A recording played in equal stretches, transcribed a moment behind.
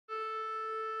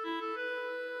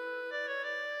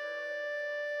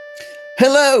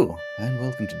Hello, and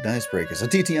welcome to Dice Breakers, a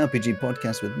TTRPG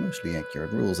podcast with mostly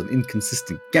accurate rules and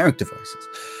inconsistent character voices.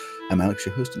 I'm Alex,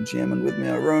 your host and GM, and with me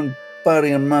are Ron,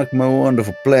 Buddy, and Mark, my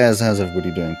wonderful players. How's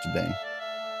everybody doing today?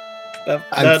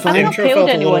 That intro felt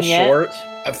a little short,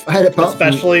 I've had it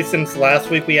especially since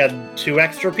last week we had 2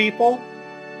 extra people.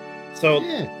 So,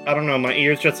 I don't know, my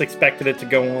ears just expected it to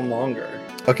go on longer.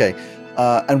 Okay,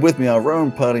 and with me are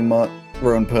Rowan, Purdy, and Mark.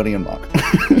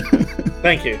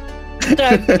 Thank you.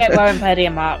 Don't forget Rowan, Purdy,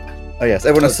 and Mark. Oh yes,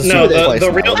 everyone has to see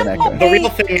the real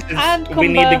thing is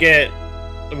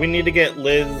we need to get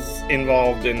Liz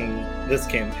involved in this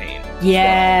campaign.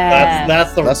 Yeah,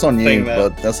 that's on you,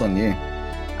 bud. That's on you.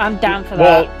 I'm down for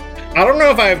that. Well, I don't know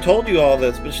if I have told you all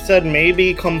this, but she said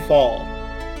maybe come fall.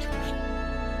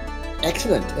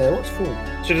 Excellent. What's for?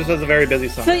 She just has a very busy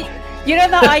summer. So, you know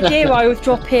that idea I was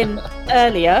dropping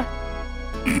earlier?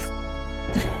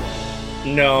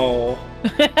 No.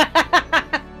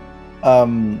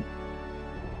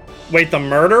 Wait, the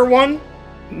murder one?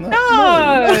 No.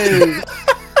 No.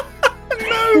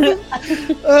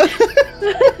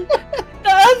 The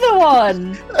other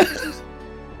one.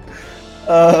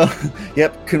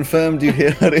 Yep, confirmed. You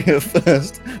heard it here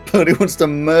first. Purdy wants to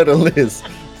murder Liz.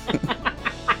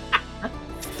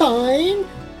 Fine.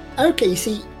 Okay, you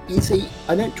see,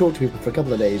 I don't talk to people for a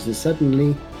couple of days, and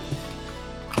suddenly...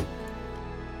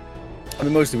 I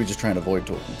mean, mostly we just try and avoid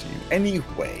talking to you.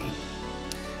 Anyway.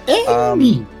 A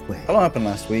lot happened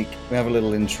last week. We have a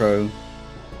little intro,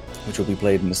 which will be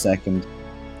played in a second.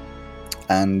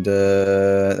 And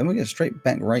then we get straight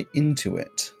back right into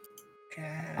it.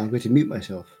 I'm going to mute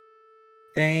myself.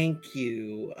 Thank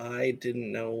you. I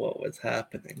didn't know what was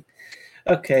happening.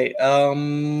 Okay,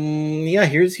 yeah,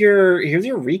 here's your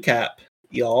recap.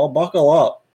 Y'all buckle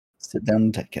up. Sit down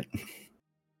and take it.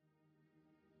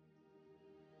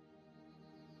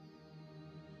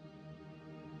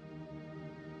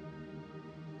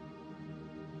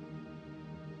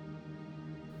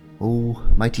 Oh,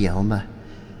 mighty Elmer.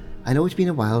 I know it's been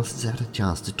a while since I've had a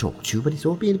chance to talk to you, but it's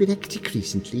all been a bit hectic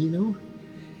recently, you know.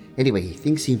 Anyway,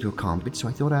 things seem to have calmed a bit, so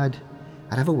I thought I'd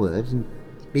have a word and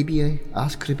maybe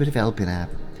ask for a bit of help in our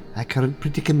current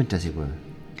predicament, as it were.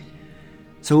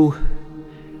 So,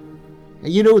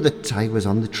 you know that I was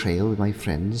on the trail with my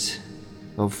friends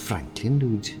of Franklin,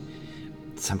 who'd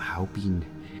somehow been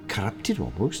corrupted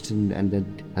almost and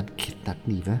had kidnapped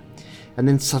Neva. And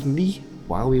then suddenly,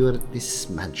 while we were at this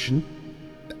mansion,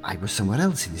 I was somewhere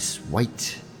else in this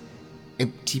white,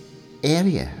 empty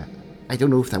area. I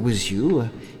don't know if that was you, or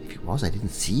if it was, I didn't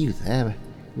see you there.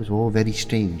 It was all very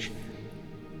strange.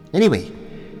 Anyway,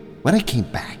 when I came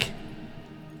back,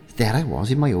 there I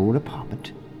was in my own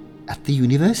apartment at the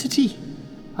university.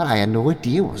 And I had no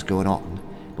idea what was going on.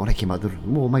 But when I came out of the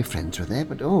room, all my friends were there,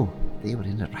 but they were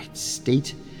in the right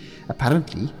state.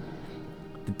 Apparently,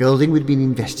 the building we'd been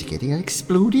investigating had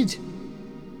exploded.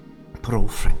 Poor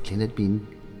old Franklin had been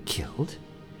killed.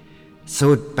 So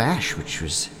had Bash, which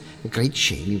was a great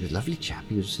shame. He was a lovely chap.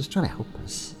 He was just trying to help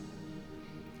us.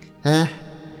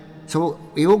 So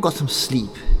we all got some sleep.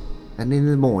 And in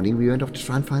the morning, we went off to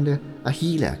try and find a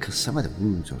healer, because some of the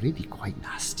wounds were really quite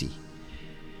nasty.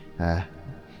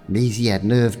 Maisie had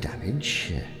nerve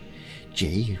damage.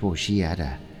 Jay, she had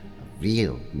a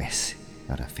real mess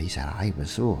on her face. Her eye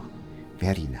was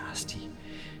very nasty.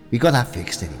 We got that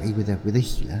fixed anyway with a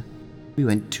healer. We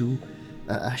went to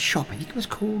a shop, I think it was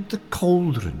called the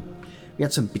Cauldron. We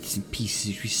had some bits and pieces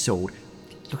which we sold.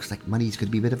 It looks like money's going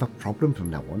to be a bit of a problem from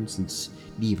now on, since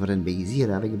Neva and Maisie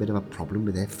are having a bit of a problem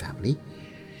with their family.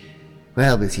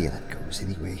 Well, we'll see how that goes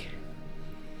anyway.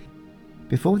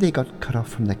 Before they got cut off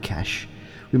from the cache,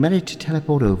 we managed to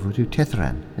teleport over to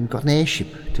Tetheran and got an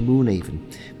airship to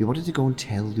Moonhaven. We wanted to go and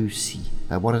tell Lucy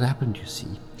what had happened, you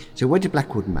see. So we went to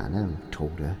Blackwood Manor and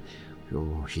told her.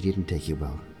 She didn't take it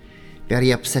well.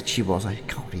 Very upset she was. I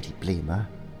can't really blame her.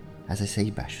 As I say,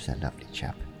 Bash was a lovely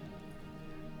chap.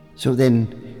 So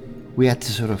then we had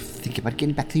to sort of think about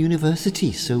getting back to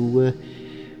university. So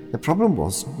the problem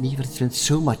was Neva had spent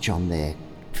so much on their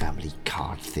family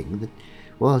card thing that,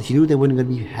 well, he knew they weren't going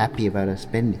to be happy about her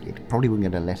spending it. Probably weren't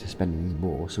going to let her spend any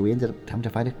more. So we ended up having to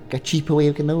find a cheaper way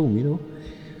of getting home, you know.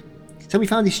 So we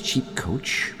found this cheap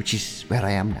coach, which is where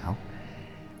I am now.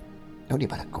 Only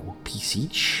about a gold piece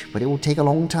each, but it will take a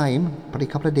long time, probably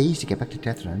a couple of days to get back to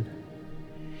Tetheran.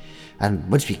 And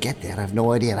once we get there, I have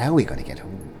no idea how we're going to get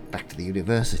home, back to the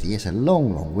university. It's a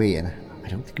long, long way, and I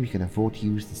don't think we can afford to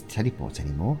use these teleports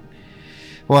anymore.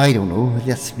 Well, I don't know.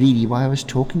 That's really why I was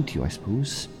talking to you, I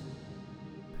suppose.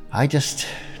 I just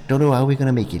don't know how we're going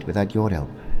to make it without your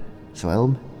help. So,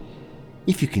 Elm,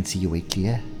 if you can see your way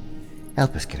clear,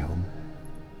 help us get home.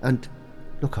 And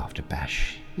look after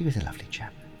Bash. He was a lovely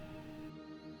chap.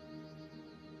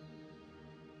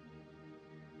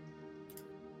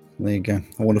 There you go.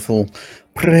 A wonderful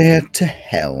prayer to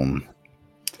Helm.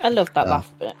 I love that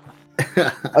last bit.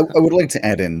 I would like to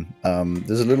add in,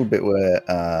 there's a little bit where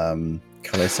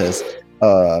Calais says,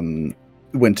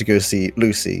 went to go see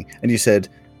Lucy, and you said,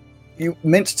 you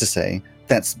meant to say,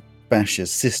 that's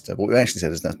Bash's sister. What we actually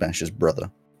said is that's Bash's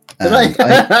brother. And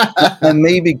I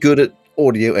may be good at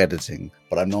audio editing,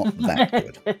 but I'm not that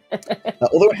good.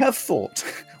 Although I have thought,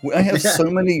 I have so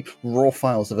many raw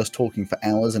files of us talking for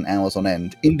hours and hours on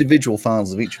end, individual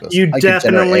files of each of us. You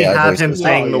definitely AI have him voices.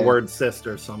 saying the word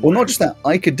sister somewhere. Well, not just that,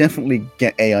 I could definitely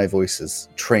get AI voices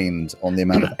trained on the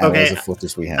amount of hours of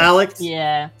footage we have. Alex,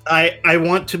 Yeah. I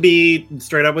want to be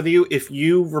straight up with you. If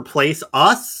you replace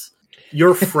us,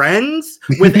 your friends,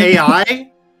 with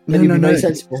AI, No.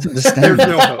 there's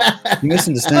no hope. You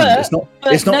misunderstand.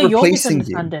 It's not you're replacing you.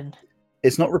 misunderstanding.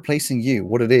 It's not replacing you.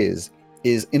 What it is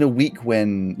in a week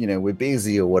when we're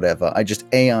busy or whatever, I get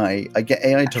AI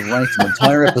to write an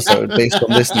entire episode based on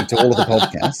listening to all of the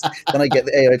podcasts. Then I get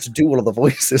the AI to do all of the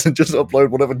voices and just upload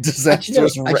whatever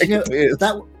disastrous wreck it is.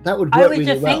 That would work I was really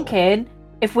just well. thinking,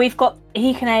 if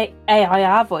he can AI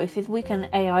our voices, we can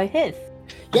AI his.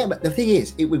 Yeah, but the thing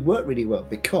is, it would work really well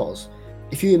because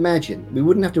if you imagine, we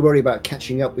wouldn't have to worry about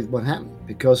catching up with what happened,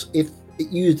 because if it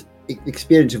used the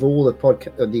experience of all the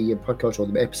podcast or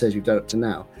the episodes we've done up to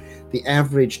now, the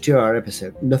average 2-hour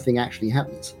episode, nothing actually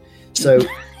happens. So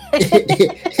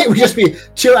it would just be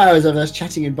 2 hours of us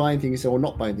chatting and buying things or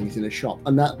not buying things in a shop,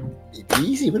 and it'd be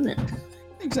easy, wouldn't it?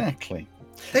 Exactly.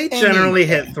 They generally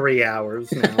hit 3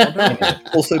 hours now.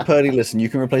 Also, Purdy, listen, you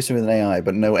can replace me with an AI,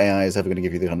 but no AI is ever going to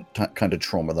give you the kind of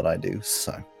trauma that I do.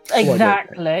 So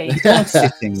Exactly.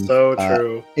 sitting, So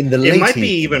true. in the It late might be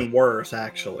evening- even worse,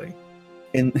 actually.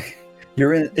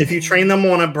 You're in. If you train them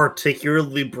on a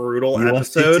particularly brutal You are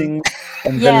episode, sitting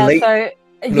in the Yeah, late so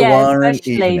Luaran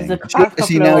especially evening. the past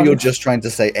See, couple now of you're ones. just trying to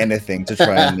say anything to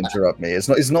try and interrupt me.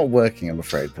 It's not working, I'm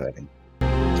afraid, Purdy.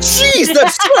 Jeez,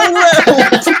 that's so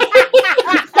loud!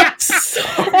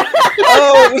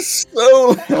 Oh, it was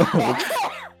so loud.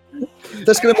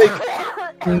 That's going to make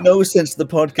no sense to the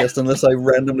podcast unless I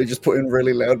randomly just put in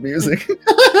really loud music.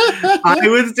 I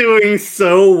was doing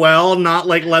so well, not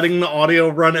like letting the audio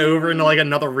run over into like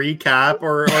another recap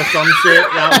or some shit.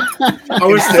 I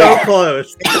was so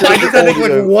close. I just had to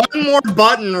click one more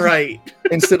button right.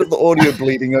 Instead of the audio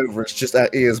bleeding over, it's just our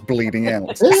ears bleeding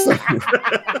out. So,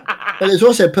 But it's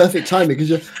also perfect timing because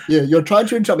you're trying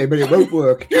to interrupt me, but it won't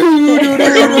work.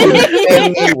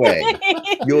 anyway,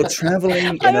 you're traveling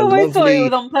in I a always thought it lovely,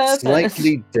 was on purpose.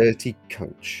 slightly dirty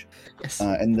coach Yes.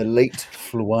 in the late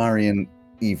Fluarian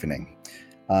evening,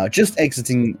 just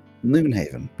exiting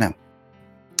Moonhaven. Now,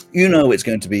 you know it's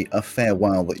going to be a fair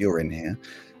while that you're in here,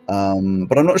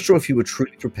 but I'm not sure if you were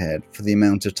truly prepared for the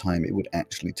amount of time it would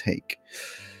actually take.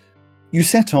 You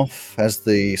set off as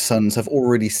the suns have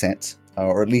already set,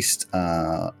 or at least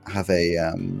have a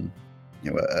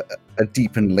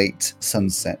deep and late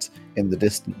sunset in the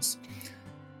distance.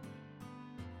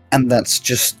 And that's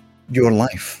just your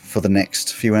life for the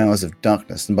next few hours of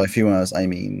darkness. And by few hours, I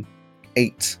mean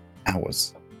 8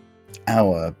 hours.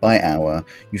 Hour by hour,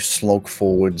 you slog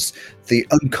forwards. The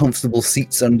uncomfortable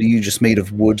seats under you, just made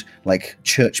of wood, like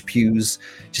church pews,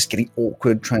 just getting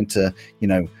awkward, trying to,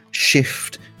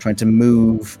 shift, trying to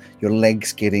move, your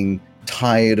legs getting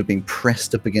tired of being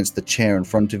pressed up against the chair in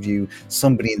front of you,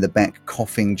 somebody in the back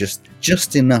coughing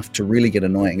just enough to really get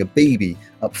annoying. A baby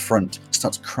up front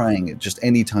starts crying at just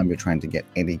any time you're trying to get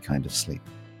any kind of sleep.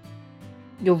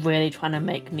 You're really trying to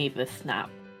make neither snap.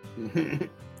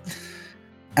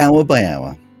 Hour by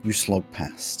hour, you slog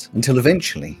past, until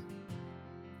eventually,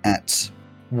 at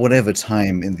whatever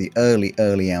time in the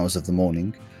early hours of the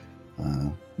morning,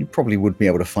 you probably would be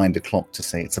able to find a clock to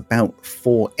say it's about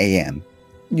 4 a.m.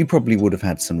 You probably would have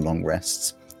had some long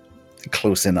rests,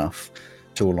 close enough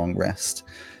to a long rest,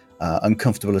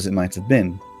 uncomfortable as it might have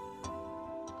been.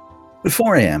 At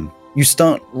 4 a.m., you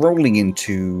start rolling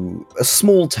into a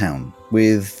small town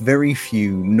with very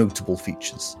few notable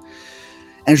features.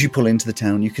 As you pull into the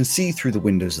town, you can see through the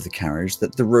windows of the carriage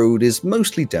that the road is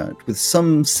mostly dirt, with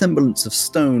some semblance of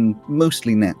stone,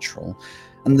 mostly natural,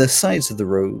 and the sides of the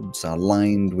roads are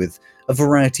lined with a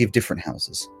variety of different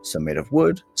houses, some made of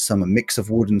wood, some a mix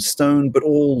of wood and stone, but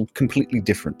all completely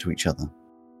different to each other.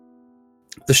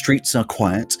 The streets are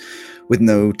quiet, with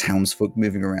no townsfolk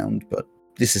moving around, but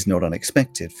this is not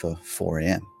unexpected for 4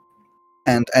 a.m.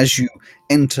 And as you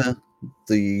enter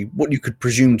what you could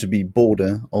presume to be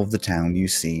border of the town, you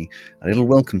see a little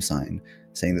welcome sign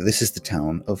saying that this is the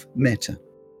town of Meta.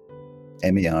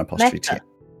 M-E-R apostrophe T.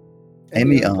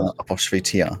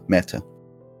 MER''TR, Meta.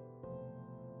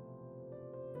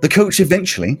 The coach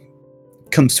eventually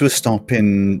comes to a stop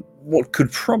in what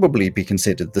could probably be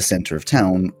considered the center of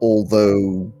town,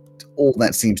 although all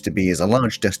that seems to be is a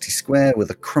large dusty square with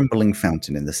a crumbling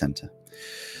fountain in the center.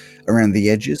 Around the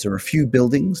edges are a few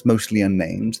buildings, mostly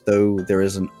unnamed, though there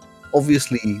is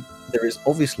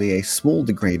obviously a small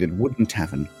degraded wooden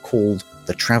tavern called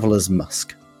the Traveller's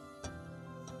Musk.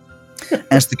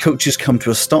 As the coaches come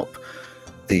to a stop,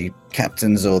 the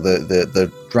captains or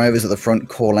the drivers at the front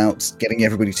call out, getting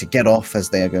everybody to get off as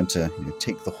they are going to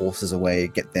take the horses away,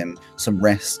 get them some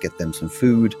rest, get them some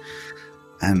food,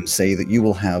 and say that you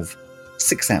will have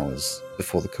 6 hours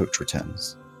before the coach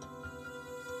returns.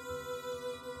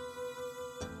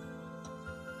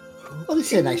 Oh,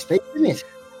 this is a nice place, isn't it?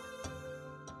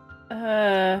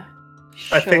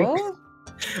 Sure.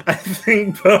 I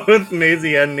think both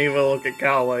Maisie and Neva look at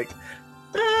Cal like,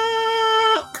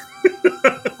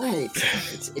 Well,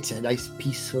 it's a nice,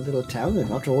 peaceful little town, and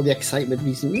after all the excitement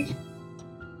recently.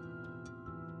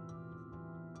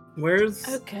 where's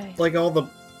Okay. like all the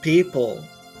people?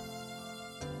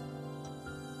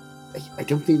 I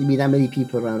don't think there'll be that many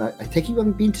people around. I think you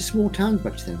haven't been to small towns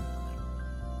much then.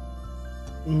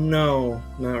 No,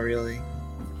 not really.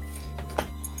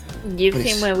 You've But seen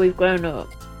it's- where we've grown up.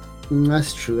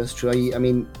 That's true. I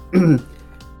mean,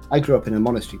 I grew up in a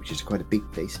monastery, which is quite a big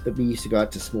place, but we used to go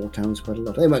out to small towns quite a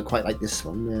lot. They weren't quite like this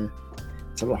one.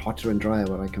 It's a lot hotter and drier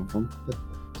where I come from, but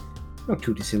not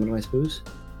too dissimilar, I suppose.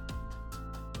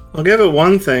 I'll give it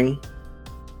one thing.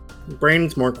 The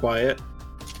brain's more quiet.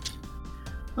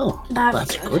 Oh,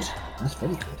 that's good. That's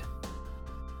very good.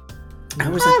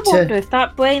 How was I that? wonder if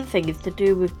that brain thing is to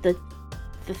do with the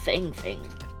thing.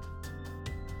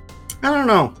 I don't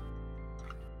know.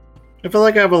 I feel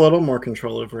like I have a little more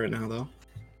control over it now, though.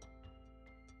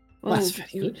 Well, That's very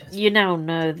good. You now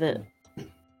know that.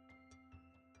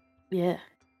 Yeah.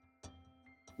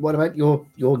 What about your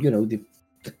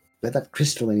where that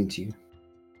crystal went into you?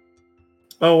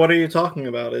 Oh, what are you talking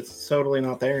about? It's totally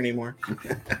not there anymore.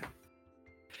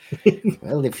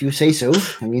 Well, if you say so.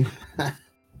 I mean,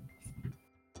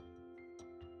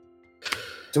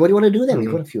 so what do you want to do then?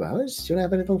 We've got a few hours. Do you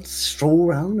want to have a little stroll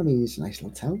around? I mean, it's a nice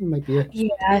little town. It might be a... Yeah,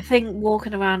 I think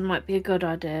walking around might be a good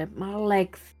idea. My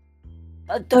legs.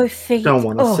 Those feet. Don't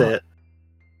want to oh. sit.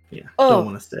 Yeah, Oh. don't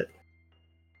want to sit.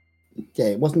 Yeah,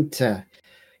 it wasn't. It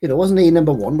wasn't a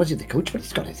number one, was it? The coach, but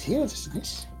it's got it here. It's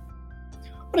nice.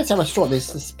 But let's have a stroll.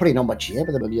 There's probably not much here,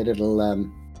 but there will be a little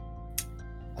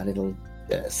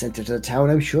centre to the town,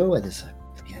 I'm sure. Where there's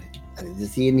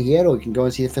the inn here, or we can go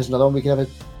and see if there's another one we can have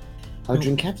a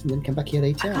drink at, and then come back here I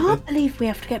later. can't believe we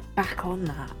have to get back on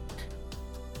that.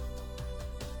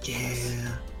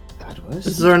 Yeah. That was.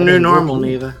 This is our new normal,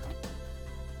 Neva.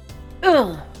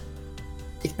 Ugh.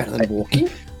 It's better than walking.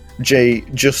 Jay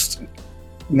just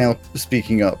now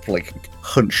speaking up, like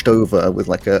hunched over with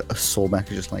like a sore back,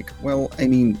 just like, well, I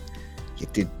mean, you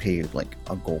did pay like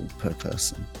a gold per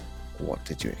person. What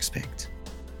did you expect?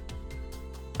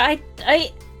 I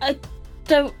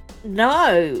don't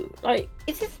know. Like,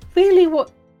 is this really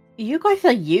what you guys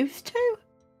are used to?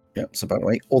 Yeah, it's about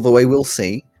right. Although I will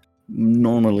say,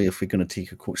 normally if we're going to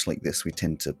take a coach like this, we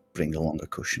tend to bring along a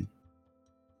cushion.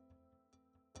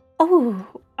 Oh,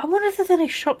 I wonder if there's any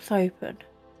shops open.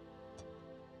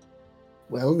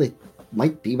 Well, they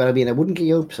might be, but I mean, I wouldn't get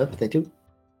your hopes up. They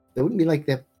wouldn't be like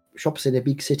the shops in a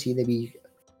big city. They'd be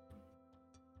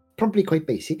probably quite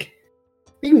basic.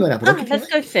 We can go and have a look. if you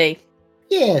Let's like. go see.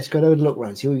 Yeah, let's go and have a look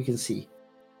around, see what we can see.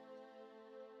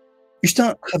 You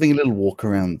start having a little walk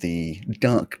around the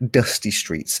dark, dusty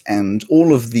streets, and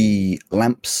all of the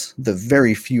lamps, the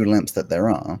very few lamps that there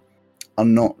are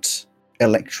not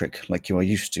electric like you are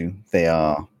used to. They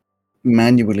are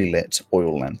manually lit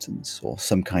oil lanterns or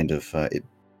some kind of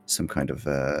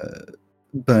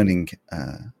burning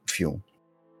fuel.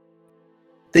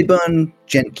 They burn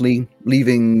gently,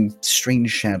 leaving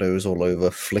strange shadows all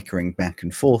over, flickering back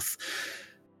and forth.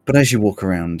 But as you walk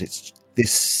around,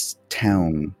 this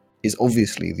town is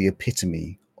obviously the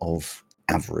epitome of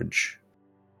average.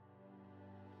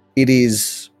 It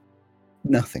is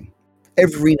nothing.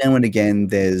 Every now and again,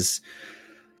 there's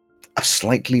a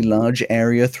slightly large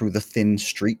area through the thin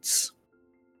streets,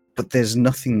 but there's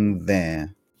nothing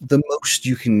there. The most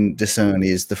you can discern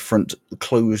is the front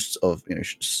closed of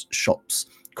shops,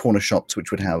 corner shops,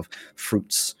 which would have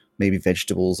fruits, maybe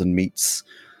vegetables and meats,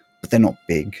 but they're not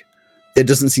big. There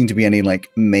doesn't seem to be any like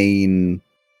main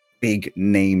big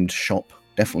named shop,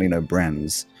 definitely no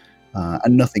brands,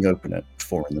 and nothing open at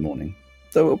 4 a.m,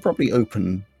 though it'll probably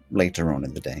open later on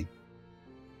in the day.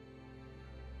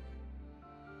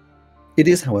 It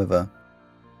is, however,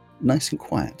 nice and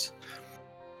quiet.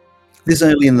 This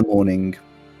early in the morning,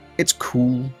 it's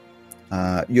cool.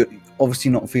 You're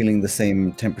obviously not feeling the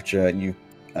same temperature you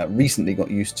recently got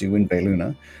used to in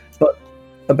Beluna, but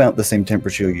about the same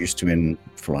temperature you're used to in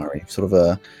Fulari. Sort of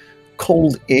a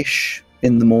cold-ish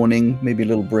in the morning, maybe a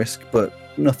little brisk, but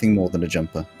nothing more than a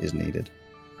jumper is needed.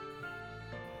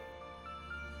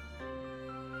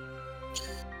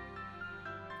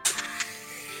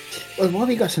 Well, while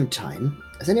we got some time,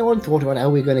 has anyone thought about how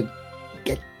we're going to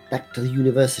get back to the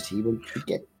university when we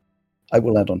get... I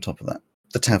will add on top of that,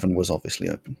 the tavern was obviously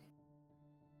open.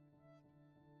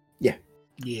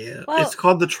 Yeah, Well- it's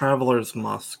called the Traveler's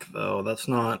Musk, though. That's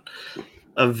not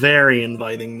a very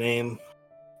inviting name.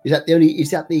 Is that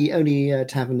the only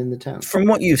tavern in the town? From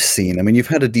what you've seen, I mean, you've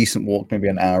had a decent walk, maybe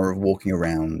an hour of walking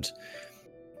around,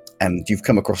 and you've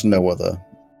come across no other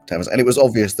taverns. And it was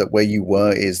obvious that where you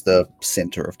were is the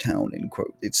center of town, in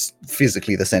quote. It's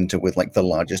physically the center with like the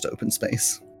largest open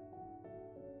space.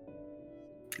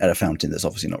 And a fountain that's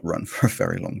obviously not run for a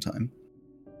very long time.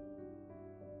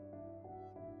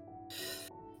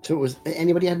 So was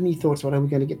anybody had any thoughts about how we're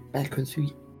going to get back once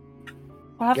we...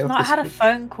 Well, I've Get off not this had a bit.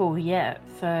 phone call yet,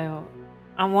 so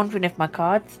I'm wondering if my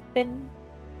card's been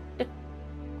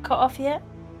cut off yet.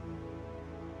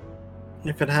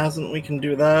 If it hasn't, we can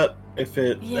do that. If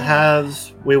it Yeah.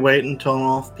 has, we wait until an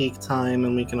off-peak time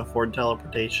and we can afford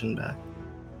teleportation back.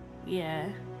 Yeah.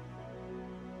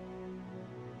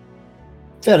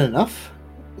 Fair enough.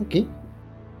 Okay.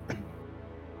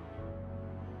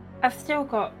 I've still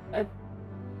got a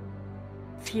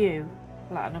few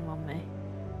platinum on me.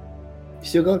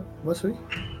 Still got... What, sorry?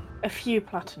 A few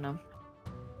platinum.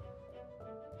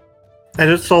 I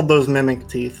just sold those mimic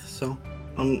teeth, so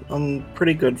I'm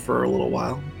pretty good for a little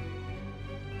while.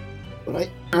 Well,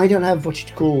 I don't have what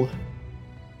you call,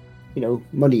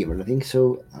 money or anything,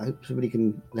 so I hope somebody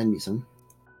can lend me some.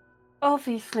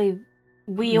 Obviously,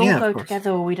 we all Yeah, of go course. together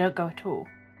or we don't go at all.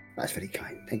 That's very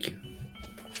kind. Thank you.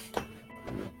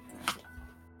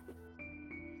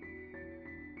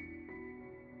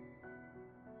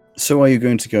 So are you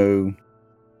going to go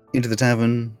into the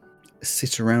tavern,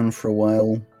 sit around for a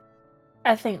while?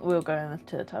 I think we'll go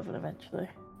to the tavern eventually.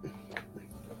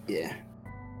 Yeah.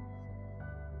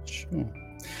 Sure.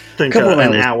 I think Couple of an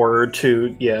hours. an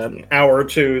hour or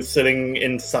two sitting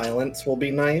in silence will be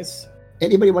nice.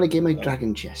 Anybody want to get my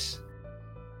dragon chess?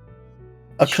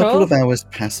 A couple Sure. of hours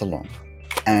pass along,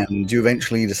 and you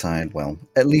eventually decide, well,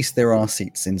 at least there are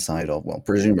seats inside of, well,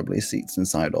 presumably seats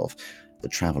inside of the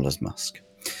Traveler's Musk.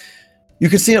 You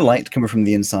can see a light coming from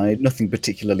the inside, nothing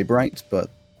particularly bright,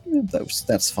 but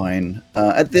that's fine.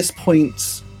 At this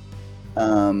point,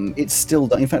 it's still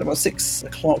dark. In fact, about 6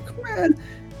 o'clock,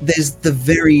 there's the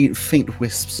very faint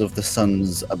wisps of the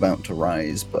sun's about to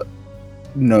rise, but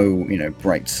no,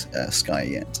 bright sky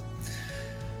yet.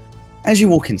 As you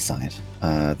walk inside,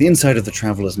 the inside of the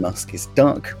Traveler's Musk is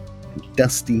dark and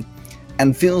dusty,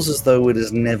 and feels as though it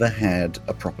has never had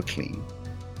a proper clean.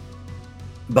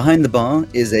 Behind the bar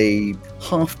is a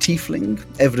half tiefling,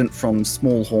 evident from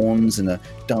small horns and a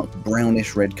dark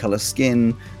brownish red colour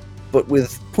skin, but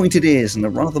with pointed ears and a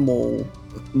rather more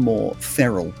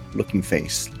feral looking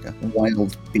face, like a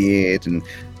wild beard and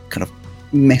kind of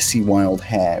messy wild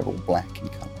hair, all black in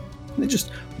colour. They're just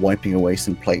wiping away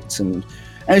some plates, and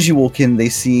as you walk in, they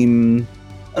seem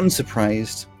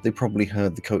unsurprised. They probably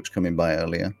heard the coach coming by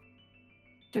earlier.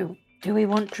 Do we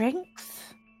want drinks?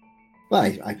 Well,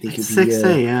 I think It's it'd be... 6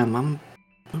 a.m. I'm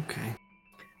okay.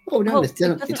 Oh, no, Well, it it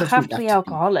doesn't have to be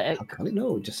alcoholic.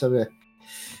 No, just have a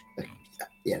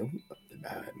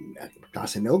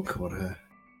glass of milk or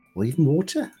even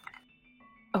water.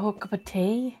 Or a cup of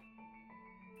tea.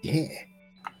 Yeah,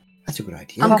 that's a good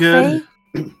idea. I'm Coffee?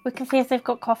 good. We can see if they've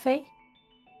got coffee.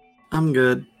 I'm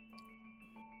good.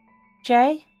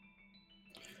 Jay?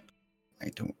 I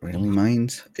don't really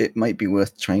mind. It might be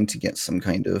worth trying to get some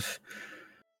kind of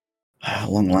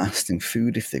long-lasting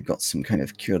food if they've got some kind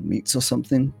of cured meats or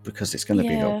something, because it's going to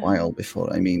be a Yeah. while before,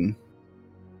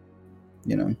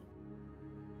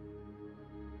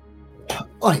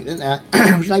 All right, then,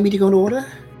 would you like me to go and order?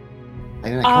 I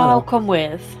mean, I I'll can't. come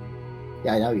with.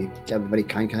 Yeah, I know you. Everybody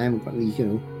kind of, but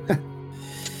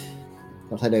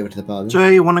I'll head over to the bar. Then.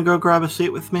 Jay, you want to go grab a seat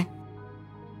with me?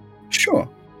 Sure.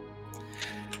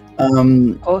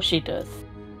 Of course she does.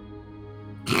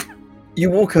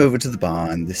 You walk over to the bar,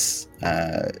 and this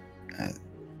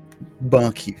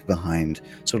barkeep behind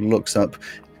sort of looks up,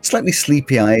 slightly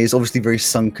sleepy eyes, obviously very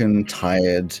sunken,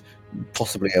 tired,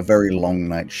 possibly a very long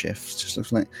night shift. Just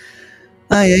looks like,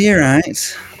 oh yeah, you're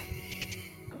right.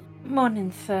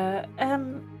 Morning, sir.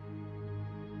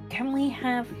 Can we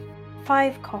have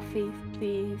 5 coffees,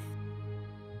 please?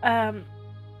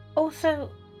 Also,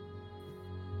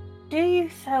 do you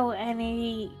sell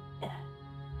any?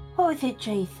 What was it,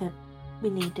 Jason? We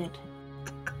needed.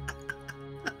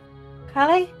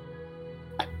 Callie?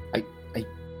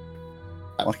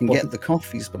 I can get the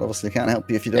coffees, but obviously can't help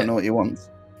you if you don't know what you want.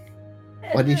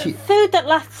 What did she? Food that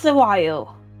lasts a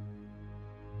while.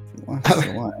 Lasts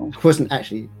a while. I wasn't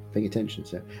actually paying attention,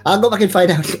 so I'll go back and find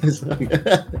out.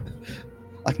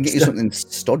 I can get you something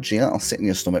stodgy that'll sit in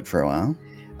your stomach for a while.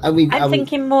 I'm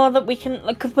thinking more that we can,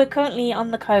 because we're currently on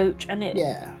the coach, and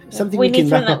something we can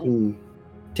wrap up and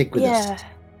take with us.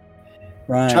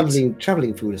 Right.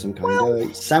 Traveling food of some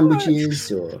kind,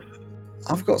 sandwiches or.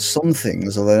 I've got some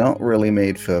things, although they're not really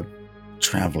made for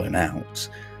traveling out.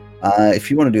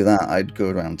 If you want to do that, I'd go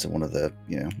around to one of the,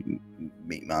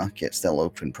 meat markets. They'll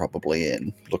open probably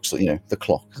in, looks like, the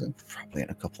clock, probably in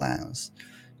a couple of hours.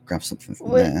 Grab something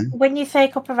from there. When you say a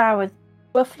couple of hours,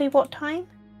 roughly what time?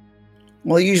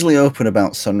 Well, they usually open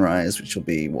about sunrise, which will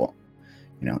be,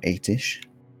 8-ish.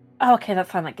 Oh, okay,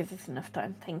 that's fine. That gives us enough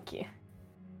time. Thank you.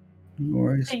 No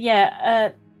worries.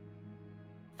 So,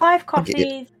 5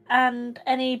 coffees and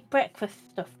any breakfast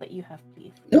stuff that you have,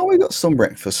 please. Oh, we got some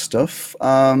breakfast stuff.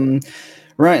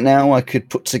 Right now, I could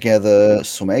put together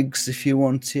some eggs if you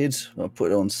wanted. I'll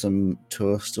put it on some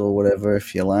toast or whatever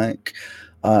if you like.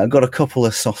 I've got a couple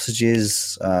of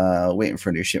sausages. Waiting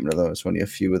for a new shipment of those. Only a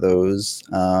few of those.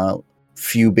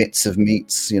 Few bits of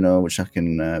meats, which I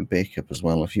can bake up as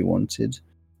well if you wanted.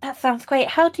 That sounds great.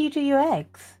 How do you do your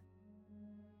eggs?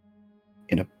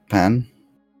 In a pan.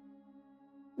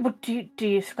 Well, do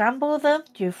you scramble them?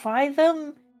 Do you fry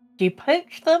them? Do you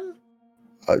poach them?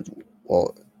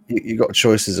 You got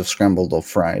choices of scrambled or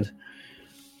fried.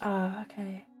 Oh,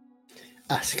 okay.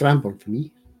 Scrambled for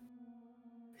me.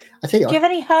 I tell you. Do you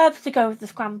have any herbs to go with the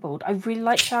scrambled? I really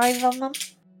like chives on them.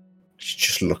 She's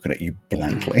just looking at you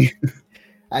blankly.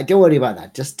 Don't worry about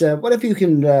that. Just whatever you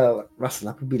can rustle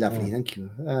up would be lovely. Thank you.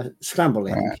 Scrambled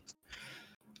egg.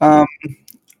 Right.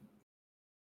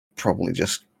 Probably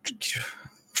just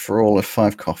for all of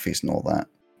 5 coffees and all that.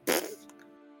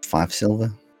 5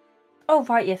 silver. Oh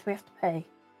right, yes, we have to pay.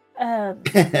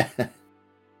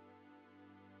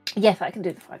 Yes, I can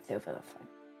do the 5 silver. That's fine.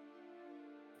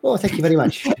 Oh, thank you very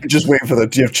much. Just waiting for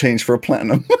do you have change for a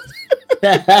platinum?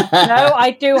 No,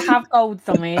 I do have golds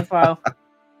on me as well.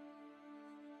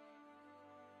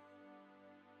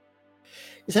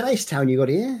 It's a nice town you got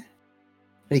here.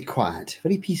 Very quiet,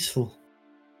 very peaceful.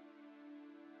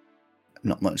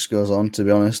 Not much goes on, to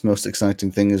be honest. Most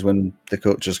exciting thing is when the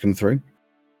coaches come through.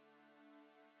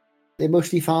 They're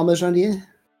mostly farmers around here?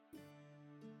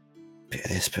 Bit of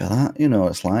this, bit of that. You know what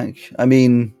it's like. I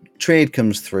mean, trade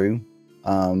comes through.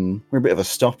 We're a bit of a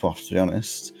stop-off, to be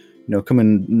honest.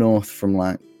 Coming north from,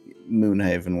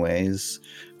 Moonhaven ways,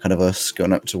 kind of us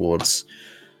going up towards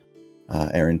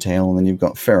Erintale, and then you've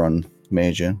got Ferron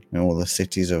Major, all the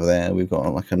cities over there. We've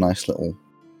got, a nice little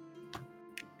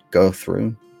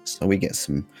go-through. So we get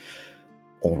some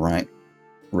alright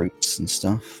routes and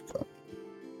stuff, but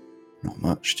not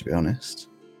much, to be honest.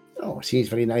 Oh, it seems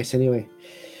very nice anyway.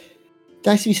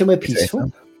 Nice to be somewhere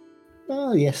peaceful.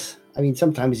 Oh, yes. I mean,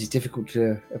 sometimes it's difficult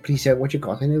to appreciate what you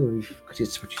got, I know, because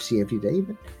it's what you see every day,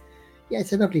 but yeah,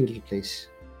 it's a lovely little place.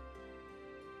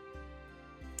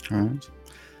 Alright.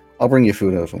 I'll bring your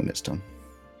food over when it's done.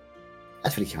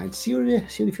 That's very kind. See you in a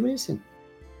few minutes then.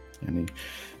 And he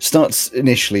starts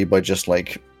initially by just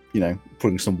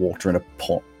putting some water in a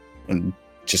pot and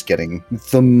just getting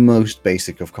the most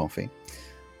basic of coffee.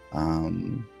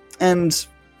 And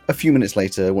a few minutes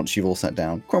later, once you've all sat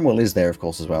down, Cromwell is there, of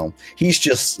course, as well. He's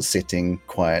just sitting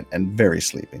quiet and very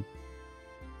sleepy.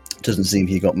 Doesn't seem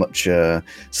he got much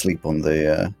sleep on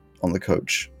the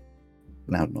coach.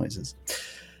 Loud noises.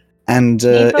 And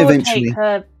eventually, take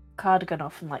her cardigan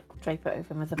off and drape it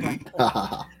over him with a blanket.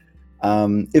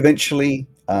 Eventually,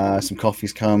 some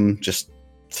coffees come, just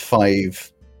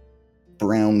 5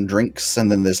 brown drinks,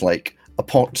 and then there's a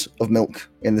pot of milk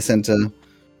in the center.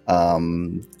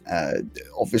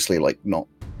 Obviously, not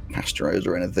pasteurized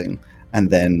or anything, and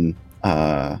then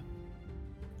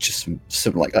just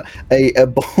some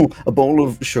a bowl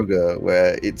of sugar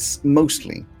where it's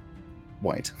mostly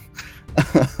white.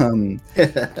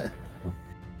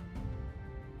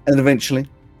 And eventually,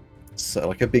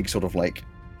 so a big sort of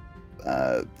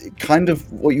kind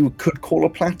of what you could call a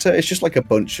platter. It's just a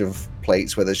bunch of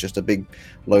plates where there's just a big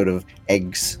load of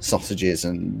eggs, sausages,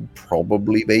 and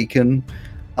probably bacon.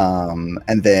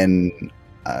 And then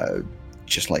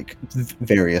just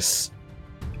various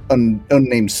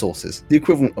unnamed sauces, the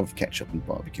equivalent of ketchup and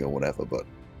barbecue or whatever, but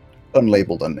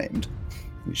unlabeled, unnamed.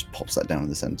 He just pops that down in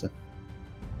the center.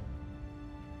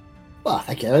 Well,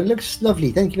 thank you. It looks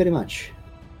lovely. Thank you very much.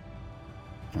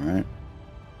 All right.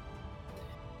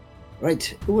 Right,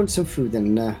 who wants some food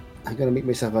then? I'm going to make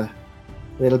myself a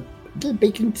little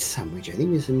bacon sandwich, I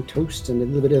think, with some toast and a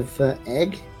little bit of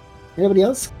egg. Anybody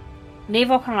else?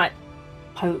 Nevo can like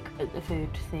poke at the food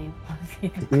to see.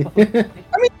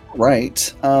 I mean,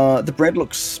 right. The bread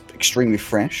looks extremely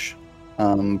fresh,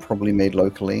 probably made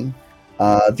locally.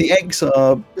 The eggs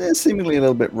are seemingly a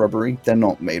little bit rubbery. They're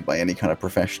not made by any kind of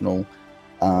professional.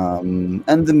 And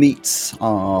the meats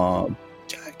are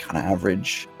kind of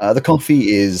average. The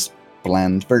coffee is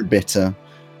bland, very bitter,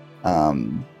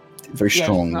 very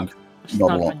strong.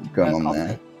 Not a lot going on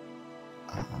there.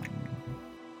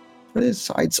 But it's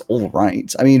all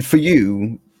right. I mean, for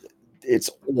you, it's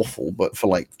awful. But for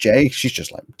like Jay, she's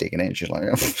just like digging in. She's like,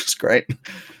 oh, it's great.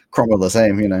 Cromwell the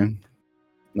same, you know.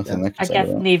 Nothing I can say guess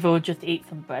about. Nevo will just eat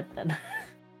some bread then.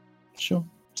 Sure.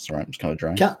 It's alright. It's kind of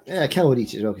dry. Cal would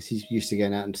eat it as well because he's used to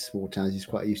going out into small towns. He's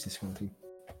quite used to this kind of thing.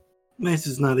 Mace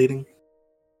is not eating.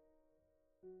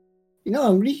 You know,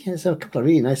 hungry. There's a couple of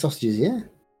really nice sausages here.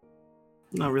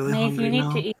 Not really Maeve, hungry you need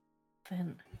now. to eat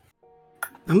something.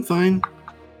 I'm fine.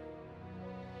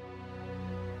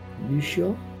 You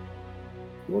sure?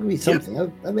 You want to eat something?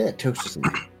 Yep. I made a toast or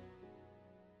something.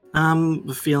 I'm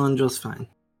feeling just fine.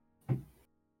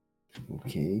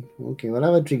 Okay. Well,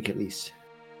 have a drink at least.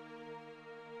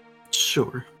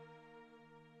 Sure.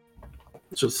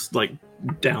 Just like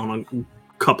down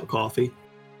a cup of coffee.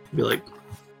 Be like,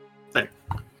 there.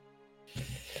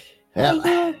 Well, Are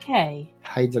you okay?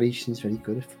 Hydration's very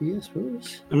good for you, I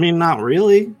suppose. I mean, not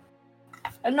really.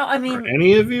 No, I mean, For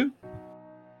any of you?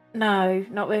 no,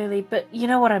 not really. But you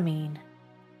know what I mean.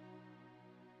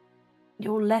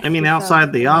 You're left. I mean, yourself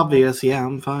outside the alone. obvious, yeah,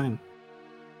 I'm fine.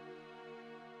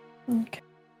 Okay.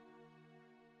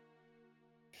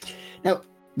 Now,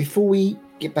 before we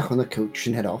get back on the coach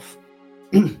and head off,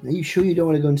 are you sure you don't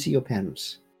want to go and see your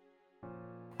parents?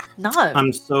 No.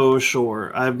 I'm so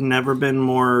sure. I've never been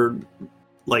more,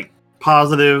 like,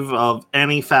 positive of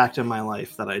any fact in my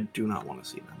life that I do not want to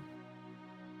see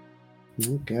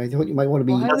them. Okay, I thought you might want to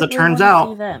be... Why As would it we turns wanna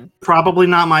see out, them? probably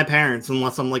not my parents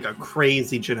unless I'm like a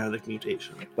crazy genetic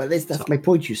mutation. Well, that's my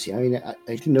point, you see. I mean, I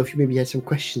didn't know if you maybe had some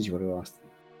questions you want to ask.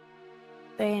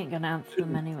 They ain't gonna answer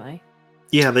them anyway.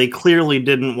 Yeah, they clearly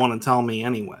didn't want to tell me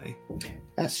anyway.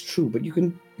 That's true, but you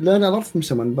can learn a lot from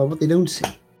someone about what they don't see.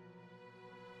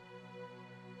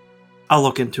 I'll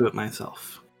look into it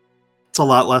myself. It's a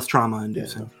lot less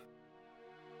trauma-inducing. Yeah.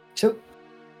 So,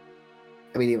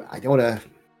 I mean, I don't want to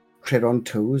tread on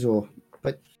toes,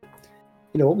 but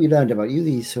you know what we learned about you,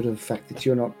 the sort of fact that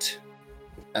you're not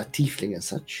a tiefling as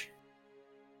such.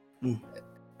 Mm.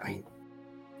 I mean,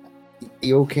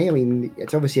 you okay? I mean,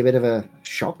 it's obviously a bit of a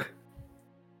shock.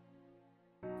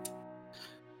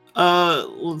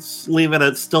 Let's leave it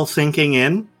at still sinking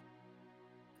in.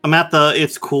 I'm at the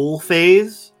it's cool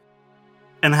phase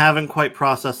and haven't quite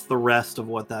processed the rest of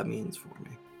what that means for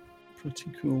me.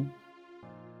 Pretty cool.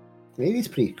 Maybe it's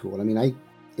pretty cool. I mean,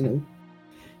 it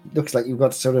looks like you've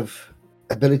got sort of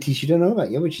abilities you don't know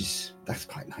about you, that's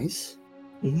quite nice.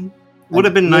 Mm-hmm. Would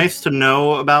have been nice to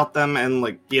know about them and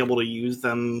like be able to use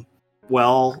them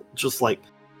well, just like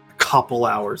a couple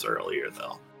hours earlier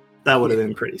though. That would have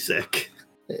been pretty sick.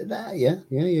 Yeah.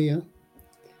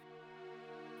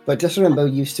 But just remember,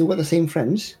 you've still got the same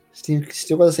friends. Still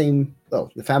got the same,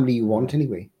 well, the family you want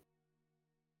anyway.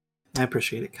 I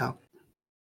appreciate it, Cal.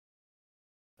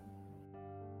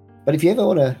 But if you ever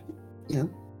want to,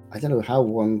 I don't know how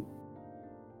one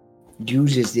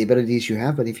uses the abilities you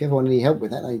have, but if you ever want any help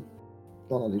with that, I'm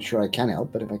not sure I can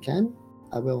help, but if I can,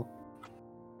 I will.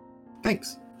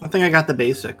 Thanks. I think I got the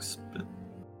basics. But...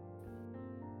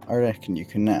 I reckon you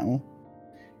can now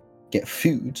get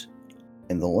food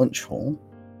in the lunch hall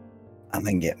and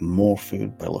then get more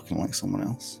food by looking like someone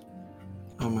else.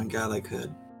 Oh my god, I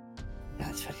could.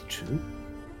 That's very true.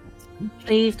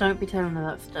 Please don't be telling her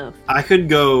that stuff. I could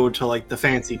go to like the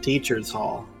fancy teacher's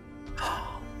hall.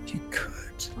 You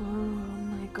could. Oh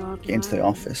my god. Get into the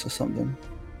office or something.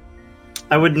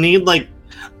 I would need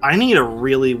I need a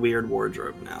really weird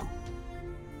wardrobe now.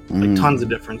 Like tons of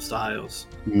different styles.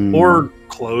 Or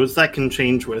clothes that can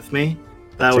change with me.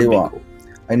 That would be cool.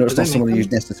 I know it's not somewhere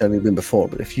you've necessarily been before,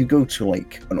 but if you go to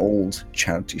like an old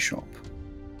charity shop,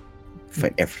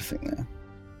 find everything there.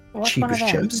 What's Cheapest one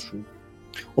of them? chips.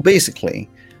 Well, basically,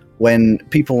 when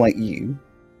people like you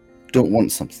don't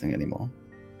want something anymore,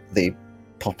 they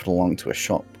pop it along to a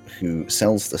shop who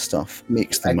sells the stuff,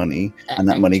 makes the money, and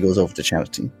that money goes over to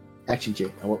charity. Actually, Jay,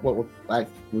 what would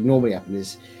normally happen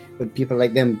is when people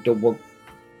like them don't want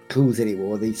clothes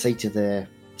anymore, they say to their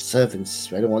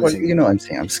servants. I don't want Well, to say. you know what I'm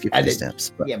saying. I'm skipping And it-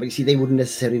 steps, but Yeah, but you see, they wouldn't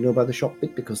necessarily know about the shop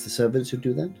bit because the servants would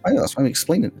do that. I know, that's why I'm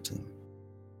explaining it to them.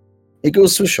 It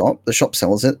goes to a shop. The shop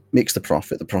sells it, makes the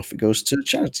profit. The profit goes to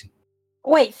charity.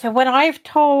 Wait, so when I've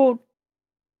told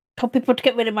people to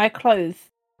get rid of my clothes,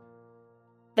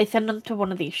 they send them to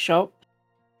one of these shops?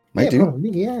 Might Yeah, do. probably.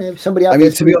 Yeah, somebody out I there.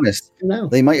 mean, to be honest, now.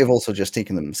 they might have also just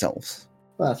taken them themselves.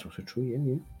 Well, that's also true.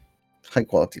 Yeah. High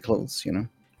quality clothes, you know.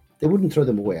 They wouldn't throw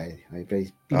them away. I'd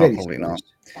be Oh, very probably surprised.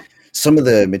 Some of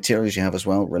the materials you have as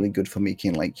well, really good for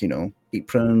making, like, you know,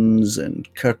 aprons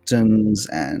and curtains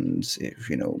and,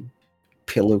 you know,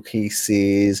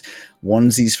 pillowcases,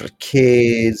 onesies for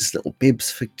kids, little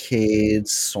bibs for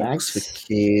kids, socks for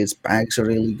kids. Bags are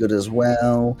really good as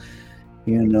well.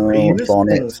 You know, Reused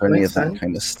bonnets things, or any makes of that sense.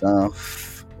 kind of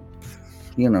stuff.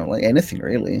 You know, like anything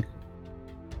really.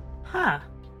 Huh.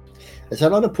 There's a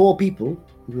lot of poor people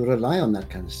who rely on that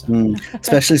kind of stuff.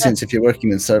 Especially since if you're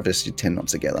working in service, you tend not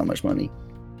to get that much money.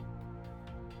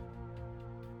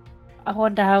 I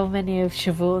wonder how many of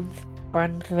Siobhan's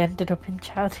brands have ended up in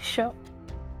charity shop.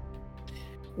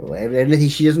 Well, everything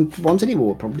she doesn't want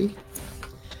anymore, probably.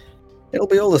 It'll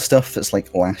be all the stuff that's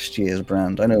like last year's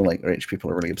brand. I know like rich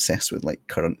people are really obsessed with like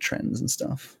current trends and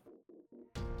stuff.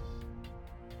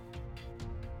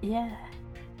 Yeah.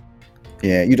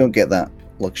 Yeah, you don't get that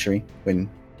luxury when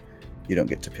you don't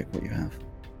get to pick what you have.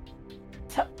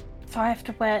 So I have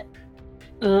to wear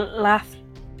last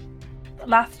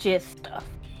year's stuff.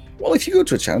 Well, if you go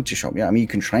to a charity shop, yeah, I mean, you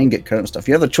can try and get current stuff.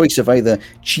 You have the choice of either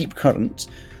cheap current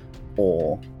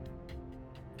or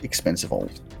expensive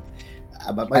old.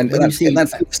 But And when you see,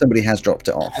 that's if somebody has dropped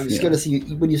it off. I was you going know. to see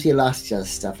when you see last year's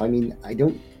stuff. I mean, I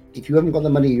don't. If you haven't got the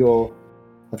money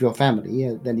of your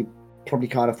family, then you probably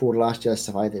can't afford last year's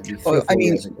stuff either. It'd be 3 or 4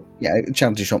 years ago. Yeah, a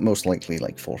charity shop most likely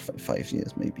like 4 or 5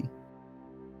 years maybe.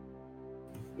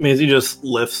 Maisie just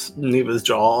lifts Neva's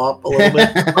jaw up a little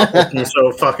bit. Looking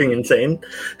so fucking insane.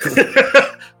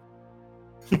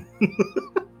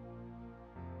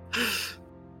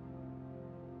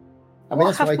 I mean,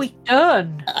 What have we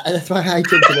done? That's why I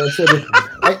tend to wear sort of.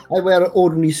 I wear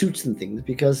ordinary suits and things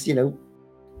because they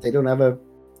don't have a.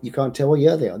 You can't tell what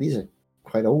year they are. These are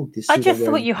quite old. This I suit just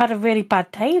thought you had a really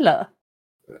bad tailor.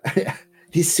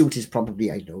 This suit is probably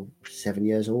 7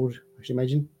 years old. I should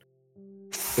imagine.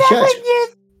 7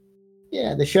 years.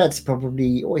 Yeah, the shirt's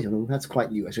probably. I don't know. That's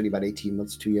quite new. It's only about 18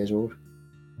 months, 2 years old.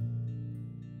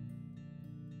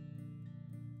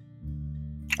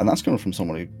 And that's coming from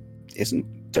someone who isn't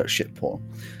dirt shit poor.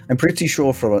 I'm pretty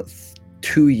sure for about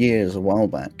 2 years a while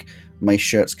back, my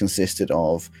shirts consisted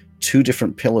of 2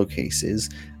 different pillowcases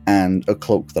and a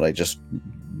cloak that I just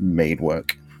made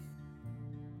work.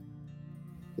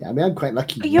 Yeah, I mean, I'm quite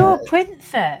lucky. You're a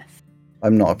princess.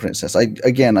 I'm not a princess. I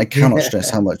cannot stress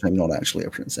how much I'm not actually a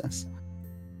princess.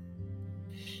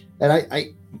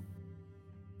 And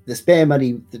the spare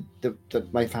money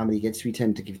that my family gets, we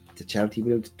tend to give to charity.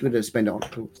 We don't spend it on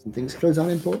clothes and things. Clothes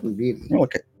aren't important, really. Well,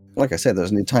 okay. Like I said, there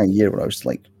was an entire year where I was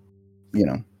like,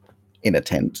 in a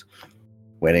tent,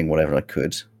 wearing whatever I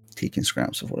could, taking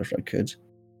scraps of whatever I could.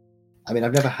 I mean,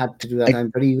 I've never had to do that.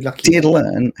 I'm very lucky. Did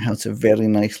learn how to very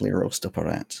nicely roast up a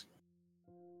rat.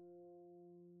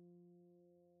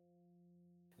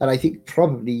 And I think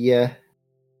probably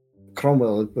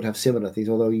Cromwell would have similar things,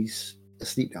 although he's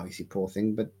asleep now. He's a poor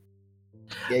thing, but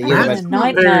yeah, That's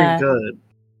not very good.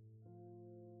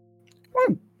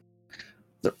 Well,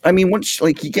 I mean, once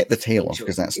you get the tail off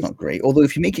because that's not great. Although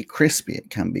if you make it crispy, it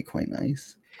can be quite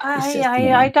nice.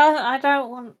 I don't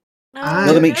want. No, You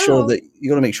got to make sure that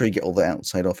you get all the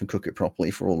outside off and cook it properly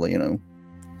for all the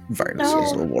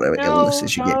viruses or whatever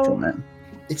illnesses you get from it.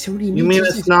 It's only You mean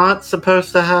it's not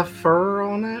supposed to have fur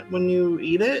on it when you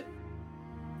eat it?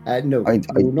 No, I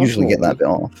usually get that bit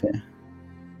off. Yeah.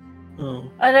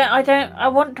 Oh. I don't. I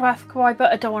want to ask why,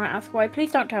 but I don't want to ask why.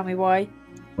 Please don't tell me why.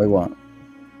 Why what?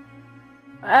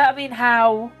 I mean,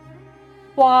 how?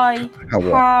 Why? How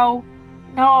what? How?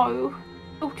 No.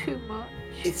 Oh, too much.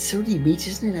 It's only meat,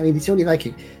 isn't it? I mean, it's only like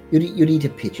you'd eat a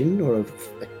pigeon or a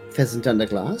pheasant under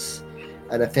glass,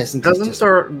 and a pheasant. Pheasants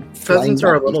are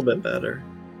a little bit better.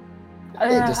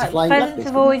 Pheasants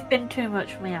have always been too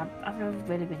much for me. I've never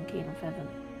really been keen on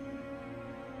pheasants.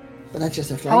 But that's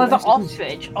just a flying. However,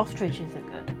 rabbit, ostriches are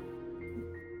good.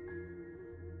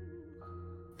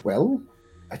 Well,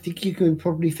 I think you can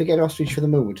probably forget ostrich for the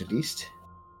moment, at least.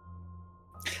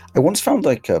 I once found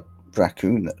like a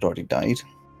raccoon that had already died.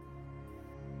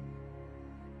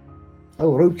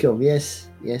 Oh, roadkill!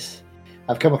 Yes.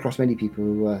 I've come across many people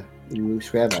who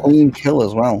swear by Clean kill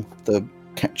as well. The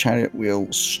chariot wheel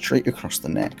straight across the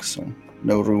neck, so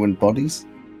no ruined bodies.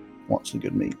 Lots of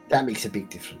good meat. That makes a big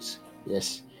difference.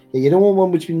 Yes. Yeah, you don't want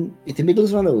one between if the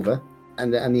middle's run over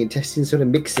and the intestines sort of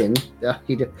mix in.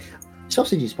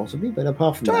 Sausages possibly, but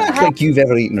apart from Don't that, act like you've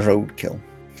ever eaten roadkill.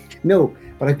 no.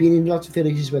 But I've been in lots of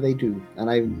villages where they do, and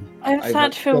I'm I've starting to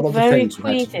got feel lots of very friends who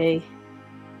had to do it. queasy.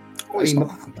 Oh, it's not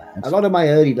that bad. A lot of my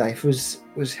early life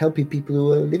was helping people who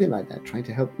were living like that, trying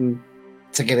to help them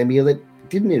to get a meal that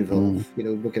didn't involve,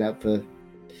 looking out for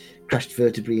crushed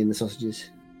vertebrae in the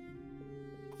sausages.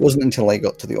 It wasn't until I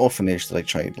got to the orphanage that I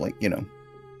tried,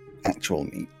 actual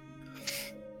meat.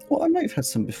 Well, I might have had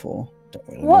some before. Don't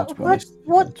really know, to be honest.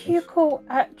 What do you call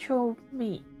actual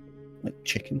meat? Like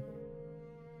chicken.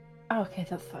 Oh, okay,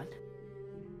 that's fine.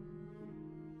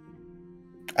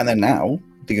 And then now,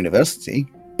 the university,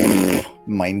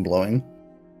 mind-blowing.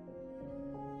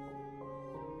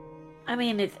 I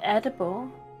mean, it's edible.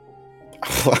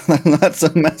 That's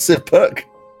a massive perk.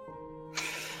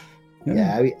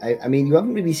 Yeah, I mean, you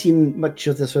haven't really seen much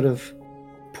of the sort of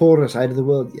poorer side of the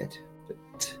world yet,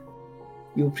 but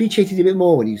you appreciate it a bit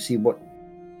more when you see what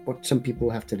some people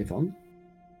have to live on.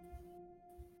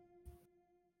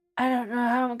 I don't know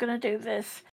how I'm gonna do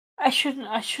this. I shouldn't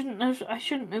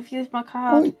have used my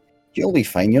card. Well, you'll be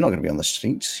fine. You're not going to be on the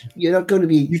streets. You're not going to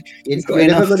be. You've got you're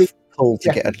never enough going to. pull to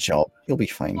Yeah. get a job. You'll be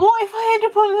fine. What if I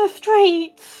end up on the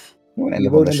streets? You won't end You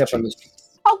up on won't the end up on the streets.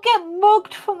 streets. I'll get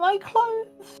mugged for my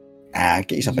clothes.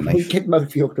 Get yourself a You knife. won't get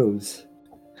mugged for your clothes.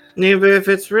 Yeah, but if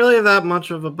it's really that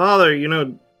much of a bother,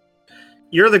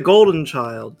 you're the golden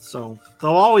child, so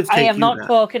they'll always take I am you not back.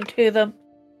 talking to them.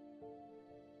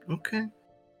 Okay.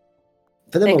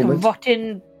 For the They can moment, rot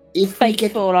in if we get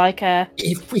faithful I care.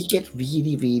 if we get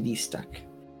really, really stuck,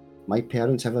 my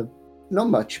parents have not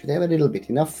much, but they have a little bit,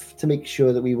 enough to make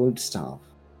sure that we won't starve.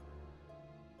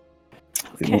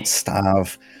 We Okay. won't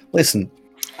starve. Listen,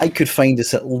 I could find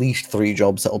us at least 3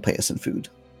 jobs that'll pay us in food.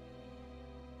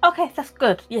 Okay, that's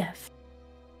good. Yes,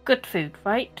 good food,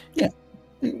 right?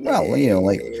 Well,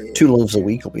 2 loaves a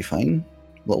week will be fine.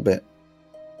 A little bit.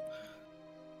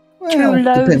 Well, 2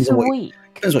 loaves depends a on week.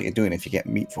 Depends what you're doing if you get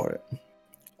meat for it.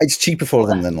 It's cheaper for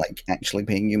them than actually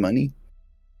paying you money.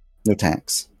 No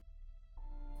tax.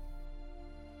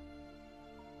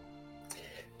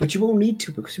 But you won't need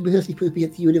to, because we'll be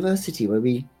at the university where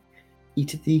we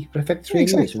eat at the prefecture.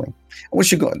 Exactly. And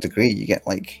once you've got a degree, you get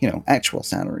actual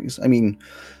salaries. I mean,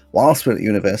 whilst we're at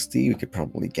university, we could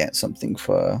probably get something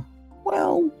for,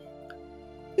 well,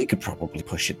 we could probably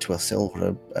push it to a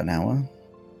silver an hour.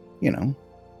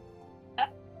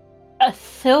 A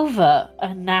silver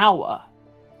an hour.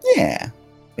 Yeah.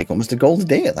 It comes to gold a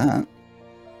day at that.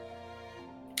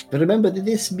 But remember that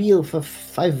this meal for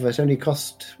 5 of us only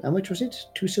cost, how much was it?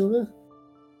 2 silver?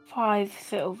 5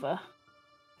 silver.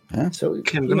 Yeah. So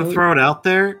Okay, I'm gonna throw it out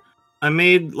there. I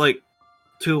made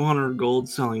 200 gold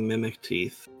selling mimic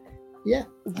teeth. Yeah.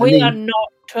 We are not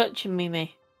touching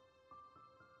Mimi.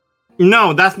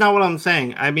 No, that's not what I'm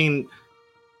saying. I mean,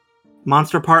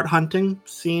 monster part hunting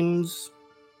seems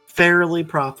fairly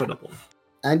profitable.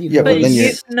 And Yeah, But but then you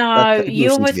goes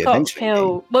into almost the got adventure game.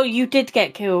 killed. Well, you did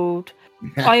get killed.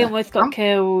 I almost got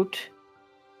killed.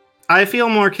 I feel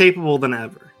more capable than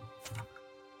ever.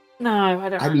 No, I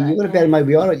don't. I mean, you've got to bear in mind,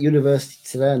 we are at university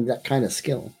to learn that kind of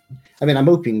skill. I mean, I'm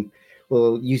hoping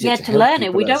we'll use it to help learn it.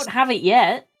 people We don't have it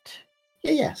yet.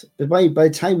 Yeah, yes. But by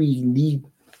the time we need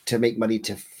to make money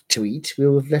to eat,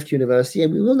 we'll have left university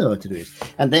and we will know how to do it.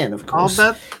 And then, of course,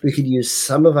 we could use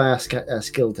some of our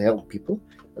skill to help people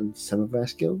and some of our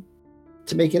skill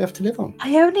to make enough to live on.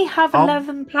 I only have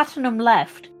 11 platinum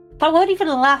left. That won't even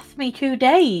last me 2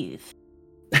 days.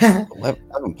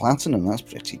 11 platinum, that's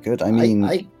pretty good. I mean,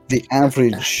 the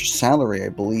average salary, I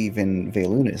believe, in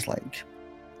Veilun is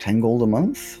 10 gold a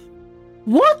month.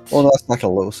 What? Well, that's a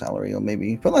low salary, or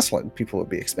maybe, but that's what people would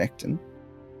be expecting.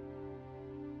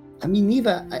 I mean,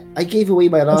 Neva, I gave away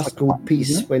my last gold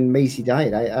piece when Macy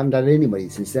died. I haven't had any money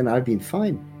since then. I've been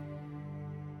fine.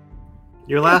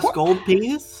 Your last gold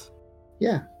piece?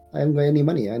 Yeah, I haven't got any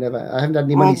money. I haven't had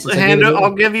any money since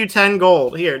I'll give you 10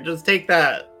 gold. Here, just take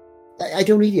that. I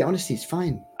don't need it, honestly. It's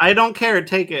fine. I don't care.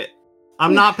 Take it.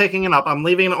 I'm not picking it up. I'm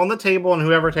leaving it on the table, and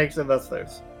whoever takes it, that's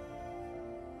theirs.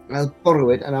 I'll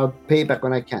borrow it and I'll pay it back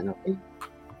when I can. Okay.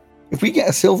 If we get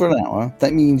a silver an hour,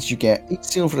 that means you get 8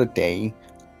 silver a day,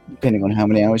 depending on how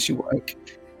many hours you work.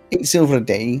 8 silver a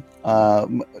day,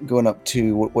 going up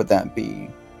to, what would that be?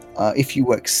 If you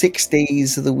work 6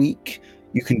 days of the week,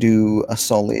 you can do a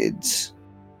solid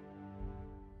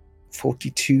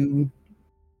 42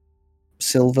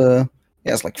 silver.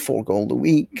 Yeah, it's 4 gold a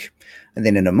week. And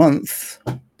then in a month,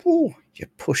 you're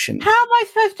pushing. How am I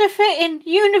supposed to fit in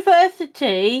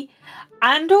university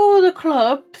and all the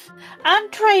clubs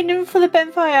and training for the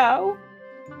Benfire?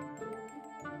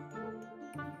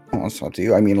 Oh, that's up to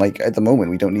you. I mean, like, at the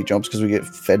moment, we don't need jobs because we get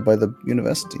fed by the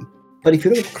university. But if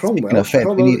you look at Cromwell, Fed,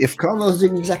 Cromwell's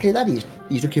doing exactly that.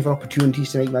 He's looking for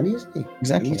opportunities to make money, isn't he?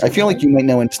 Exactly. I feel like you might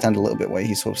now understand a little bit why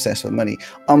he's so obsessed with money.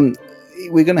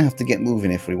 We're going to have to get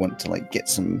moving if we want to, like, get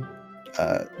some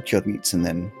cured meats and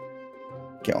then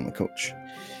get on the coach.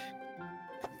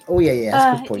 Oh, yeah,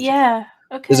 that's a good point. Yeah,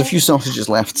 okay. There's a few sausages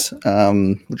left.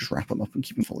 We'll just wrap them up and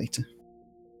keep them for later.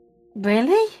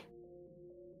 Really?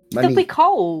 Money. They'll be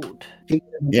cold.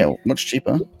 Yeah, well, much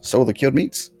cheaper. So are the cured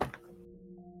meats.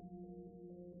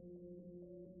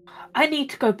 I need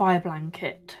to go buy a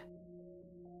blanket.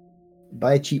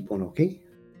 Buy a cheap one, okay?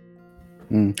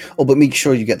 Oh, but make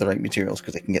sure you get the right materials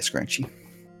because they can get scratchy.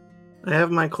 I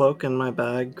have my cloak in my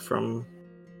bag from...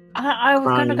 I was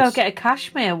going to go get a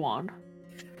cashmere one.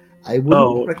 I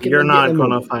wouldn't recommend you're not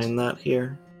going to find that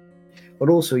here. But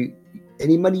also,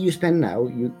 any money you spend now,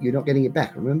 you're not getting it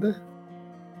back, remember?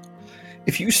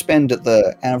 If you spend at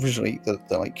the average rate,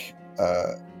 like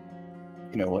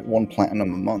 1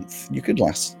 platinum a month, you could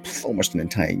last almost an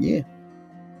entire year.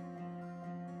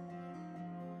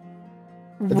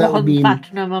 But that would mean...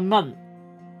 platinum a month?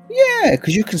 Yeah,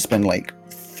 because you can spend like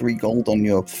 3 gold on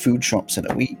your food shops in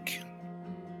a week.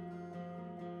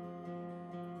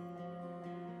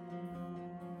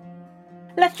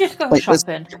 Let's just go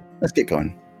shopping. Let's get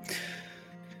going.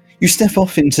 You step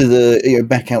off into the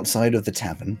back outside of the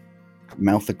tavern,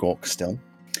 mouth agawk still,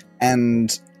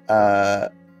 and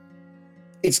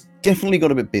it's definitely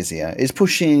got a bit busier. It's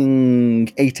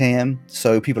pushing 8 a.m,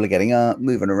 so people are getting up,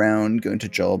 moving around, going to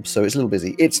jobs, so it's a little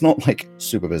busy. It's not like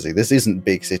super busy. This isn't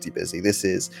big city busy. This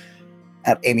is,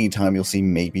 at any time, you'll see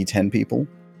maybe 10 people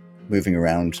moving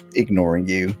around, ignoring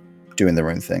you, doing their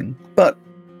own thing. But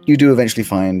you do eventually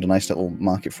find a nice little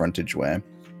market frontage where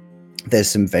there's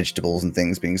some vegetables and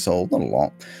things being sold, not a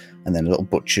lot, and then little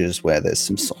butchers where there's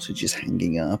some sausages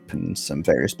hanging up and some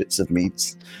various bits of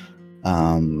meats,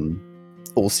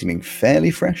 all seeming fairly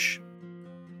fresh.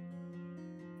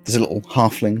 There's a little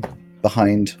halfling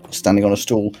behind, standing on a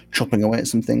stool, chopping away at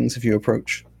some things if you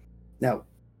approach. Now,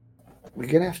 we're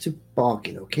going to have to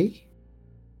bargain, okay?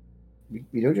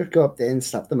 We don't just go up there and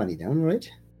slap the money down, right?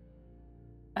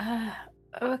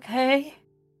 Okay.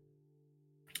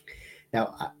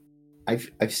 Now,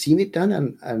 I've seen it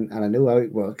done and I know how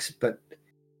it works, but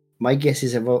my guess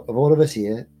is of all of us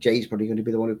here, Jay's probably going to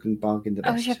be the one who can bargain the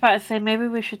best. I was just about to say, maybe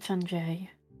we should send Jay.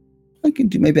 I can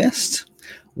do my best.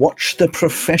 Watch the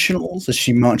professionals as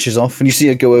she marches off, and you see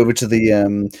her go over to the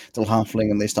little halfling,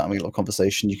 and they start having a little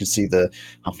conversation. You can see the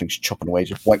halfling chopping away,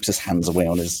 just wipes his hands away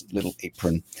on his little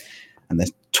apron, and they're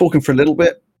talking for a little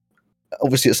bit.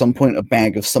 Obviously, at some point, a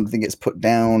bag of something gets put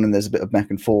down, and there's a bit of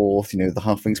back and forth. The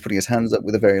halfling's putting his hands up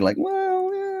with a very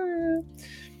well, yeah.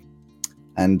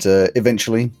 And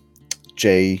eventually,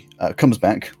 Jay comes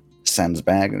back, Sans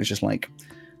bag, and it's just like,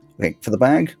 okay, for the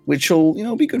bag, which will,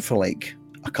 be good for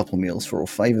a couple meals for all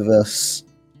 5 of us.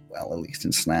 Well, at least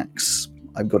in snacks.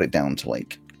 I've got it down to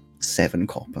 7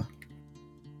 copper.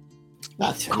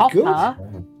 That's very Copper?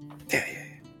 good. Yeah.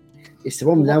 It's the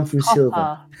one down from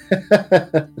silver.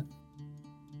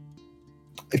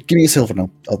 Give me a silver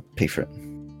and I'll pay for it.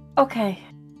 Okay.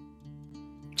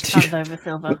 Hands over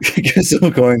silver.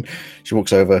 Silver coin. She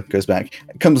walks over, goes back,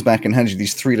 comes back and hands you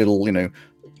these 3 little,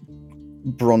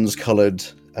 bronze-coloured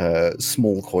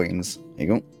small coins.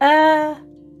 Here you go.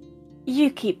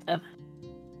 You keep them.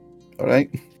 All right.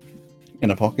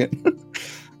 In a pocket.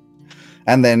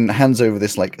 And then hands over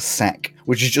this sack,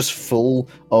 which is just full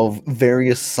of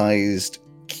various sized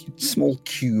small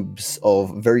cubes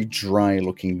of very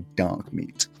dry-looking dark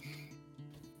meat.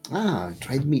 Ah,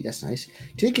 dried meat, that's nice. Do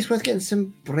you think it's worth getting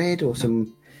some bread or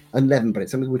some unleavened bread,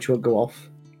 something which will go off?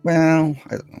 Well, I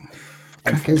don't know.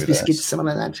 Crackers, biscuits, something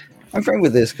like that. I'm fine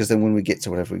with this because then when we get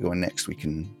to whatever we're going next, we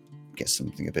can get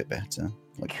something a bit better.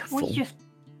 Can we just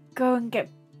go and get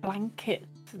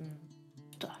blankets and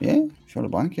stuff? Yeah, if you want a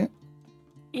blanket.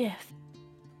 Yes.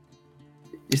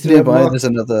 Nearby, there's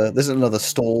another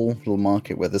stall, little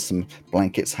market where there's some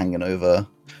blankets hanging over.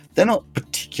 They're not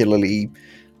particularly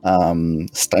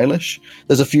stylish.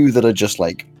 There's a few that are just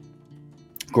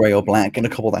grey or black, and a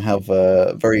couple that have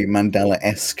very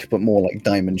mandala-esque but more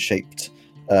diamond-shaped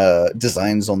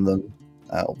designs on them.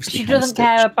 Obviously, she doesn't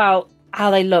care about how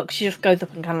they look. She just goes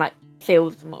up and kind of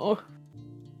feels them all.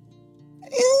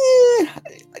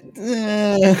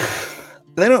 They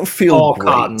don't feel all great.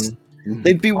 Cotton.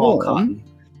 They'd be all warm, cotton.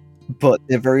 But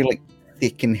they're very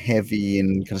thick and heavy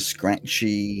and kind of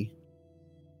scratchy.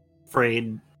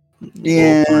 Frayed.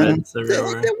 Yeah,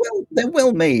 they're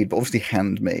well made, but obviously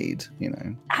handmade.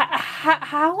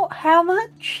 How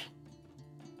much?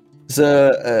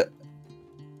 There's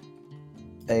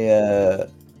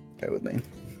bear with me.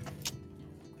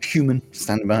 Human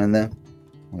standing behind there.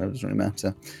 Well, it doesn't really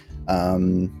matter.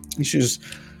 He just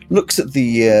looks at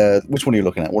the which one are you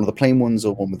looking at? One of the plain ones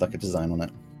or one with like a design on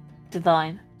it?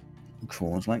 Design.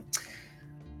 Cool. It's like,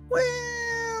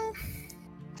 well,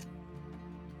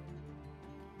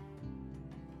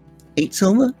 8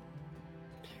 silver.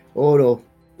 Oh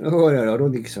no, I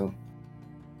don't think so.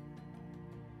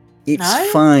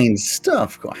 It's fine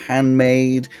stuff. Got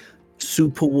handmade,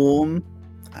 super warm.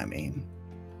 I mean,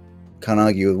 can't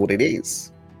argue with what it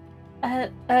is.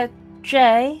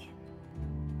 Jay.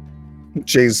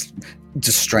 Jay's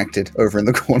distracted over in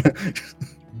the corner.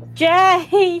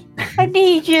 Jay, I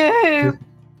need you.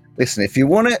 Listen, if you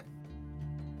want it,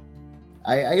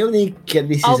 I only get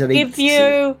this I'll is an give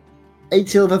you 8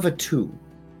 silver for 2.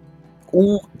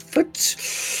 oh, but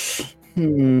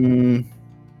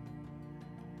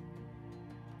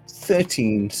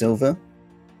 13 silver,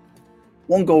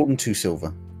 1 gold and 2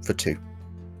 silver for 2.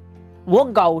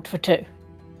 1 gold for 2.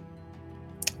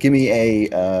 Give me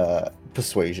a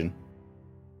persuasion.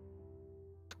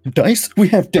 Dice? We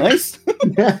have dice?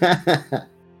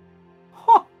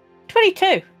 Huh,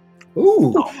 22.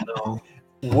 Ooh, No.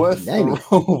 Worth the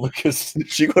roll because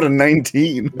she got a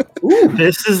 19. ooh.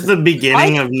 This is the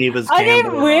beginning of Neva's I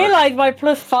gambling. didn't realize my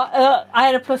 +5. I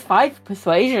had a +5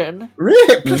 persuasion.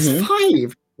 Really? Plus Mhm.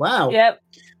 5. Wow. Yep.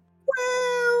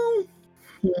 Well,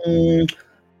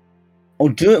 I'll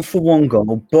do it for 1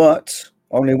 gold, but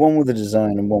only 1 with a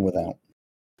design and 1 without.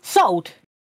 Sold.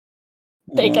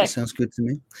 There you That go. sounds good to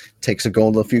me. Takes a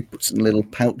gold off you, puts it in a little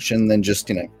pouch, and then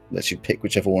just, lets you pick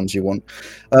whichever ones you want.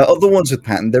 Other ones with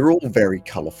pattern, they're all very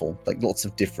colourful, like lots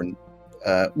of different.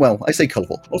 Well, I say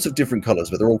colourful, lots of different colours,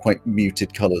 but they're all quite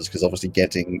muted colours because obviously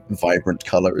getting vibrant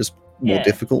colour is more Yeah.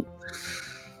 difficult.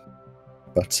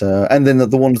 But and then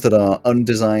the ones that are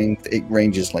undesigned, it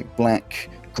ranges like black,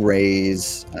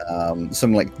 greys,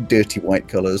 some like dirty white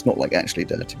colours, not like actually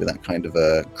dirty, but that kind of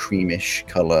a creamish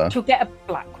colour. She'll get a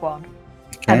black one.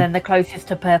 Okay. And then the closest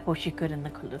to purple she could in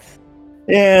the colours.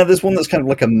 Yeah, there's one that's kind of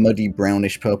like a muddy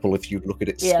brownish purple if you look at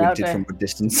it Yeah, squinted okay. from a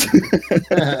distance.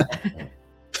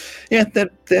 Yeah,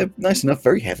 they're nice enough,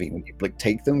 very heavy when you like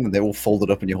take them and they're all folded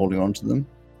up and you're holding on to them.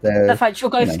 That's fine, she'll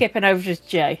go you know. skipping over to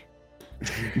Jay.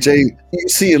 Jay, you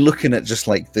see, you're looking at just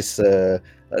like this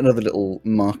another little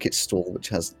market stall which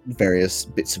has various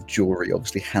bits of jewelry,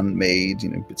 obviously handmade,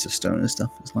 bits of stone and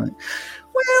stuff. It's like,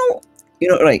 well,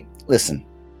 right, listen,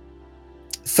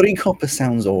 3 copper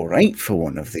sounds all right for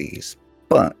one of these,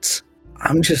 but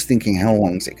I'm just thinking, how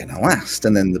long is it going to last?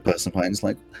 And then the person behind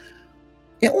like,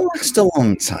 it'll last a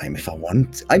long time if I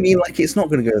want. I mean, like, it's not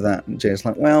going to go that. And Jay's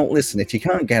like, well, listen, if you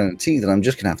can't guarantee that, I'm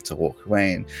just going to have to walk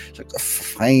away. And it's like,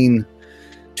 fine,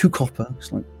 2 copper.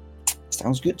 It's like,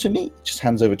 sounds good to me. Just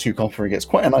hands over 2 copper and gets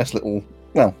quite a nice little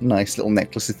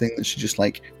necklace thing that she just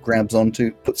like grabs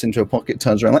onto, puts into her pocket,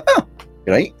 turns around like, oh,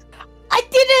 great. I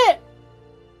did it!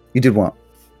 You did what?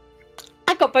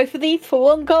 I got both of these for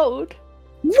 1 gold.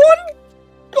 1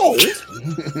 gold?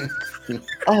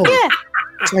 Oh, Yeah.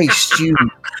 Christ, you.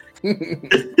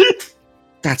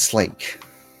 That's like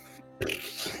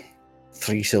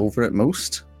 3 silver at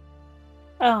most.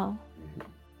 Oh.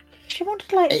 She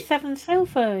wanted like 8. 7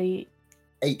 silver each.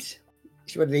 8.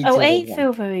 She wanted 8 Oh, silver, 8 1.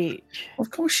 silver each. Of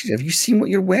course she did. Have you seen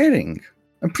what you're wearing?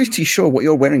 I'm pretty sure what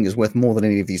you're wearing is worth more than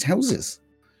any of these houses.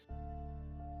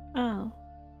 Oh.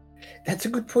 That's a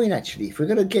good point, actually. If we're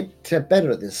going to get better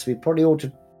at this, we probably ought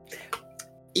to.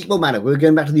 It won't matter. We're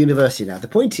going back to the university now. The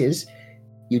point is,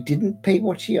 you didn't pay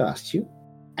what she asked you,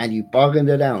 and you bargained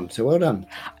her down. So well done.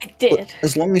 I did. But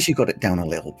as long as you got it down a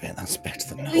little bit, that's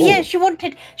better than no. Yeah, she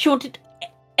wanted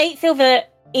 8 silver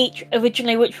each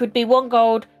originally, which would be 1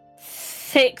 gold,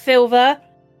 6 silver,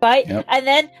 right? Yep. And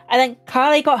then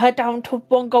Carly got her down to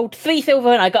 1 gold, 3 silver,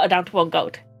 and I got her down to 1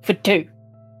 gold for 2.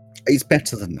 It's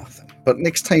better than nothing. But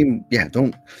next time,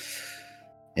 don't.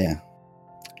 Yeah,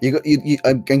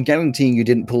 I'm guaranteeing you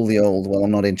didn't pull the old. Well,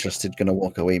 I'm not interested. Gonna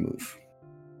walk away move.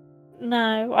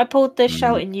 No, I pulled the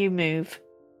shouting you move,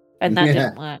 and that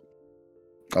didn't work.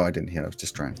 Oh, I didn't hear. I was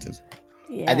distracted.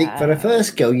 Yeah. I think for the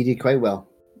first go, you did quite well.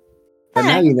 But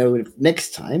now you know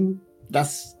next time,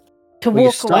 that's to where you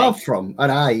walk start away. from.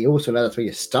 And I also know that's where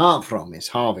you start from, is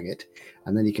halving it.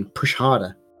 And then you can push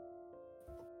harder.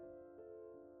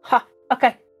 Ha.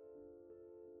 Okay.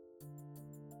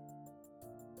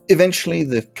 Eventually,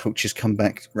 the coaches come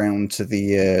back round to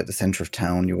the centre of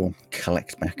town. You all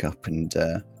collect back up and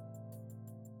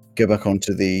go back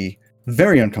onto the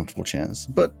very uncomfortable chairs.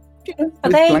 But Are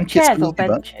with they blankets chairs or beneath your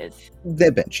butt, benches?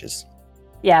 they're benches.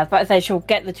 Yeah, but I say she'll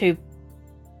get the 2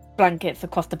 blankets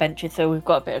across the benches, so we've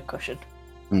got a bit of cushion.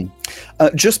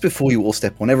 Just before you all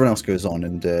step on, everyone else goes on,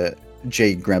 and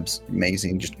Jay grabs Maisie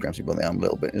and just grabs you by the arm a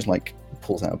little bit. Just like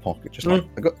pulls out a pocket, just like,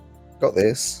 I got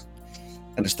this.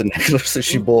 And it's the necklace that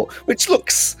she bought, which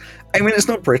looks, I mean, it's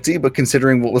not pretty, but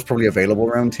considering what was probably available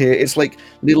around here, it's like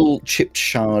little chipped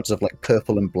shards of like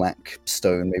purple and black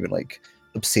stone, maybe like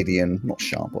obsidian, not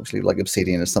sharp, obviously, like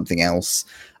obsidian or something else.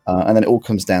 And then it all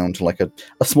comes down to like a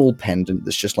small pendant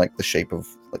that's just like the shape of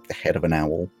like the head of an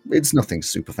owl. It's nothing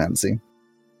super fancy.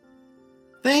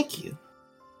 Thank you.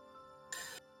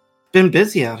 Been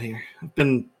busy out here. I've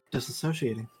been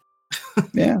disassociating.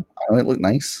 Yeah, it looked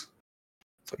nice.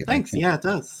 Thanks. Yeah, it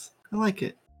does. I like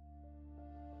it.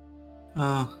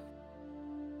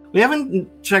 We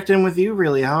haven't checked in with you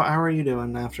really. How are you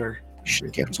doing after? You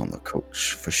should get on the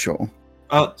coach for sure.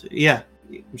 Oh yeah,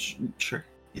 sure.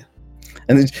 Yeah.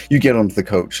 And then you get onto the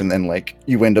coach, and then like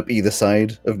you end up either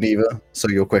side of Neva, so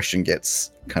your question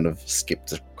gets kind of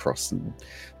skipped across and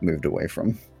moved away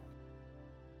from.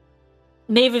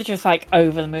 Neva's just like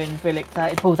over the moon, really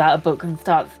excited, pulls out a book and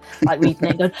starts like reading it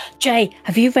and goes, Jay,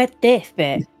 have you read this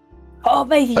bit? Oh,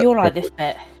 Maisie, you'll like this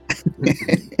bit.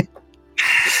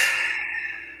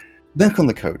 Back on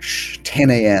the coach, 10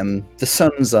 a.m. The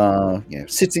suns are,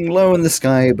 sitting low in the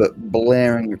sky, but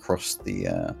blaring across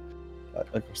the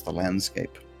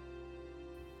landscape.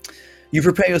 You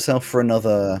prepare yourself for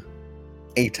another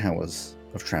 8 hours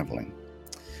of traveling.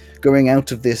 Going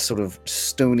out of this sort of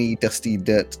stony, dusty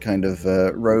dirt kind of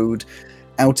road,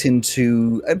 out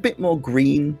into a bit more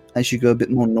green as you go a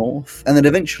bit more north, and then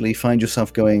eventually find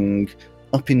yourself going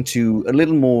up into a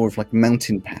little more of like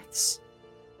mountain paths.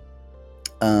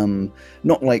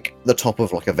 Not like the top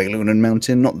of like a Valunan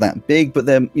mountain, not that big, but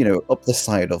they're, up the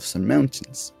side of some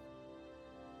mountains.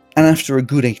 And after a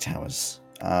good 8 hours,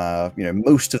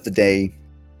 most of the day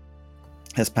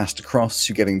has passed across.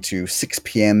 You're getting to 6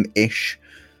 p.m.-ish.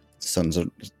 The sun's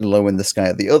low in the sky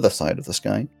at the other side of the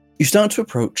sky. You start to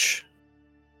approach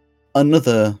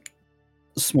another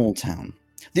small town.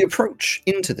 The approach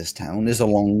into this town is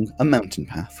along a mountain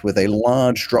path with a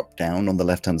large drop down on the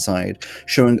left-hand side,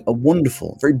 showing a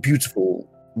wonderful, very beautiful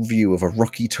view of a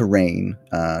rocky terrain.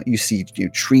 You see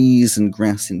trees and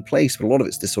grass in place, but a lot of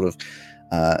it's this sort of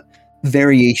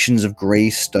variations of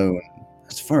grey stone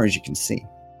as far as you can see.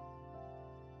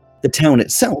 The town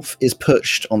itself is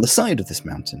perched on the side of this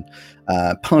mountain,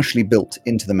 partially built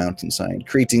into the mountainside,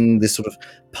 creating this sort of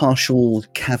partial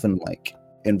cavern-like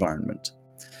environment.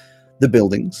 The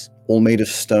buildings, all made of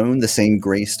stone, the same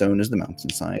grey stone as the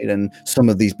mountainside, and some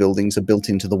of these buildings are built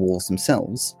into the walls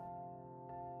themselves.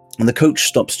 And the coach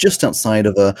stops just outside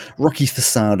of a rocky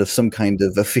facade of some kind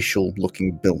of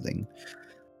official-looking building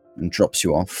and drops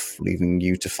you off, leaving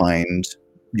you to find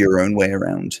your own way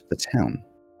around the town.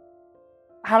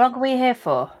 How long are we here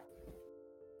for?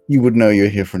 You would know you're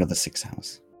here for another 6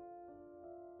 hours.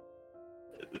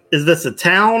 Is this a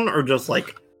town or just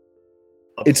like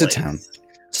It's a town.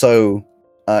 So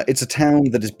it's a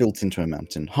town that is built into a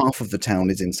mountain. Half of the town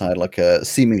is inside like a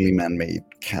seemingly man-made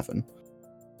cavern.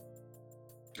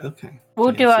 Okay.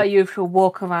 We'll do our usual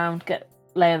walk around, get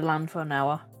lay of the land for an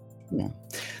hour. Yeah.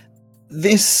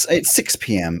 It's 6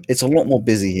 p.m. It's a lot more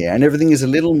busy here, and everything is a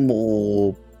little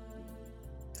more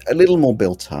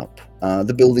built up.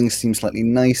 The buildings seem slightly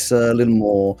nicer, a little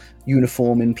more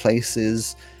uniform in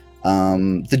places.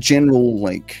 The general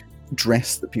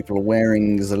dress that people are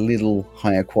wearing is a little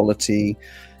higher quality.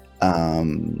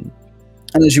 And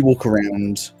as you walk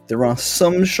around, there are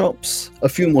some shops, a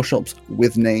few more shops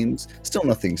with names. Still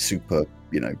nothing super,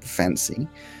 fancy.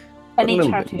 Any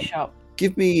charity shop?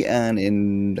 Give me an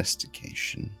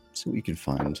investigation. See what you can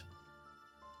find.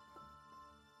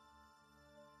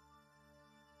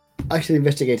 Actually,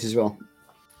 investigate as well.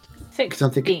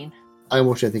 16. I'm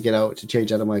also trying to get out to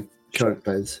change out of my current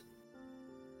clothes.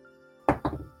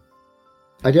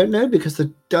 I don't know because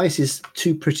the dice is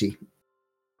too pretty.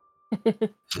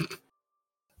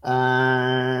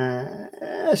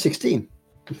 16.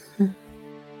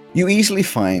 You easily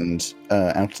find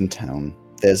out in town.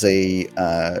 There's a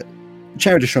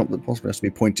charity shop that possibly has to be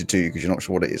pointed to because you're not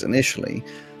sure what it is initially.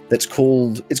 It's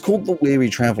called the Weary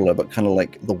Traveler, but kind of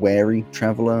like the Wary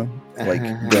Traveler, like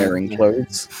wearing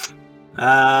clothes.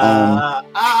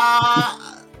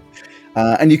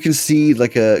 And you can see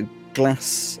like a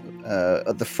glass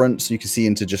at the front, so you can see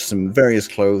into just some various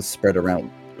clothes spread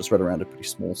around a pretty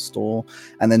small store,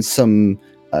 and then some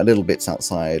little bits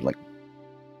outside, like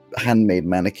handmade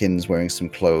mannequins wearing some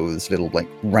clothes, little like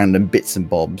random bits and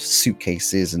bobs,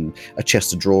 suitcases and a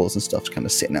chest of drawers and stuff kind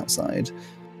of sitting outside.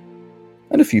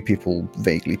 And a few people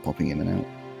vaguely popping in and out.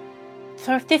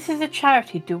 So if this is a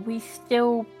charity, do we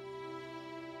still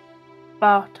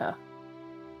barter?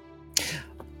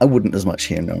 I wouldn't as much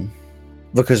here, no.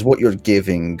 Because what you're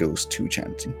giving goes to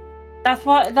charity. That's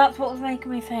what was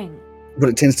making me think. But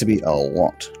it tends to be a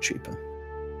lot cheaper.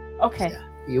 Okay. Yeah,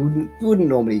 you wouldn't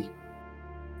normally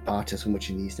barter so much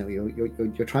in these. No,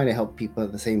 you're trying to help people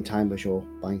at the same time as you're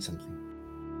buying something.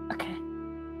 Okay.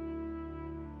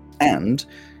 And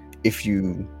if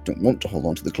you don't want to hold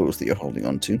on to the clothes that you're holding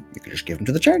on to, you can just give them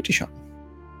to the charity shop.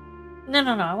 No.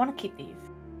 I want to keep these.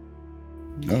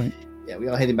 All right. Yeah, we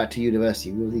are heading back to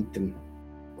university. We'll need them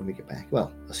when we get back.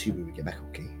 Well, assuming we get back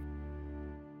okay.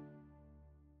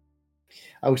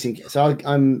 I was thinking, so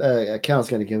I'm Cal's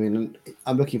going to go in, and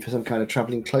I'm looking for some kind of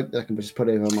travelling cloak that I can just put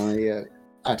over my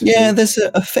attitude. Yeah, there's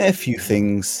a fair few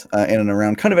things in and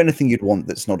around. Kind of anything you'd want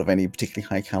that's not of any particularly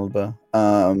high caliber.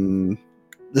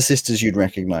 The sisters you'd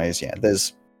recognize, yeah.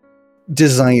 There's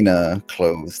designer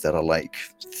clothes that are like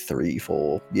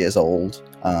 3-4 years old.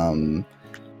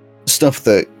 Stuff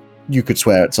that you could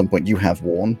swear at some point you have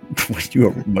worn when you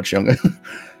were much younger.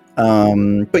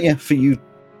 But yeah, for you,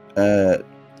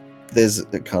 there's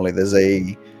Carly. There's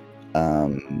a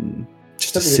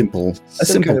just a simple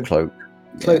kind of cloak.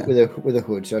 Cloak with a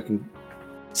hood, so I can.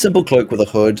 Simple cloak with a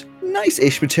hood,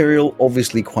 nice-ish material,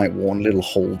 obviously quite worn. A little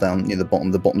hole down near the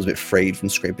bottom. The bottom's a bit frayed from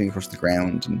scraping across the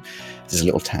ground, and there's a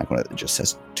little tag on it that just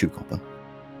says 2 copper.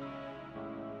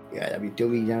 Yeah, that'd be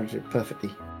doing down to it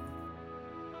perfectly.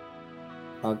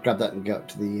 I'll grab that and go up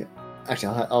to the.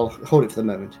 Actually, I'll hold it for the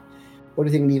moment. What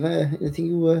do you think, Neva? Anything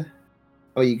you?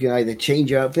 Or you can either change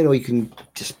your outfit, or you can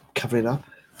just cover it up.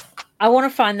 I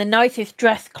want to find the nicest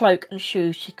dress, cloak, and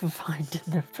shoes she can find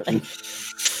in the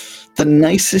place. The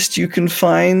nicest you can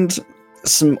find,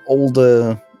 some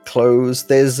older clothes.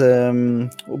 There's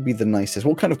what would be the nicest?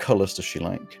 What kind of colours does she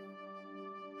like?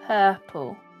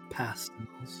 Purple.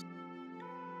 Pastels.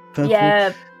 Purple?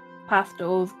 Yeah,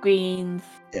 pastels, greens.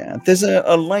 Yeah, there's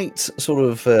a light sort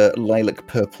of lilac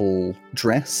purple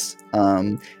dress.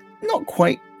 Not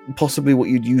quite possibly what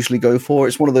you'd usually go for.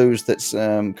 It's one of those that's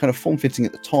kind of form-fitting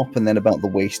at the top, and then about the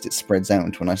waist it spreads out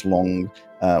into a nice long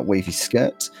wavy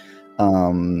skirt.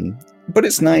 But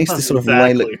it's nice. That's this sort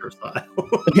exactly of lilac. her style.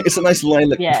 It's a nice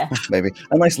lilac, Yeah. maybe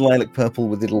a nice lilac purple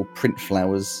with little print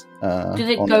flowers. Does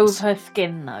it on go with her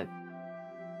skin though?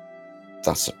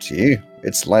 That's up to you.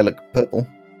 It's lilac purple.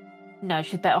 No,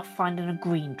 she's better off finding a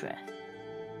green dress.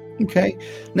 Okay.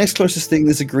 Next closest thing,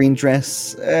 there's a green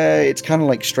dress. It's kind of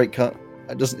like straight cut.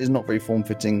 It's not very form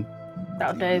fitting.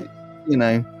 That'll do. You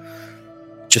know,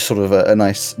 just sort of a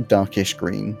nice darkish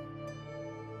green.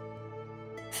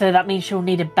 So that means she'll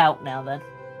need a belt now then.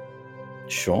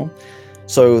 Sure.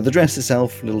 So the dress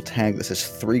itself, little tag that says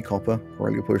 3 copper,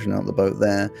 really pushing out the boat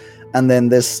there. And then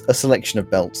there's a selection of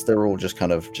belts. They're all just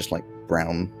kind of just like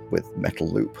brown with metal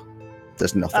loop.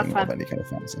 There's nothing of any kind of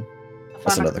fancy.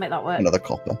 That's I can make that work. another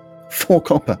copper. 4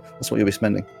 copper. That's what you'll be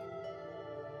spending.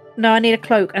 No, I need a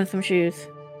cloak and some shoes.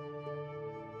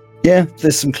 Yeah,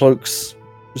 there's some cloaks,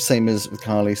 same as with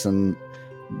Carly, some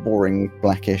boring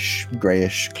blackish,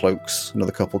 greyish cloaks,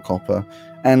 another couple copper.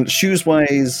 And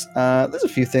shoes-wise, there's a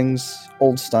few things,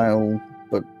 old style,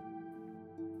 but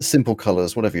simple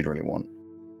colours, whatever you'd really want.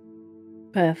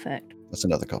 Perfect. That's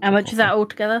another couple. How much is that all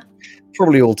together?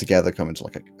 Probably all together come into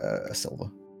like a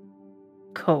silver.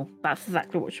 Cool. That's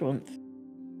exactly what she wants.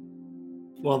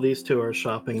 While these two are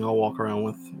shopping, I'll walk around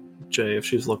with Jay if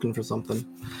she's looking for something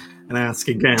and ask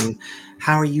again,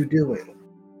 how are you doing?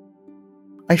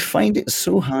 I find it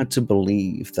so hard to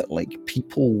believe that like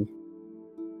people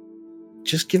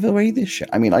just give away this shit.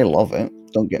 I mean, I love it,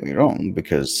 don't get me wrong,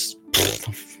 because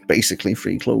basically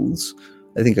free clothes.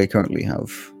 I think I currently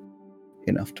have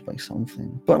enough to buy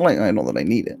something. But like, not that I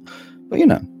need it. But you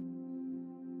know.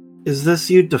 Is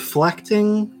this you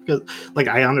deflecting? Because like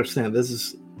I understand this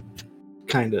is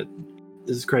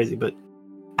crazy, but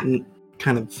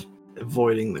kind of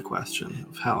avoiding the question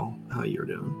of how you're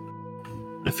doing.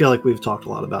 I feel like we've talked a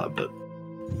lot about it, but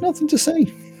nothing to say.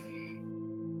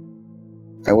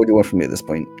 What do you want from me at this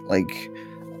point? Like,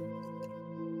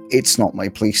 it's not my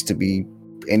place to be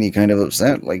any kind of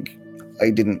upset. Like,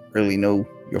 I didn't really know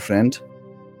your friend.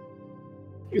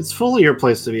 It's fully your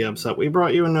place to be upset. We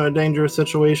brought you into a dangerous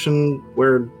situation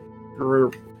where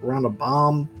you're around a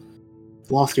bomb,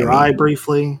 lost your eye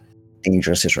briefly.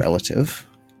 Dangerous is relative.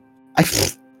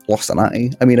 I've lost an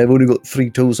eye. I mean, I've only got 3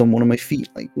 toes on one of my feet.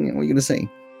 Like, what are you going to say?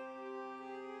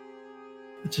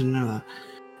 I didn't know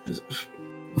that.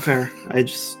 Fair. I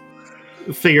just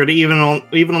figured even on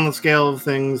the scale of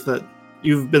things that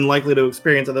you've been likely to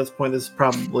experience at this point, this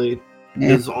probably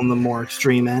is on the more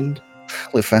extreme end.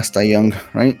 Live fast, die young,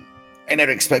 right? I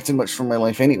never expected much from my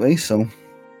life anyway, so...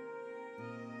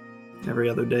 Every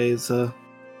other day is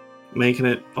making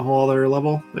it a whole other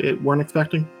level that you weren't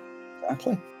expecting.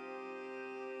 Exactly.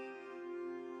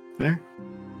 There.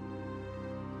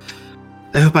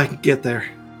 I hope I can get there.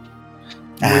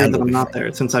 Weird that you'll I'm be not fine.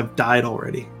 there since I've died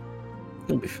already.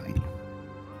 You'll be fine.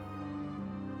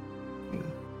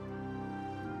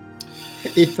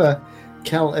 If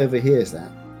Cal overhears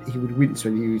that, he would wince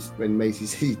when Maisie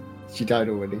says she died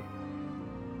already.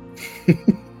 Yeah,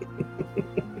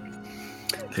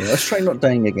 let's try not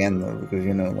dying again though, because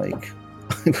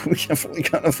we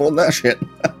can't afford that shit.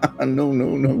 No.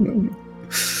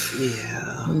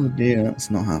 Yeah. Oh dear,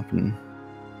 that's not happening.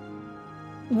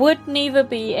 Would neither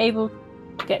be able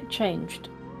to get changed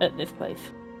at this place?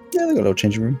 Yeah, they got a little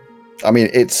changing room. I mean,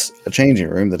 it's a changing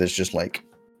room that is just like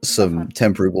some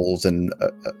temporary walls and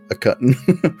a curtain.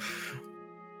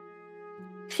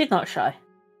 She's not shy.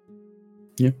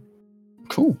 Yeah.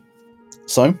 Cool.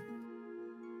 So,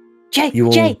 Jay, do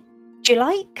you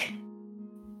like?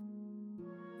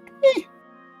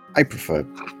 I prefer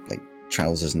like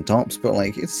trousers and tops, but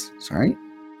like it's alright.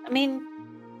 I mean,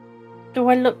 do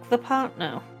I look the part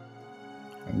now?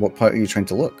 What part are you trying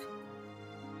to look?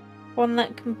 One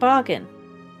that can bargain.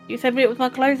 You said it was my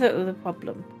clothes that was a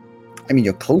problem. I mean,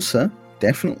 you're closer,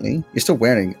 definitely. You're still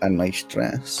wearing a nice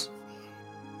dress.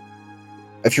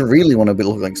 If you really want to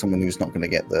look like someone who's not going to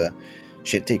get the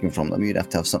shit taken from them, you'd have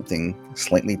to have something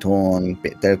slightly torn, a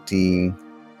bit dirty,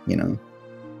 Why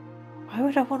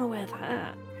would I want to wear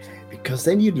that? Because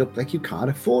then you'd look like you can't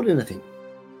afford anything.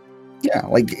 Yeah,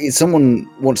 like if someone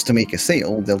wants to make a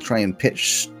sale, they'll try and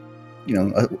pitch,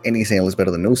 any sale is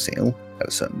better than no sale at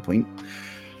a certain point.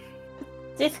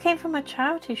 This came from a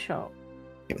charity shop.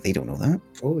 Yeah, but they don't know that.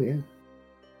 Oh, yeah.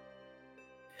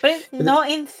 But it's not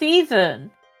in season.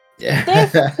 Yeah.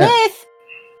 This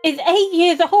is 8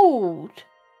 years old.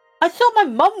 I saw my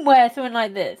mum wear something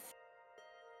like this.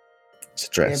 It's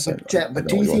a dress. But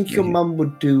do you think your mum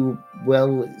would do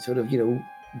well, sort of,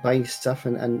 buying stuff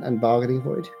and bargaining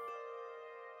for it?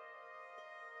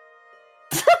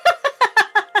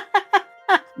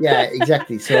 Yeah,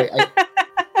 exactly. So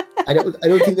I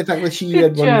don't think the fact that she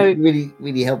had one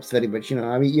really helps very much.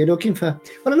 I mean, you're looking for.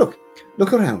 Well,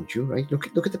 look around you, right? Look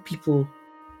at the people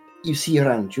you see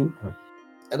around you,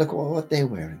 and look at what they're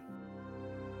wearing.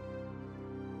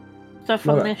 So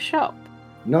from this shop?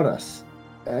 Not us.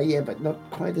 Yeah, but not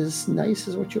quite as nice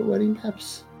as what you're wearing,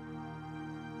 perhaps.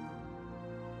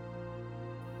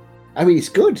 I mean, it's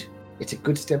good. It's a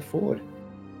good step forward.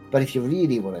 But if you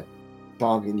really want to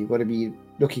bargain, you've got to be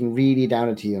looking really down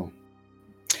at heel.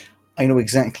 I know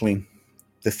exactly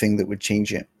the thing that would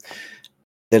change it.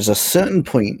 There's a certain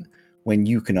point when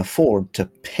you can afford to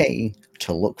pay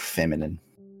to look feminine.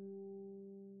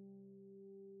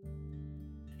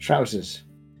 Trousers.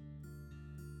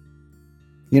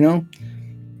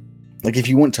 Like if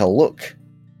you want to look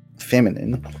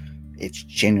feminine, it's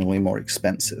genuinely more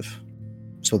expensive.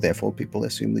 So therefore people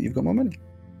assume that you've got more money.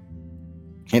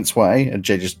 Hence why, and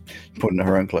Jay just put in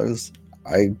her own clothes,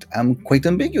 I am quite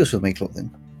ambiguous with my clothing.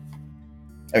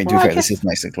 I mean, to be fair, this is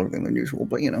nicer clothing than usual,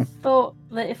 but thought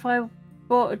that if I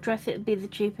bought a dress, it'd be the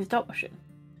cheapest option.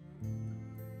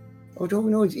 Oh, don't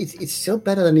know. It's still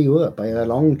better than you were by a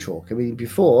long chalk. I mean,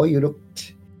 before you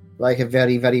looked like a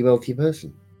very, very wealthy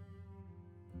person.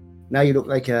 Now you look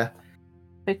like a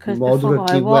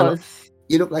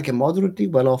you look like a moderately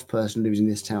well-off person lives in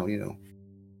this town.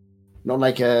 Not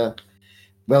like a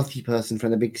wealthy person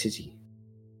from the big city.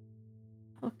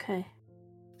 Okay.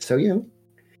 So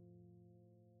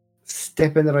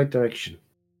step in the right direction.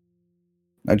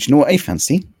 Now, do you know what I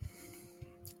fancy?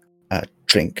 A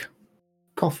drink.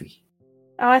 Coffee.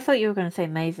 Oh, I thought you were going to say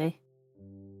Maisie.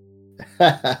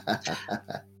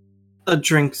 A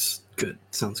drink's good.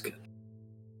 Sounds good.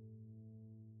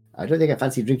 I don't think I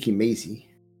fancy drinking Maisie.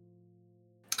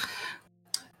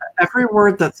 Every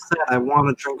word that's said, I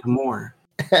want to drink more.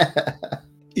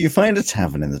 You find a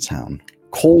tavern in the town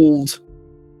called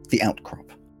The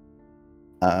Outcrop.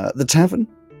 The tavern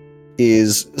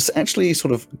is actually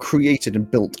sort of created and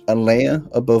built a layer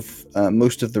above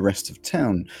most of the rest of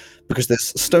town, because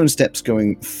there's stone steps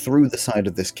going through the side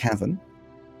of this cavern,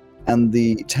 and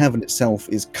the tavern itself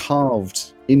is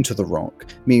carved into the rock,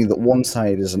 meaning that one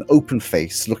side is an open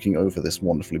face looking over this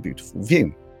wonderfully beautiful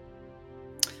view.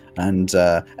 And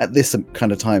at this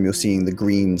kind of time, you're seeing the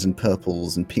greens and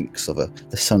purples and pinks of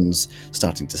the sun's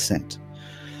starting to set.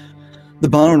 The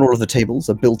bar and all of the tables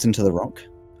are built into the rock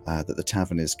that the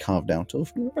tavern is carved out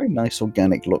of. A very nice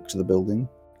organic look to the building.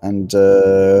 And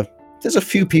there's a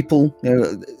few people,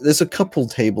 there's a couple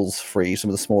tables free, some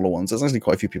of the smaller ones. There's actually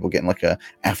quite a few people getting like a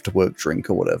after-work drink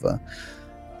or whatever.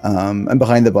 And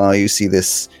behind the bar, you see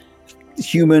this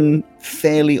human,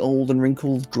 fairly old and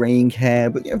wrinkled, graying hair,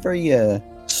 but very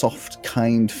soft,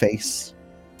 kind face.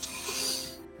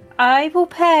 I will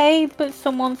pay, but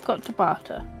someone's got to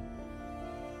barter.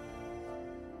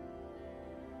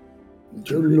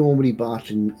 Don't normally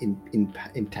barter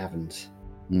in taverns.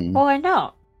 Why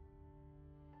not?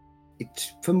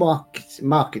 It's for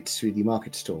markets really,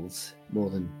 market stalls more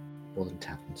than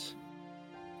taverns.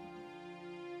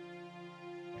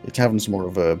 The tavern's more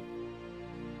of a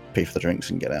pay for the drinks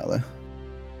and get out there.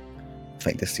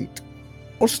 Take the seat.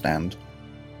 Or stand.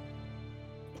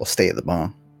 Or stay at the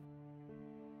bar.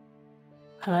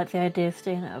 I like the idea of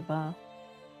staying at a bar.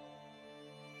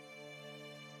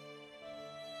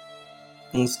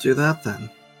 Let's do that then.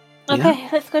 Okay,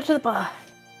 let's go to the bar.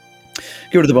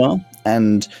 Go to the bar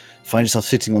and find yourself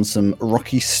sitting on some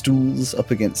rocky stools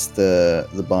up against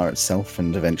the bar itself,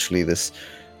 and eventually this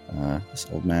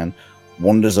old man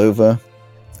wanders over.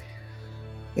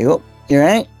 You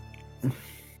right?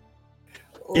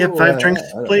 Yeah, 5 drinks,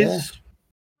 please.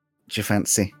 What's your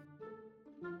fancy?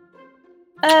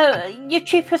 Your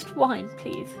cheapest wine,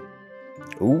 please.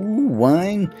 Ooh,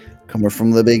 wine. Coming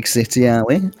from the big city, are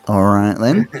we? Alright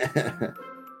then.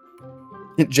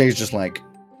 Jay's just like,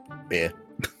 beer.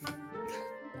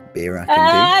 Beer I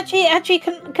can do. Actually,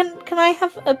 can I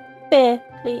have a beer,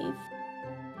 please?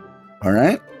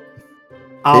 Alright.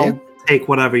 I'll take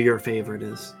whatever your favorite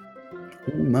is.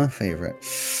 Ooh, my favorite.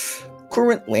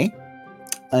 Currently,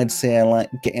 I'd say I like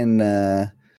getting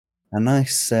a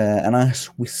nice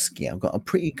whiskey. I've got a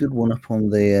pretty good one up on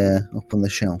the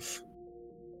shelf.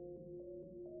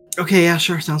 Okay, yeah,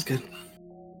 sure, sounds good.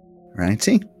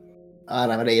 Righty. I'll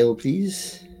have an ale,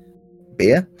 please.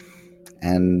 Beer.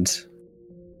 And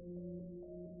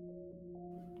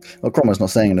Cromwell's not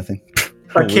saying anything.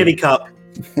 A kitty cup.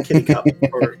 Kitty cup.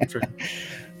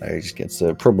 He just gets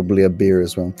probably a beer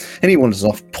as well. And he wanders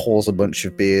off, pours a bunch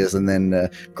of beers, and then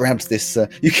grabs this.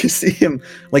 You can see him,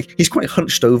 like, he's quite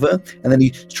hunched over, and then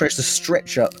he tries to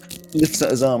stretch up, lifts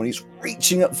out his arm, and he's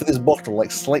reaching up for this bottle,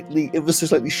 like, ever so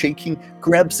slightly shaking,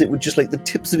 grabs it with just, like, the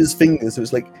tips of his fingers. So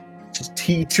it's, like, just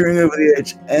teetering over the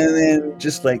edge, and then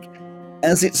just, like,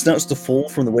 as it starts to fall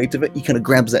from the weight of it, he kind of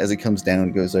grabs it as it comes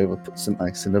down, goes over, puts some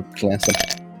ice in a glass, and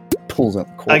pulls out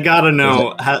the cork. I gotta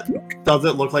know, does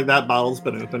it look like that bottle's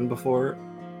been opened before?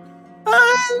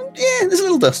 Yeah, there's a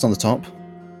little dust on the top.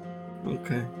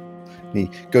 Okay. He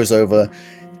goes over,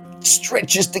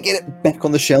 stretches to get it back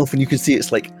on the shelf, and you can see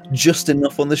it's like just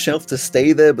enough on the shelf to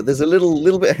stay there, but there's a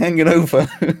little bit hanging over.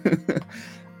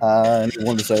 And he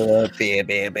wanders over, beer,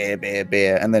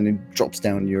 and then he drops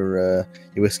down your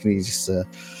whiskey, and he just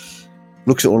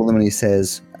looks at all of them and he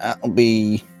says, "That'll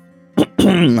be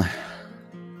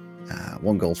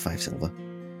 1 gold, 5 silver."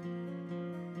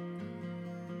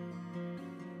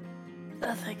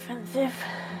 That's expensive.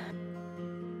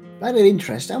 Out of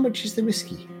interest, how much is the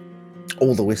whiskey?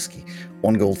 All the whiskey,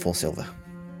 1 gold, 4 silver.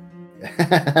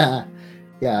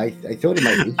 Yeah, I thought it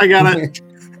might be. I got it.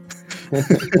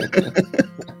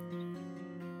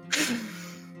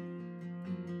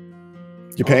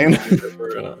 You paying?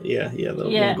 Yeah, the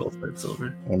 1 gold, 5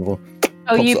 silver. Wonderful.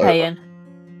 Oh, you paying?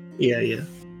 Yeah.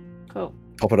 Cool.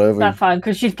 Pop it over. That's fine,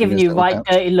 because she's giving you right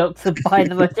dirty looks of buying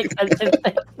the most expensive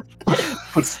thing.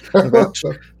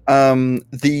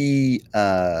 The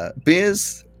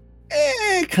beers,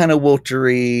 kind of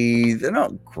watery. They're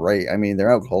not great. I mean,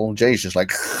 they're alcohol. Jay's just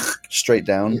like straight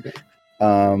down.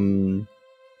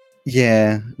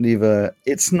 Yeah, neither.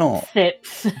 It's not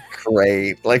Sips.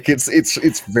 great. Like it's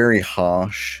very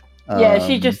harsh. Yeah,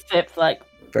 she just sips like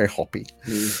very hoppy.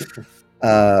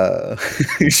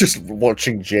 He's just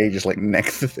watching Jay just like neck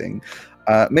the thing.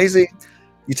 Maisie,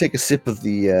 you take a sip of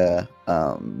the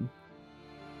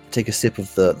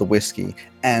whiskey,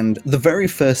 and the very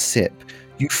first sip,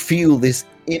 you feel this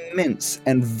immense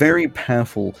and very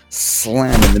powerful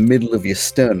slam in the middle of your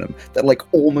sternum that like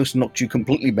almost knocked you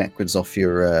completely backwards off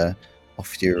your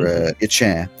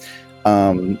chair.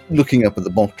 Looking up at the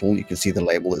bottle, you can see the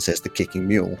label that says "The Kicking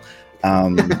Mule."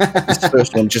 This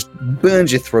first one just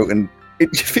burns your throat, and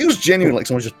it feels genuine, like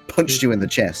someone just punched you in the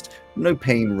chest. No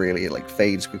pain really, it like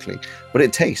fades quickly, but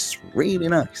it tastes really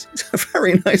nice. It's a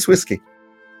very nice whiskey.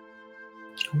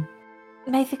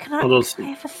 Maisie, can I have a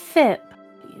sip,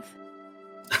 please?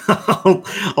 I'll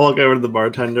walk over to the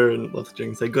bartender and let the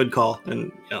drink say "good call,"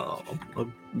 and I'll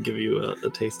give you a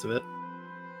taste of it.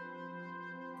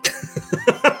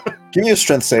 Give me a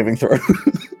strength saving throw.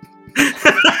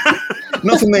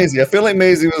 Not for Maisie. I feel like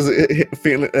Maisie was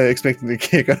expecting a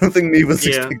kick. I don't think Neve was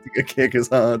expecting a kick as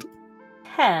hard.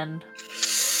 10.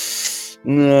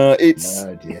 No, it's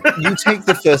Oh dear. you take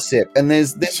the first sip, and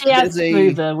there's She has a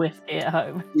smoother whiskey at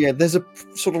home. yeah, there's a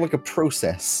sort of like a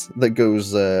process that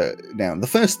goes down. The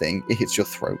first thing, it hits your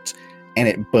throat, and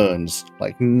it burns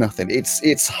like nothing.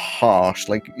 It's harsh,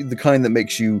 like the kind that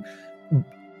makes you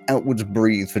outwards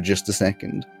breathe for just a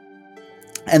second,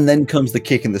 and then comes the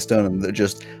kick in the sternum that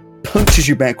just punches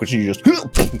you backwards, and you just fall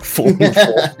on the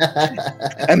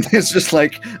floor. And there's just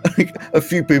like a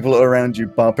few people around you,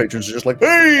 bar patrons, are just like,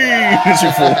 hey, as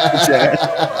you fall off the chair.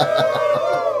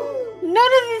 None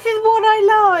of this is what I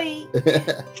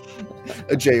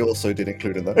like. Jay also did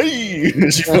include in the hey,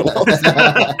 as you fell off.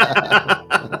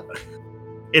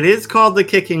 It is called the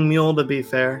kicking mule, to be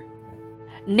fair.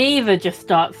 Neva just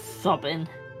starts sobbing.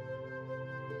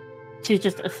 She's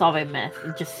just a sobbing mess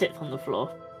and just sits on the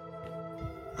floor.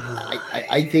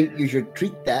 I think you should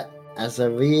treat that as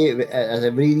a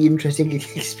really interesting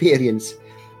experience.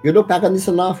 You'll look back on this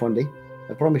and laugh one day.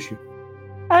 I promise you.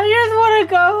 I just want to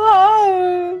go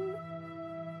home.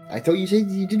 I thought you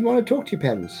said you didn't want to talk to your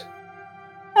parents.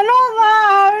 And not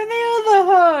that, in the other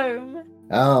home.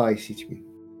 Oh, I see what you mean.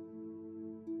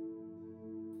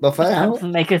 But for now,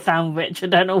 Doesn't make her sound rich. I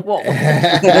don't know what.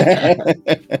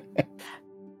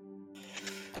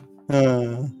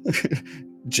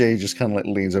 Jay just kind of like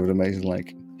leans over to Mason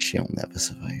like, she'll never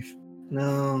survive.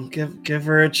 No, give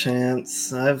her a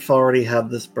chance. I've already had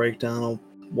this breakdown a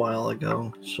while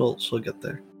ago. She'll get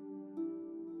there.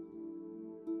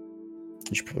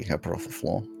 You should probably help her off the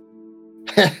floor.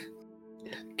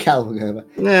 Cal will go over.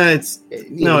 Yeah, it's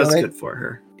good for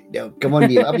her. No, come on,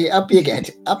 Neil. Up you get.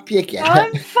 Up you get.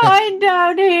 I'm fine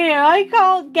down here. I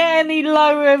can't get any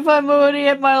lower if I'm already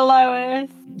at my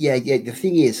lowest. Yeah. The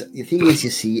thing is, you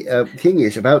see,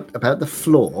 about the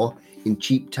floor in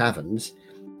cheap taverns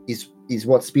is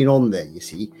what's been on there. You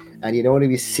see, and you don't want to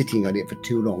be sitting on it for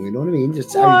too long. You know what I mean?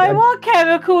 Just why? What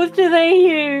chemicals do they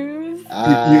use?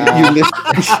 You lift,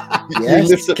 yes, you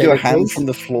lift up your hand chemicals. from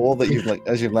the floor that you've like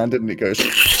as you've landed, and it goes.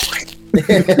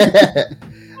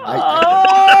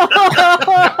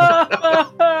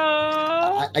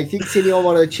 I think sitting on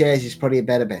one of the chairs is probably a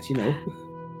better bet. You know.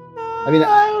 I mean,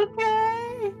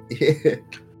 okay.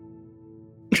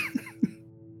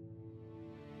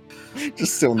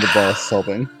 Just sit on the bar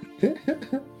sobbing.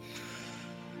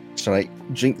 So like,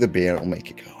 drink the beer, it'll make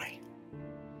it go away.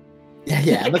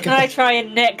 Yeah. Look Can I try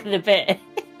and neck the bit?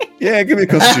 Yeah, give me a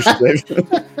constitution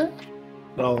save.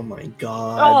 Oh my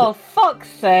god. Oh, fuck's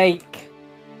sake.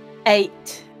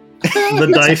 8. The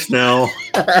dice know.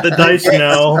 The dice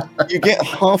know. You get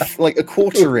half, like a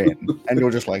quarter in, and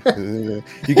you're just like, ugh. You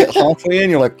get halfway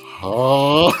in, you're like,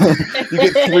 oh. You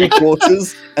get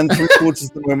 3/4, and 3/4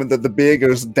 is the moment that the beer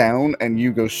goes down, and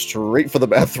you go straight for the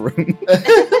bathroom.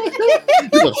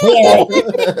 You're like, oh.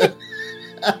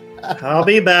 I'll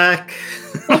be back.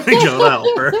 I go to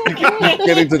help her. You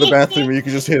get into the bathroom, and you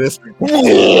can just hear this.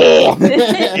 Yep.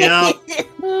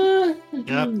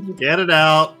 Get it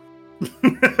out.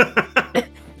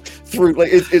 Through like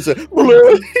it's a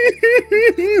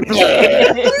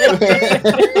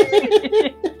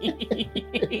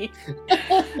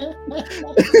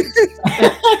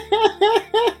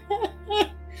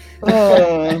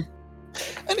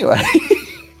anyway.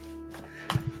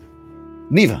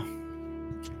 Neva,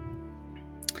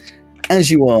 as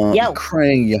you are Yo.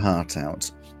 crying your heart out,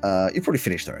 you've probably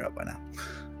finished throwing up by now.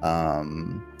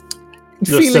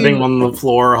 Just sitting on the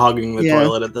floor, hugging the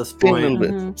toilet at this feeling a point.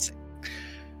 little bit.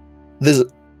 There's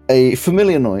a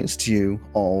familiar noise to you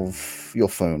of your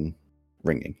phone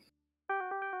ringing.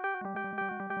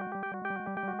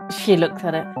 She looks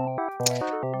at it.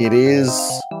 It is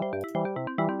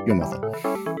your mother.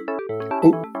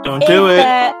 Don't do Is it.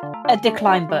 there a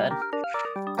decline button?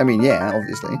 I mean, yeah,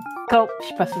 obviously. Cool.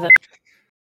 She presses it.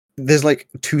 There's like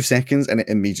 2 seconds and it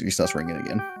immediately starts ringing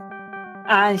again.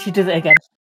 And she does it again.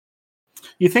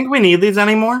 You think we need these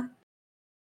anymore?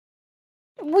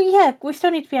 Well, yeah, we still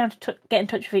need to be able to get in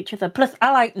touch with each other. Plus,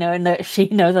 I like knowing that she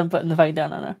knows I'm putting the phone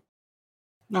down on her.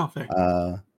 No, fair.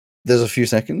 There's a few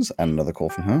seconds and another call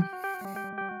from her.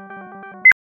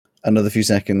 Another few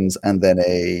seconds and then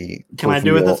a Can call I from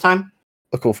do it your- this time?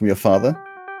 A call from your father.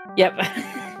 Yep.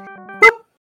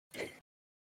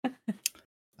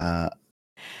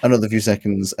 Another few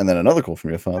seconds and then another call from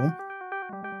your father.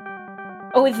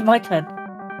 Oh, it's my turn.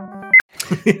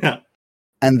 Yeah.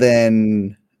 And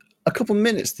then a couple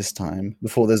minutes this time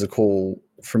before there's a call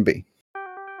from B.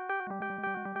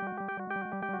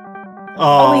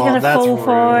 Are we gonna that's fall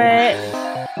for rude. it?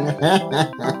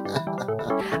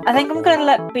 I think I'm gonna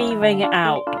let B ring it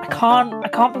out. I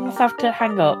can't bring myself to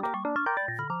hang up.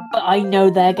 But I know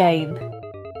their game.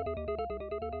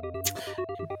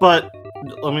 But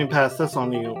let me pass this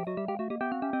on to you.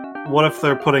 What if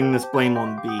they're putting this blame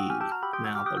on B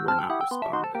now that we're not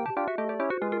responding?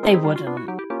 They wouldn't.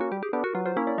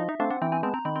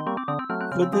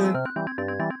 Would they?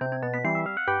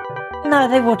 No,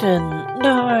 they wouldn't.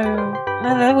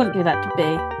 No, they wouldn't do that to B.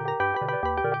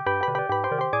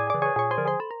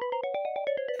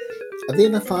 Have they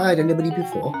ever fired anybody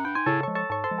before?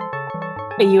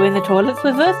 Are you in the toilets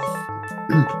with us?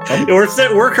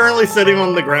 We're currently sitting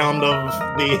on the ground of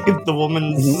the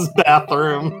woman's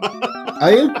bathroom.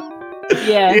 Are you?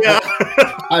 Yeah. Yeah.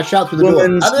 I shout through the door.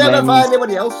 Women's, Have they ever men's. fired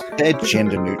anybody else? They're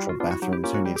gender-neutral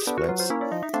bathrooms. Who needs splits?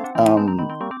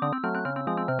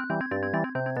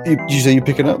 You say you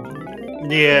pick it up?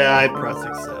 Yeah, I press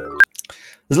accept.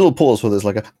 There's a little pause where there's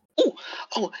like a...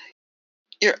 Oh,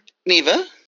 you're Neva.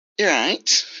 You're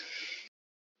right.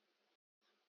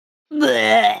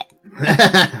 Blech.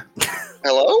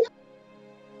 Hello,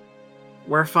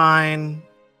 We're fine.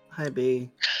 Hi, B.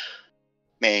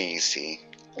 Maisie.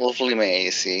 Lovely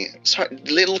Maisie. Sorry,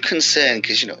 little concerned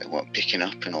because it weren't picking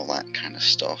up and all that kind of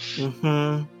stuff.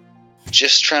 Mm-hmm.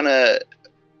 Just trying to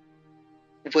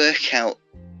work out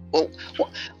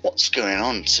what's going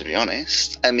on. To be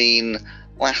honest, I mean,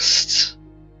 last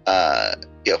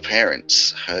your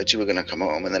parents heard you were going to come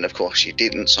home, and then of course you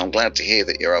didn't. So I'm glad to hear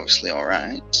that you're obviously all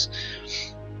right.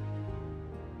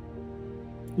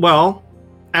 Well,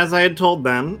 as I had told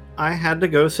them, I had to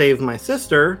go save my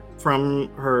sister from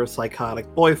her psychotic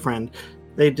boyfriend.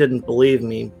 They didn't believe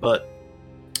me, but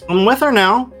I'm with her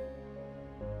now.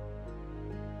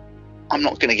 I'm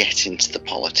not going to get into the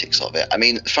politics of it. I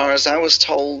mean, as far as I was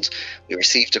told, we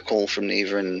received a call from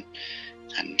Neva and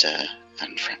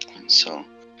Franklin. So,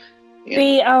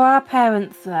 B, are our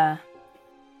parents there?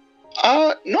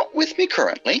 not with me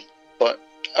currently, but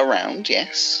around,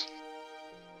 yes.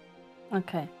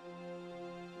 Okay.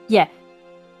 Yeah.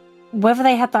 Whether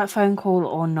they had that phone call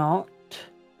or not,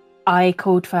 I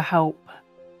called for help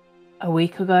a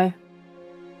week ago.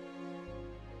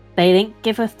 They didn't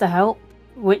give us the help,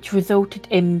 which resulted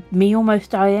in me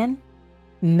almost dying,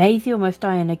 Maisie almost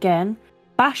dying again,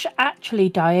 Bash actually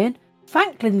dying,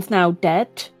 Franklin's now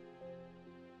dead.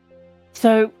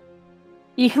 So,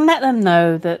 you can let them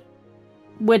know that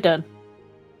we're done.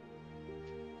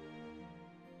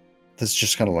 There's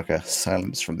just kind of like a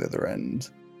silence from the other end.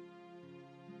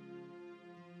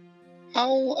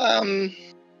 I'm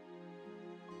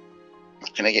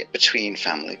not going to get between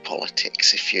family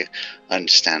politics, if you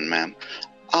understand, ma'am.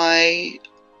 I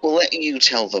will let you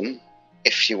tell them,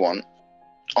 if you want,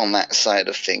 on that side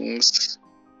of things.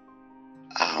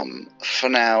 For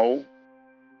now,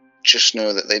 just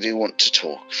know that they do want to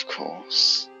talk, of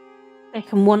course. They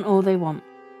can want all they want.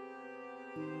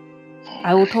 All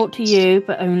I will right. talk to you,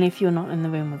 but only if you're not in the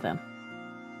room with them.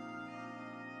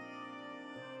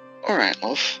 All right,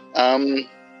 love.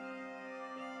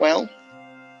 Well,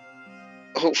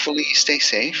 hopefully you stay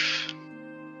safe.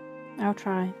 I'll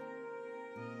try.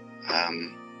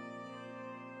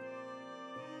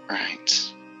 Right.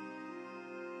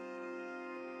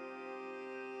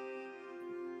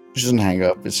 She doesn't hang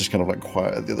up. It's just kind of like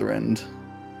quiet at the other end.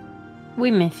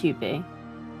 We miss you, B.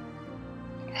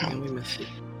 Well, We miss you.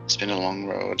 it's been a long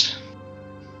road.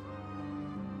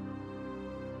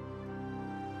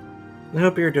 I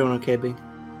hope you're doing okay, B.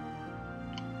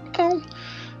 Oh,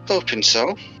 hoping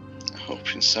so.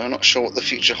 Hoping so. Not sure what the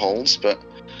future holds, but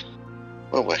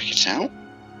we'll work it out.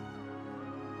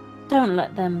 Don't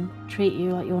let them treat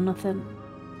you like you're nothing.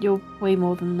 You're way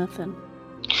more than nothing.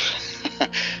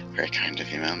 Very kind of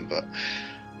you, man, but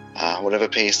whatever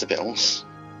pays the bills.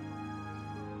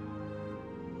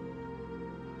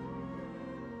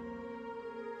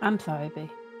 I'm sorry, B.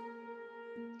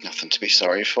 Nothing to be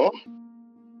sorry for.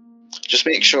 Just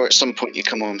make sure at some point you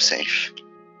come home safe.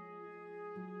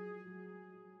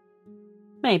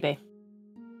 Maybe.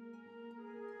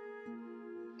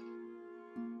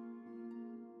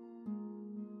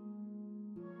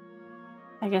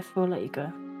 I guess we'll let you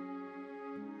go.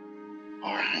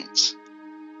 Alright.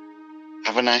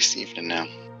 Have a nice evening now.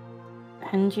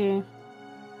 And you.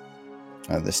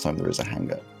 This time there is a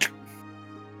hang up.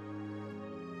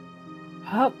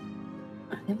 Oh,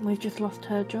 I think we've just lost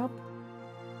her job.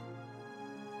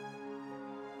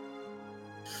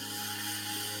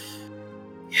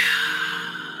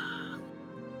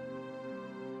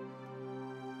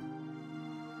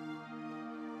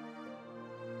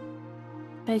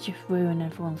 They just ruin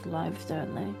everyone's lives,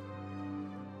 don't they?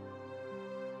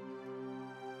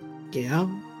 Yeah.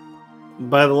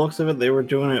 By the looks of it, they were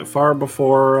doing it far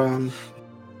before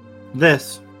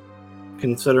this,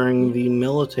 considering the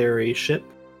military ship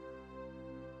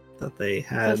that they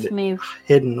had Trust me,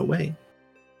 hidden away.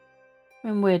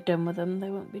 when we're done with them, they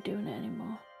won't be doing it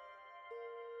anymore.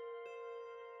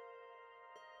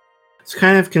 It's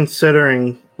kind of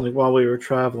considering, like, while we were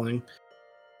traveling,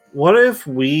 what if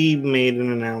we made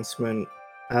an announcement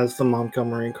as the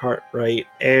Montgomery Cartwright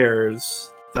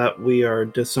heirs that we are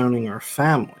disowning our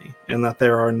family and that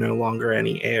there are no longer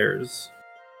any heirs?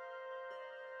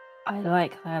 I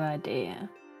like that idea.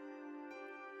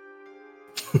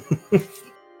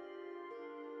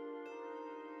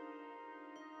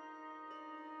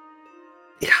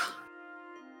 Yeah.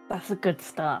 That's a good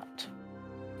start.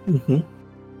 Mm-hmm.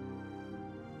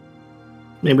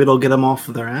 Maybe it'll get them off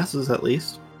of their asses, at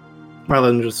least. Rather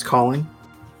than just calling.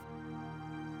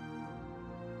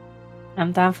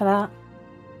 I'm down for that.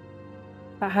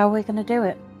 But how are we going to do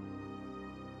it?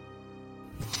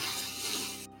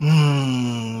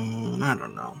 I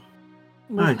don't know.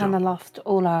 We've kind of lost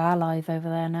all our allies over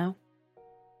there now.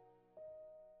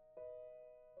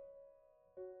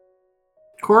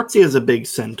 Quartzy is a big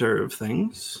center of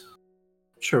things.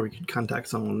 Sure, we could contact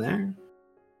someone there.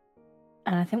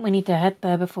 And I think we need to head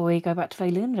there before we go back to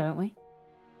Faelun, don't we?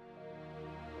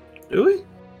 Do we?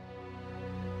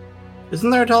 Isn't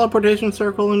there a teleportation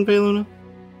circle in Faeluna?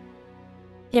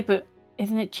 Yeah, but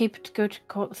isn't it cheaper to go to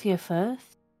Corsia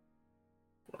first?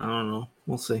 I don't know.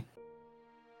 We'll see.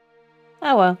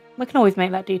 Oh well, we can always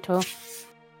make that detour.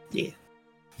 Yeah.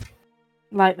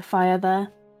 Light the fire there.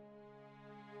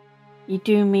 You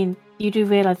do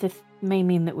realise this may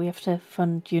mean that we have to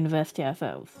fund university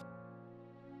ourselves?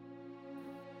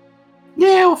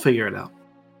 Yeah, we'll figure it out.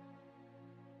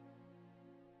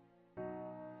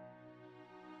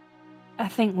 I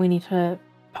think we need to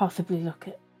possibly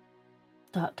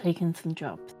start taking some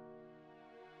jobs.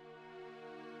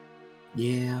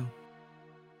 Yeah.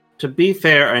 To be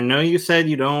fair, I know you said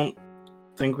you don't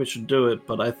think we should do it,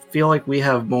 but I feel like we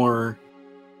have more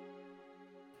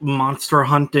monster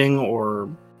hunting or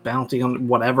bounty hunting,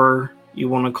 whatever you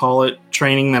want to call it,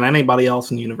 training than anybody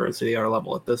else in university at our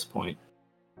level at this point.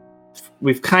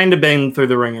 We've kind of been through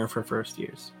the ringer for first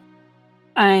years.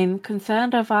 I'm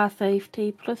concerned of our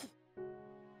safety, plus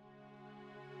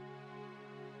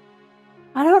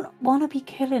I don't want to be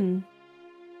killing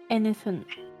innocent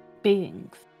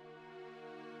beings.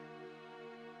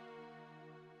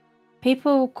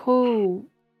 People call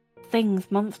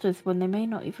things monsters when they may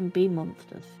not even be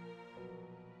monsters.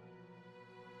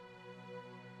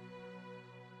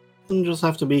 We just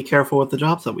have to be careful with the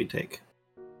jobs that we take.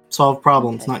 Solve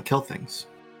problems, Okay. not kill things.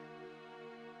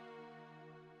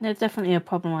 There's definitely a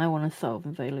problem I want to solve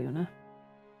in Faeluna.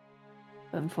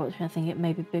 But unfortunately, I think it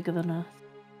may be bigger than us.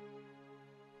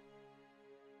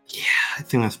 Yeah, I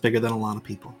think that's bigger than a lot of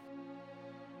people.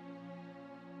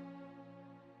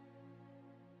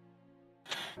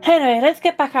 Anyway, let's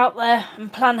get back out there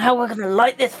and plan how we're going to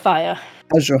light this fire.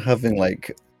 As you're having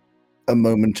like a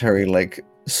momentary like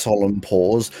solemn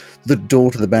pause, the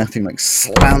door to the bathroom like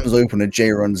slams open and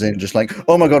Jay runs in just like,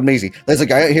 oh my god, Maisie, there's a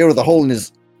guy out here with a hole in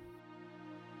his...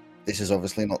 This is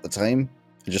obviously not the time.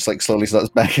 It just like slowly starts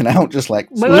backing out, just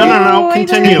like... No,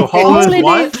 continue. Hole in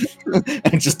what?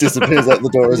 And just disappears out the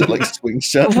door as it like swings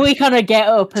shut. We kind of get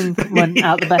up and run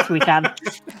out the best we can.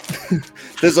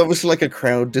 There's obviously like a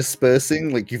crowd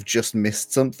dispersing, like you've just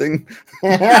missed something.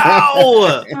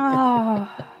 Ow! Oh.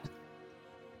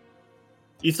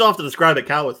 You still have to describe that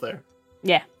Cal was there.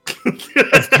 Yeah.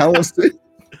 If Cal wants to,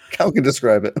 Cal can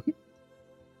describe it.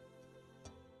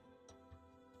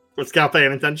 Was Cal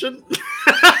paying attention?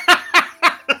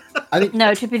 I think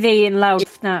No, to be eating loud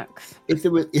snacks. if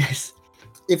there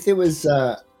was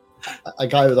a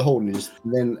guy with a hole in his,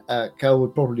 then Cal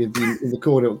would probably have been in the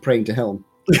corner praying to Helm.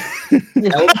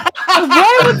 Helm?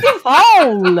 Where was this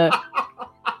hole?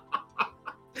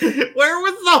 Where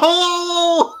was the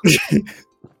hole?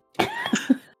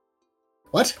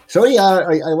 What? Sorry,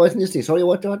 I wasn't listening. Sorry,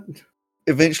 what?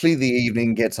 Eventually the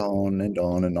evening gets on and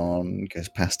on and on, goes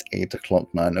past 8 o'clock,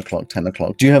 9 o'clock, 10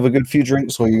 o'clock. Do you have a good few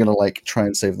drinks, or are you going to like try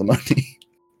and save the money?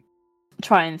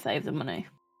 Try and save the money.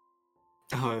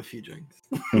 Oh, a few drinks.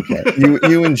 Okay,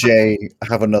 you and Jay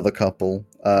have another couple.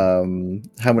 How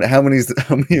many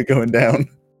are going down?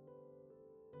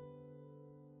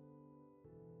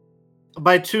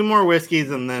 Buy 2 more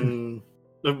whiskeys and then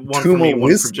one 2 for me, more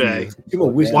one for Jay. whiskeys. 2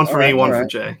 more whiskeys. One for me, Alright, one alright. for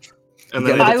Jay. And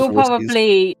Yeah, then I that's will whiskeys.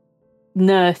 probably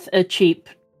nurse a cheap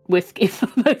whiskey for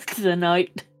most of the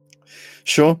night.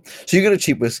 Sure. So you get a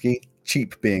cheap whiskey,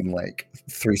 cheap being like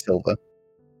 3 silver.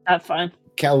 That's fine.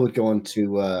 Cal would go on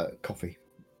to coffee.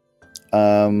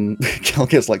 Cal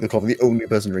gets like the coffee, the only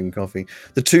person drinking coffee.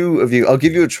 The two of you, I'll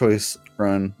give you a choice,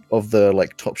 Ryan, of the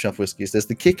like top shelf whiskeys. There's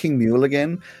the Kicking Mule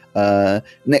again.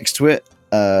 Next to it,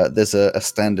 there's a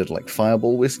standard like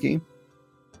Fireball whiskey.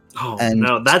 oh and-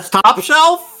 no, that's top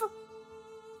shelf.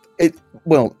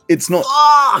 It's not.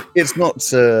 Fuck! It's not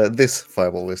this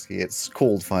Fireball whiskey. It's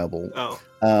called Fireball. Oh.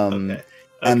 Okay.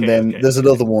 And Okay, then okay, there's okay.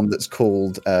 another one that's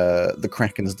called the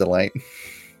Kraken's Delight.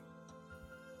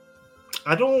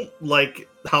 I don't like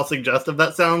how suggestive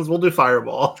that sounds. We'll do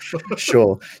Fireball.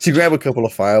 Sure. So you grab a couple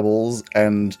of Fireballs,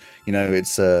 and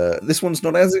it's this one's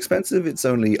not as expensive. It's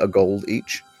only $1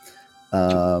 each.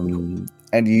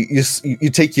 And you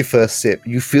take your first sip.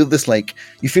 You feel this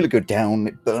you feel it go down.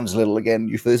 It burns a little again.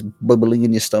 You feel this bubbling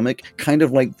in your stomach, kind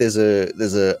of like there's a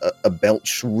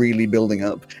belch really building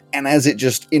up. And as it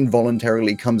just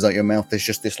involuntarily comes out your mouth, there's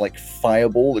just this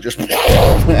fireball that just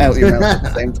out your mouth at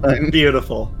the same time.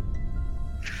 Beautiful.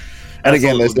 And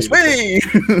again, there's this way.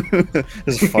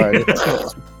 There's fire.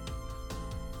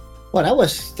 Well, that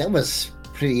was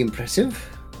pretty impressive.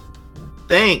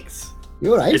 Thanks.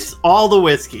 You're right. It's all the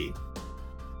whiskey.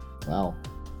 Wow.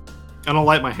 And I'll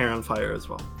light my hair on fire as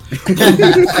well.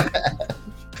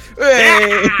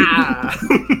 Hey! Ah!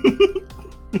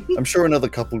 I'm sure another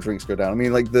couple drinks go down. I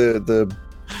mean, the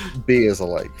beers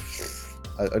are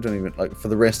I don't even for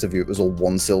the rest of you. It was all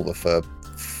 1 silver for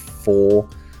 4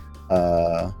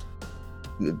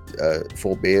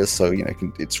 beers. So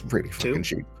it's really fucking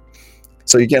cheap.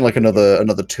 So you get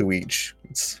another 2 each.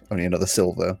 It's only another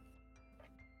silver.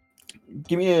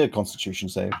 Give me a Constitution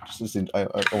save. I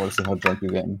want to see how drunk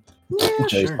you're getting. Yeah,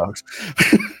 Jay's sure.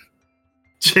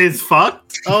 Jay's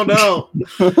fucked? Oh no.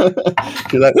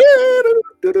 You're like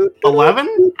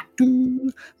 11?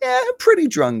 Yeah, pretty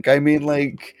drunk. I mean,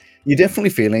 you're definitely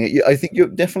feeling it. I think you're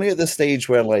definitely at the stage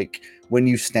where, when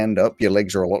you stand up, your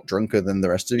legs are a lot drunker than the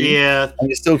rest of you. Yeah. And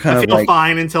you're still kind I of feel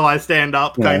fine until I stand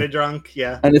up, Yeah. kind of drunk.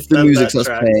 Yeah. And if the music starts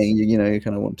tracks. playing, you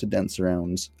kind of want to dance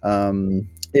around.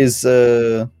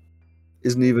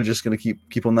 Is Neva just going to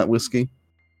keep on that whiskey?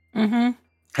 Mm-hmm.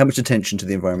 How much attention to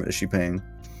the environment is she paying?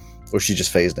 Or is she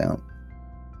just phased out?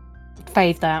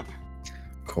 Phased out.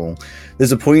 Cool.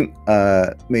 There's a point,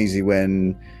 Maisie,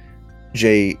 when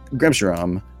Jay grabs your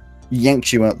arm,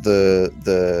 yanks you out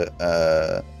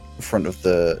the front of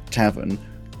the tavern.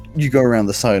 You go around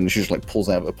the side, and she just pulls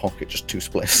out of her pocket just 2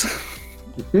 spliffs.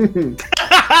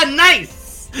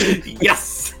 Nice!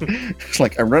 Yes! It's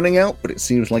I'm running out, but it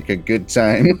seems like a good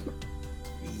time.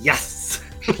 Yes!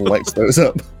 Lights those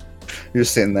up. You're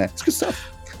just sitting there. It's good stuff.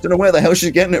 Don't know where the hell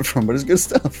she's getting it from, but it's good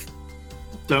stuff.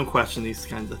 Don't question these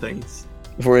kinds of things.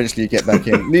 Before eventually you get back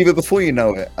in. Neva, before you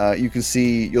know it, you can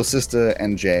see your sister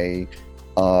and Jay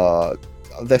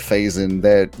they're phasing,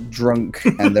 they're drunk,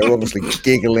 and they're obviously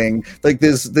giggling.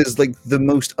 There's the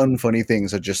most unfunny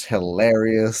things are just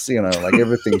hilarious.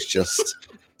 Everything's just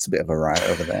it's a bit of a riot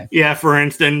over there. Yeah, for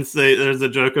instance, there's a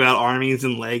joke about armies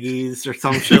and leggies or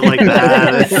some shit like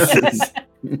that.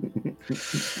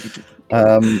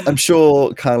 I'm sure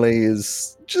Kylie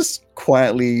is just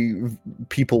quietly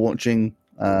people watching.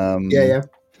 Yeah.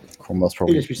 Cromwell's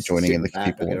probably Just joining in the sit back,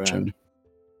 people looking watching.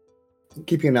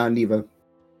 Keeping an eye on Neva.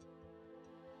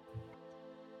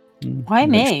 Why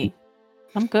me?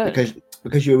 I'm good.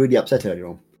 Because you were really upset earlier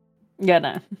on. Yeah,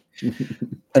 no.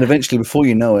 And eventually, before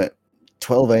you know it,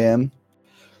 12 a.m.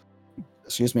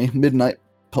 Midnight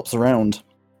pops around.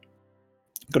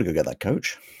 Gotta go get that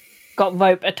coach. Got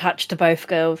rope attached to both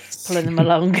girls, pulling them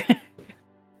along.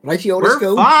 Righty, let's We're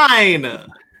go. fine!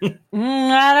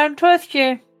 I don't trust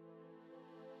you.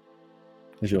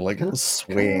 As you're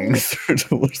swaying through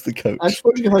towards the coach. I was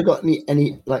wondering if I got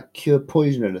any cure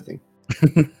poison or anything.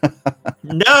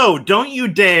 No, don't you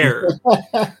dare!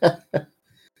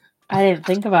 I didn't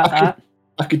think about that.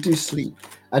 I could do sleep.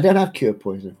 I don't have cure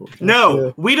poison, unfortunately.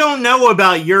 No, we don't know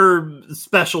about your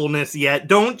specialness yet.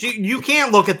 Don't you? You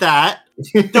can't look at that.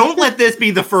 Don't let this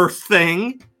be the first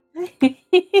thing.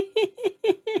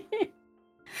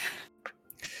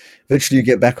 Eventually, you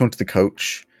get back onto the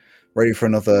coach, ready for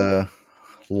another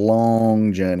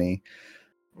long journey.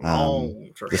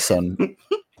 The sun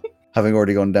having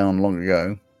already gone down long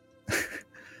ago.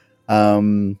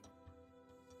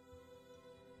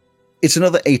 It's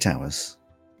another 8 hours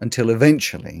until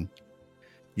eventually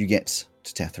you get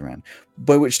to Tetheran.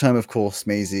 By which time, of course,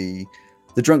 Maisie,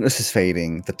 the drunkenness is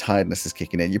fading, the tiredness is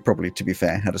kicking in. You probably, to be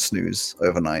fair, had a snooze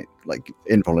overnight,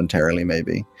 involuntarily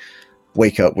maybe.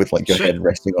 Wake up with your head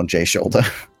resting on Jay's shoulder.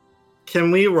 Can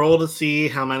we roll to see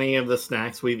how many of the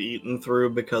snacks we've eaten through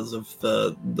because of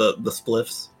the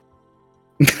spliffs?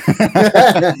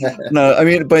 No, I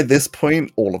mean by this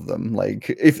point, all of them.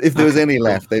 If there was any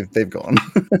left, they've gone.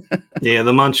 Yeah,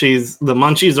 the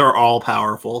munchies are all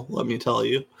powerful. Let me tell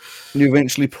you. You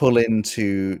eventually pull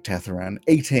into Tetheran,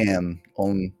 8 a.m.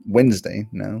 on Wednesday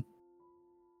now.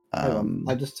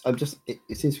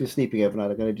 Since we're sleeping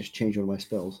overnight, I'm gonna just change one of my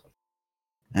spells.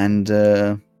 And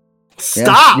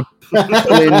Stop! You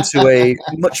pull into a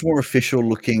much more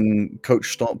official-looking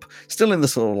coach stop. Still in the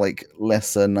sort of like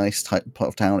lesser nice type part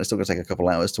of town. It's still going to take a couple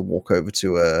hours to walk over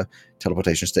to a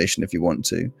teleportation station if you want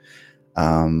to.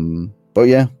 But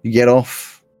yeah, you get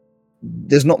off.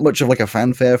 There's not much of like a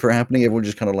fanfare for happening. Everyone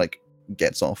just kind of like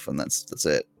gets off, and that's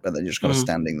it. And then you're just kind of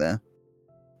standing there.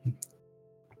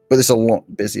 But it's a lot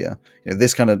busier.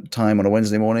 This kind of time on a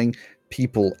Wednesday morning,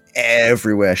 people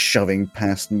everywhere shoving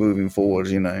past, moving forward.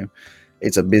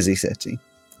 It's a busy city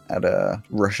at a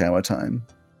rush hour time.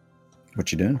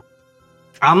 What you doing?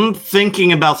 I'm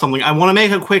thinking about something. I want to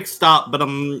make a quick stop, but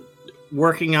I'm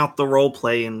working out the role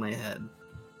play in my head.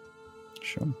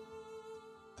 Sure.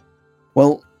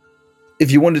 Well,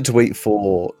 if you wanted to wait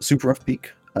for super off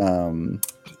peak, you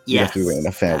have to be waiting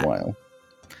a fair while.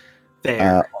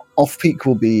 Fair. Off peak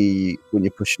will be when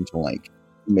you push into like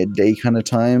midday kind of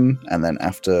time, and then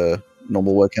after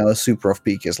normal work hours. Super off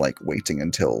peak is like waiting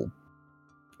until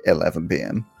 11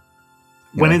 p.m.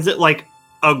 When is it like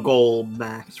a goal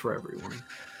max for everyone?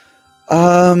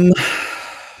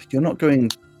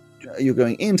 You're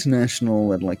going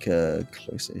international at like a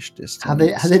close-ish distance.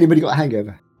 Has anybody got a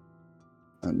hangover?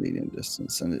 A medium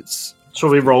distance, and it's. Shall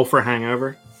we roll for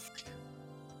hangover?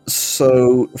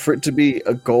 So for it to be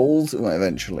a gold, well,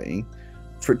 eventually,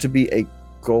 for it to be a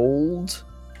gold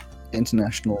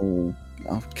international,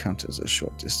 I'll count it as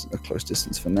a close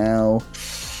distance for now.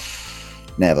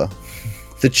 Never.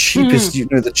 The cheapest,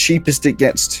 the cheapest it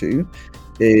gets to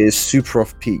is super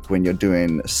off peak when you're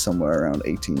doing somewhere around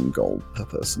 18 gold per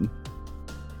person.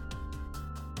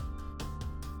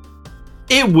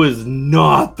 It was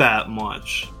not that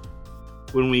much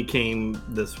when we came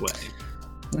this way.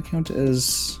 I count it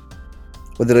as.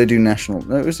 Or did I do national?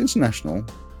 No, it was international.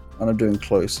 And I'm doing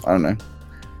close. I don't know.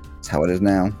 It's how it is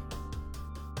now.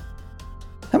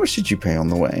 How much did you pay on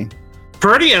the way?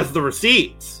 Purdy has the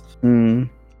receipts.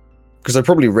 Because I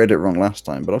probably read it wrong last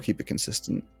time, but I'll keep it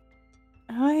consistent.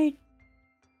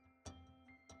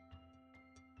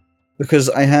 Because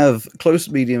I have close,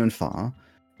 medium, and far,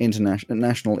 international,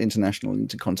 national, international,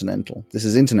 intercontinental. This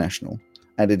is international,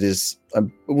 and it is.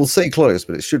 We'll say close,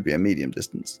 but it should be a medium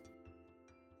distance.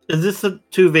 Is this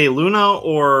to Veluna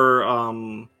or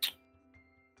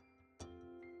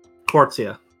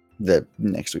Quartzia? They're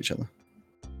next to each other.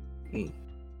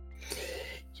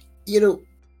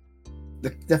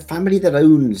 The family that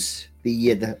owns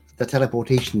the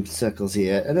teleportation circles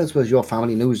here, I don't suppose your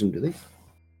family knows them, do they?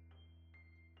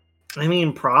 I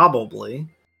mean, probably.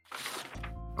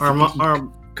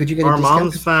 Could you get our a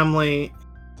mom's family?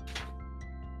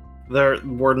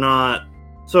 We're not.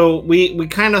 So we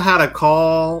kind of had a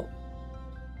call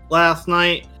last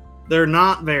night. They're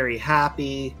not very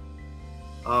happy.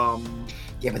 Yeah,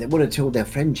 but they would have told their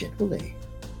friends yet, will they?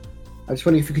 I was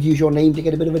wondering if you could use your name to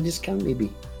get a bit of a discount,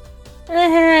 maybe.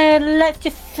 Let's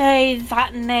just say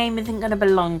that name isn't going to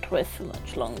belong to us for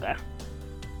much longer.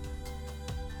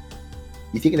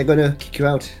 You think they're going to kick you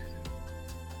out?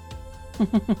 Yeah.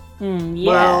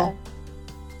 Well,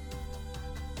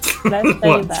 let's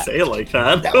say that. Say it like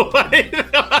that.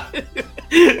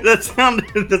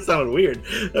 that sounded weird.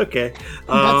 Okay.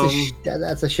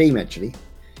 That's a shame, actually.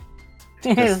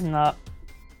 It is not.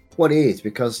 What it is,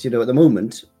 because, at the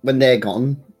moment, when they're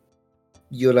gone,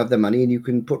 you'll have the money and you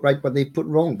can put right what they put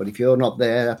wrong. But if you're not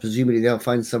there, presumably they'll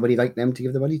find somebody like them to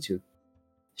give the money to.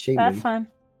 Shame. That's fine.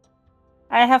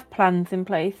 I have plans in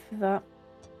place for that.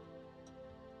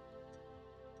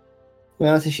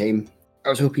 Well, that's a shame. I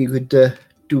was hoping you could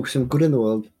do some good in the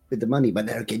world with the money. But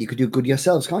then again, you could do good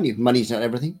yourselves, can't you? Money's not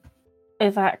everything.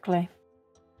 Exactly.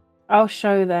 I'll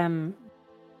show them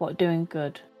what doing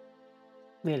good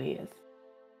really is.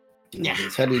 Yeah, they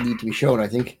certainly need to be shown, I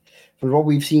think. From what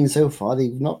we've seen so far,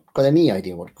 they've not got any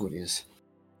idea what good is.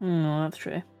 No, that's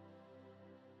true.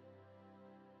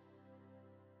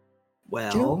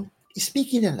 Well,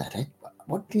 speaking of that,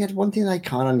 one thing I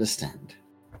can't understand.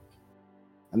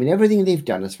 I mean, everything they've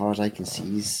done, as far as I can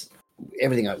see, is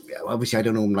everything. Obviously, I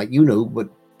don't know them like but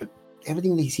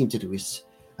everything they seem to do is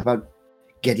about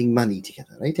getting money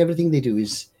together, right? Everything they do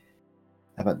is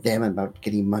about them and about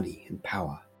getting money and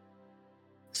power.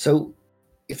 So,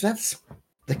 if that's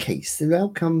the case, then how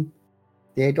come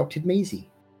they adopted Maisie?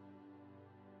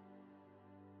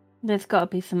 There's got to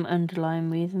be some underlying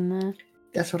reason there.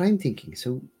 That's what I'm thinking.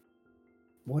 So,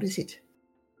 what is it?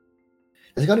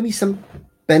 There's got to be some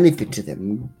benefit to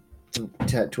them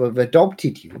to have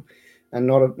adopted you and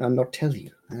not tell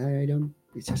you. I don't.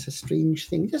 It's just a strange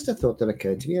thing. Just a thought that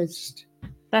occurred to me.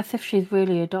 That's if she's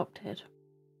really adopted.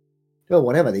 Well,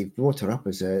 whatever. They brought her up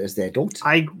as their daughter.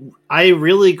 I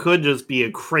really could just be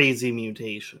a crazy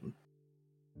mutation.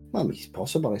 Well, it's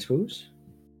possible, I suppose.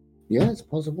 Yeah, it's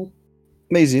possible.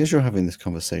 Maisie, as you're having this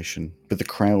conversation with the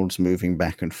crowds moving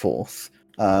back and forth,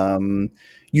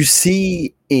 you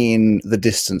see in the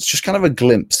distance just kind of a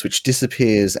glimpse which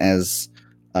disappears as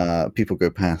people go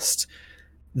past.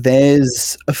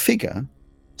 There's a figure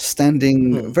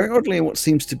standing very oddly in what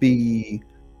seems to be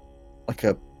like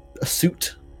a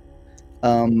suit,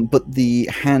 but the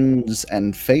hands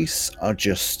and face are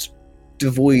just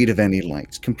devoid of any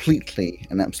light, completely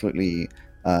and absolutely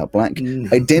black,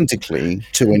 identically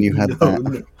to when you had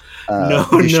vision.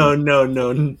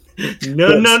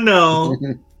 No.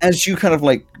 As you kind of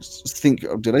like think,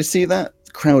 oh, did I see that?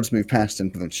 The crowds move past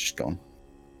and it's just gone.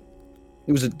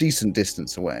 It was a decent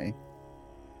distance away.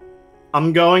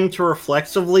 I'm going to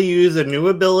reflexively use a new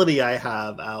ability I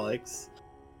have, Alex.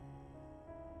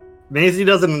 Maisie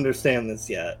doesn't understand this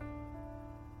yet.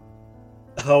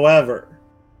 However,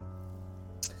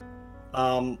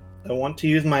 I want to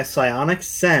use my psionic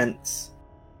sense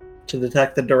to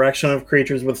detect the direction of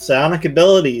creatures with psionic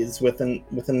abilities within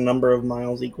a number of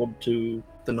miles equal to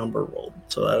the number rolled.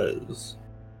 So that is...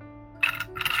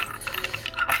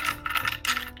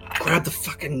 Grab the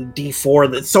fucking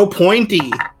D4 that's so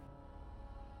pointy!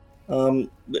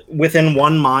 Within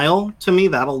 1 mile, to me,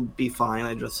 that'll be fine.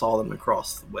 I just saw them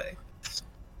across the way.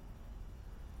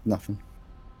 Nothing.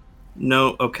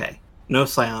 No, okay. No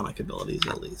psionic abilities,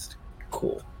 at least.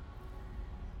 Cool.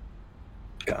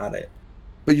 Got it.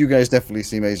 But you guys definitely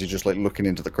see Maisie just like looking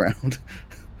into the crowd.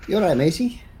 You alright,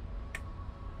 Maisie?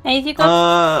 Maisie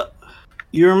got...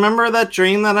 You remember that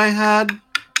dream that I had?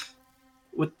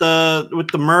 With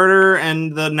the murder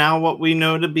and the now what we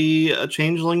know to be a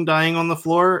changeling dying on the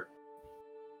floor?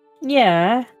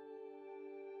 Yeah.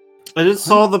 I just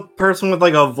saw the person with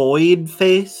like a void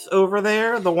face over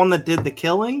there, the one that did the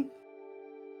killing,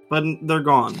 but they're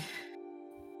gone.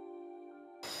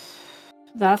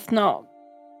 That's not...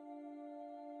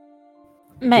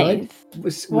 Mate,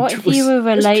 what if you were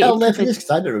related related to this?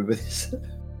 Because I don't remember this.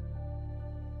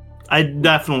 I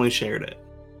definitely shared it.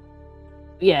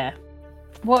 Yeah.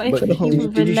 What if But you were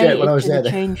did you share it when I was related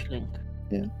to there the then? changeling?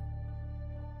 Yeah.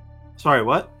 Sorry,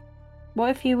 what? What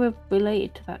if you were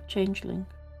related to that changeling?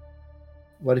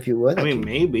 What if you were? I mean,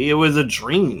 maybe it was a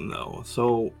dream though.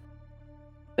 So,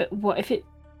 But what if it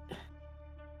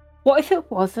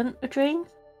wasn't a dream?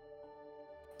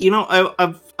 you know,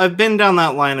 I've been down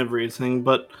that line of reasoning,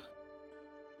 but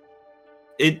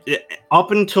it up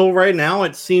until right now,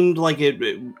 it seemed like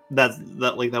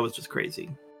that was just crazy.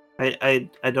 I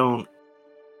don't.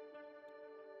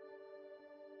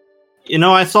 You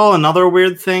know, I saw another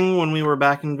weird thing when we were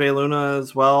back in Veluna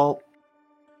as well.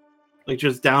 Like,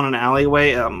 just down an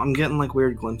alleyway. I'm getting, like,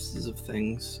 weird glimpses of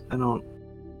things. I don't...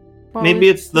 Maybe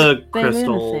it's the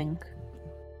crystal. Thing?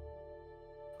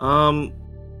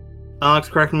 Alex,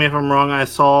 correct me if I'm wrong. I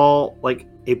saw, like,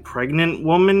 a pregnant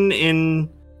woman in...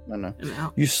 No.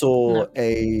 You saw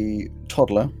a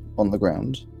toddler on the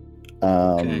ground.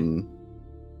 Okay.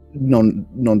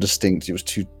 Non-distinct. It was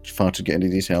too far to get into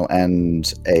detail,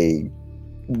 and a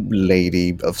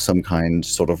lady of some kind,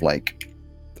 sort of like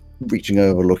reaching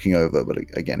over, looking over, but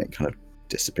again, it kind of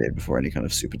disappeared before any kind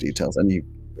of super details, and you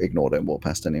ignored it and walked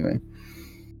past anyway.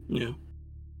 Yeah.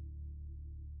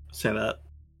 Say that.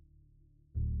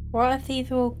 What are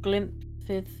these all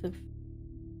glimpses of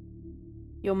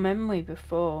your memory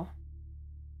before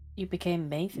you became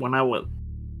Maisie? When I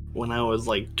was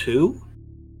like 2?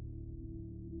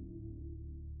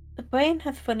 The brain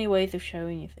has funny ways of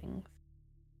showing you things.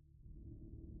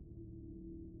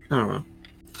 I don't know.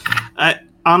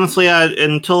 Honestly,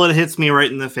 until it hits me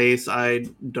right in the face, I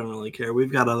don't really care.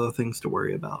 We've got other things to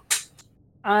worry about.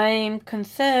 I'm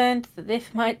concerned that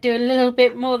this might do a little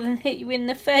bit more than hit you in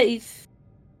the face.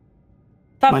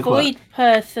 That Like void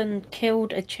person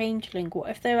killed a changeling. What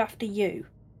if they're after you?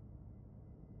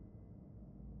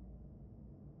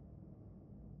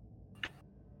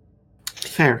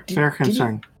 Fair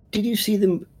concern. Did you see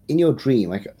them in your dream?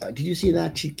 Like, did you see them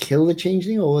actually kill the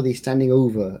changeling, or were they standing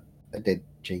over a dead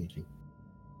changeling?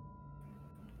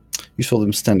 You saw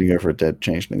them standing over a dead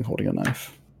changeling holding a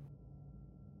knife.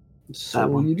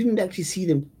 So you didn't actually see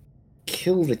them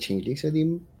kill the changeling, so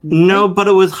they... No, but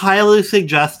it was highly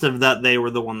suggestive that they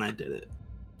were the one that did it.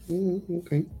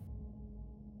 Okay.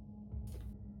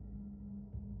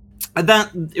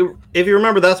 If you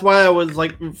remember, that's why I was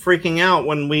like freaking out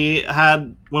when we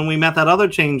met that other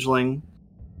changeling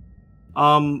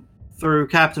through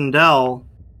Captain Dell,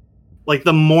 like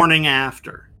the morning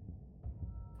after.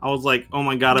 I was like, oh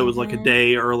my god, it was like a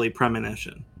day early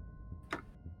premonition.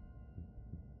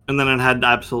 And then it had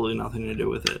absolutely nothing to do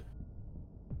with it.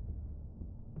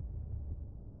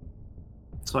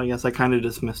 So I guess I kind of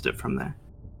dismissed it from there.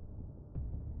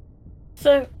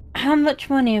 So, how much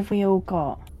money have we all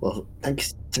got? Well,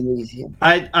 thanks to me. Yeah.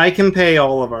 I can pay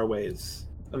all of our ways.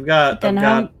 I've got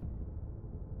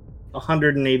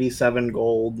 187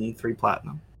 gold and 3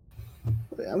 platinum. I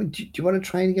mean, do you want to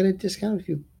try and get a discount?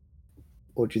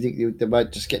 Or do you think they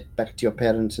might just get back to your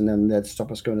parents and then they'd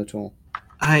stop us going at all?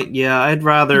 I'd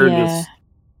rather just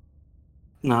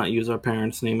not use our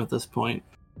parents' name at this point.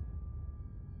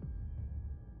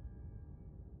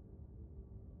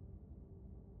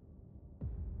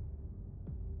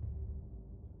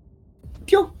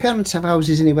 Do your parents have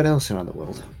houses anywhere else around the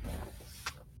world?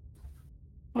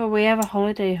 Well, we have a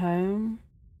holiday home.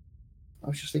 I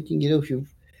was just thinking, if you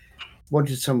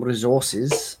wanted some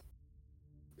resources...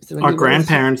 Our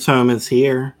grandparents' home is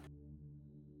here.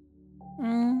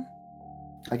 I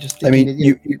mean,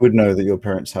 you would know that your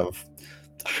parents have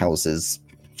houses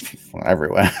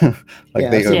everywhere.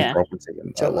 They own property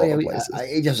in a lot of places.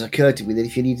 It just occurred to me that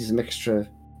if you needed some extra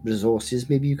resources,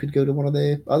 maybe you could go to one of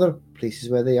the other places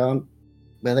where they aren't.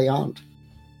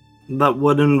 That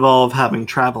would involve having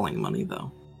traveling money,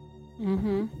 though.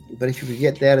 Mm-hmm. But if you could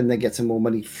get there and then get some more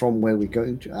money from where we're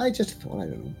going to, I don't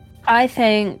know. I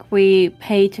think we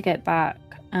pay to get back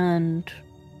and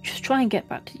just try and get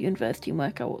back to the university and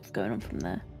work out what's going on from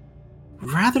there.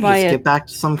 Rather just get back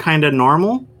to some kind of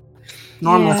normal.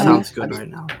 Normal sounds good right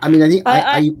now. I mean, I think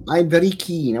I'm very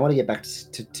keen. I want to get back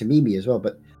to Mimi as well,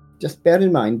 but just bear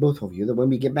in mind, both of you, that when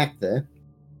we get back there,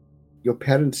 your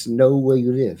parents know where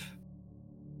you live.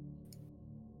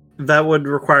 That would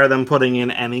require them putting in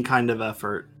any kind of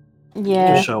effort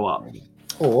to show up.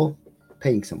 Or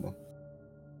paying someone.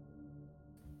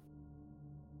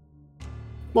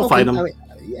 We'll fight them. I mean,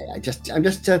 just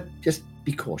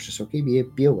be cautious, okay?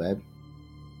 Be aware.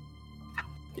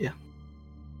 Yeah.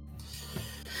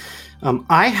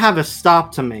 I have a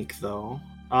stop to make, though.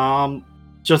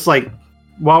 Just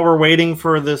while we're waiting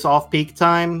for this off-peak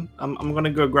time, I'm gonna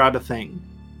go grab a thing.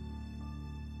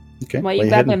 Okay. Why you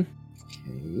grab him?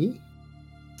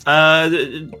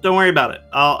 Okay. Don't worry about it.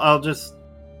 I'll just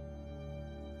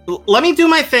let me do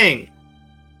my thing.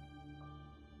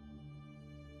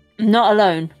 Not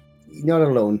alone. Not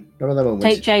alone. Not at the moment.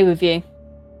 Take Jay with you.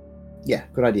 Yeah,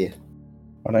 good idea.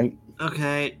 All right.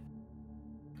 Okay.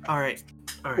 All right.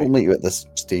 We'll meet you at this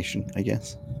station, I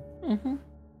guess. Mm-hmm.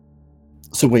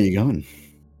 So where are you going?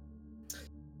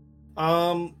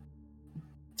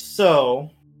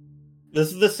 So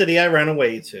this is the city I ran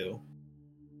away to.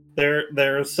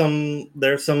 There's some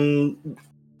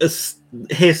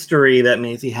history that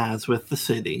Maisie has with the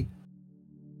city.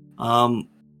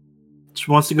 She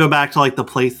wants to go back to the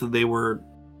place that they were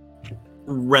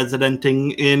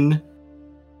residenting in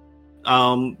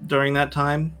during that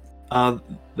time.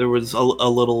 There was a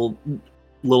little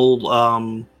there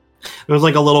was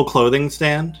a little clothing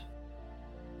stand.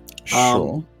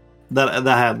 Sure. That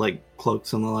had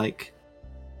cloaks and the like.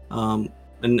 And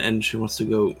she wants to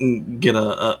go get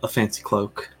a fancy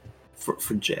cloak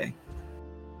for Jay.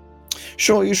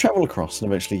 Sure, you travel across and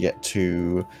eventually get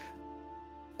to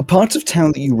a part of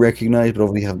town that you recognize, but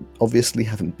obviously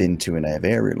haven't been to in a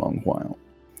very long while.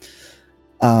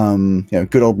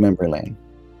 Good old memory lane.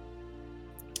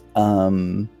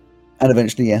 And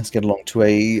eventually, yes, get along to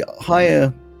a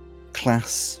higher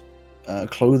class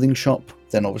clothing shop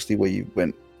than obviously where you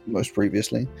went most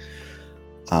previously.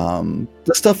 The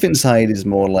stuff inside is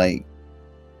more like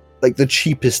the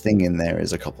cheapest thing in there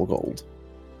is a couple gold,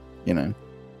 and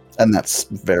that's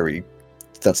a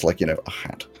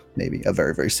hat, maybe a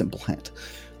very, very simple hat.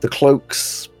 The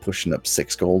cloaks pushing up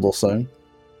 6 gold or so.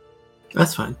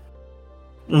 That's fine.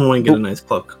 I want to get a nice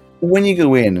cloak. When you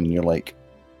go in and you're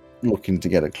looking to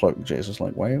get a cloak, Jay's just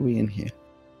why are we in here?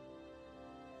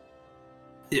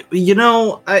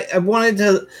 I wanted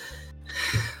to.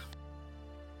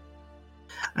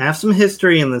 I have some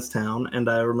history in this town, and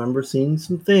I remember seeing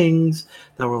some things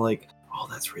that were oh,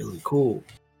 that's really cool.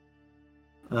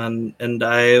 And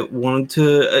I wanted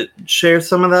to share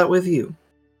some of that with you.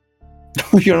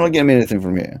 You're not getting me anything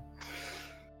from here.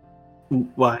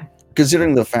 Why?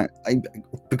 Considering the fact,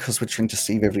 because we're trying to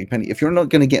save every penny. If you're not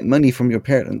going to get money from your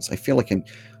parents, I feel I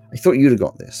thought you'd have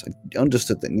got this. I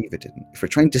understood that Neva didn't. If we're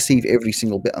trying to save every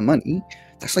single bit of money,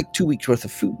 that's 2 weeks worth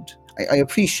of food. I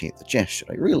appreciate the gesture,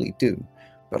 I really do.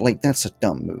 But that's a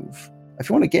dumb move. If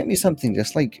you want to get me something,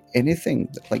 just anything,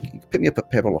 you can pick me up a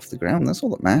pebble off the ground. That's all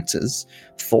that matters.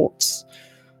 Thoughts,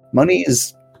 money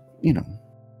is, you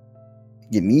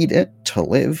need it to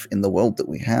live in the world that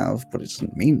we have, but it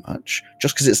doesn't mean much.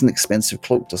 Just because it's an expensive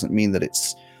cloak doesn't mean that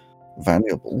it's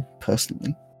valuable.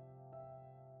 Personally,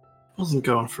 I wasn't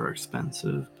going for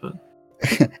expensive, but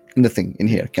nothing in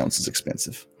here counts as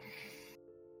expensive.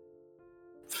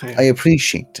 Fair. I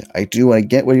appreciate it. I do. I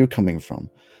get where you're coming from.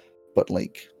 But,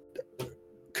 like,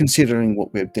 considering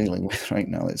what we're dealing with right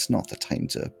now, it's not the time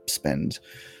to spend,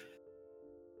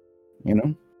 you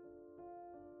know?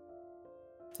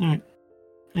 Alright.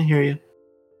 I hear you.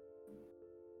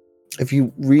 If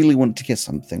you really want to get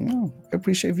something, I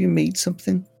appreciate if you made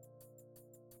something,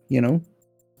 you know?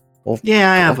 Or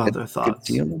Yeah, I have like other a thoughts.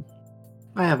 good deal.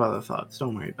 I have other thoughts.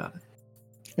 Don't worry about it.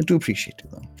 I do appreciate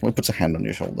it, though. He puts a hand on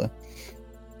your shoulder.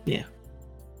 Yeah.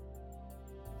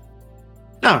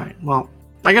 Alright, well,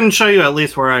 I can show you at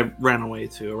least where I ran away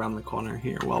to around the corner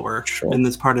here while we're Sure. in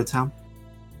this part of town.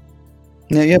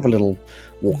 Yeah, you have a little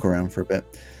walk around for a bit.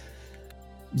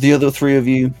 The other three of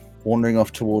you wandering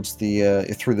off towards the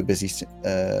through the busy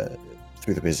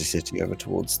city over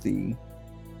towards the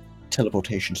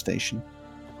teleportation station.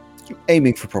 You're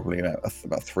aiming for probably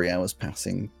about 3 hours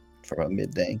passing for about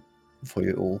midday before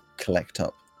you all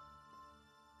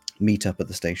meet up at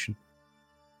the station.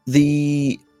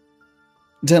 The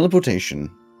teleportation,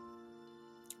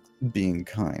 being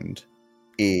kind,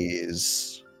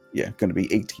 is going to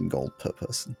be 18 gold per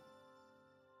person.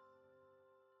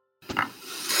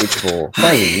 Which for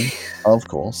Fire, of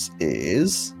course,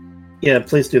 is Yeah,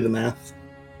 please do the math.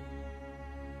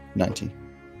 90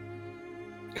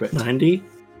 Correct. 90?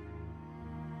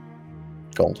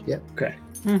 gold. Okay.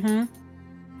 Mm-hmm.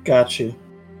 Got you.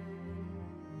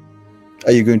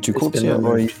 Are you going to It's been Cortia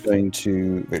or are you removed. going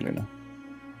to Veluna?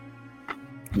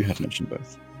 You had mentioned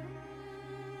both.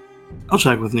 I'll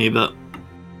check with Neva.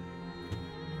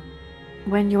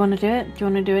 When do you want to do it? Do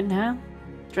you want to do it now?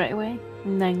 Straight away?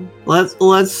 And then Let's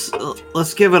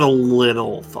give it a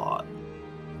little thought.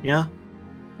 Yeah?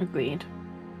 agreed.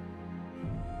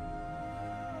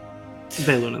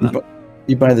 Veluna then.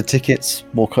 You buy the tickets,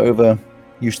 walk over,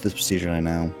 use the procedure I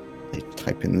now. They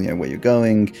type in where you're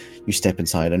going, you step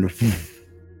inside and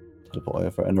teleport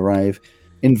over and arrive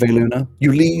in Veluna.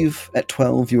 You leave at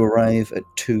 12, you arrive at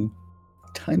 2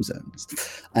 time zones.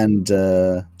 And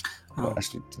well,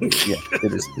 actually, yeah,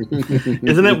 it is.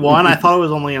 Isn't it one? I thought it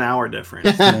was only an hour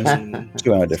difference.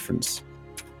 2 hour difference.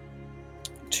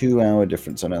 2 hour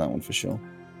difference, I know that one for sure.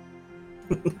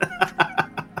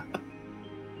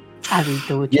 Abby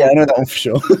told Yeah, I know that one for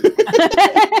sure.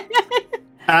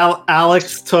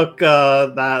 Alex took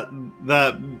that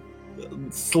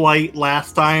slight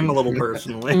last time a little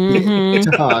personally. Mhm.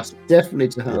 To heart. Definitely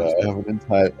to heart.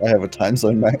 Yeah, I have a time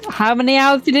zone map How many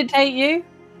hours did it take you?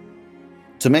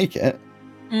 to make it.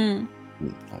 Mm.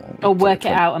 Oh, Or work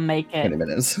it out and make 20 it.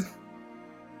 minutes.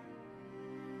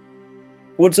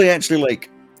 Once I actually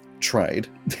tried,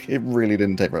 it really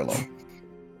didn't take very long.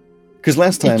 Because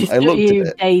last It time just I took looked you at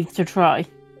it. days to try.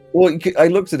 Well, I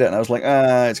looked at it and I was like,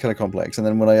 it's kind of complex. And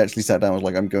then when I actually sat down, I was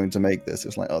like, I'm going to make this.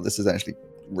 It's like, oh, this is actually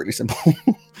really simple.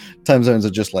 Time zones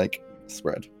are just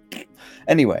spread.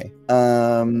 Anyway,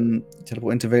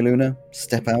 teleport into Veluna,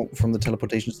 step out from the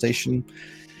teleportation station.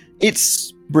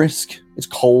 It's brisk, it's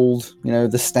cold,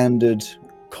 the standard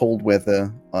cold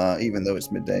weather, even though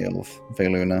it's midday of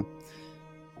Veluna.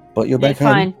 But you're back It's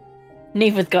home. fine.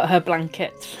 Neva's got her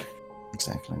blankets.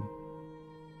 Exactly.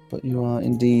 But you are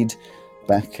indeed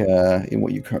back in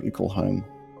what you currently call home.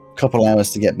 A couple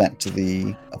hours to get back to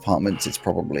the apartments. It's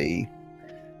probably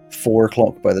 4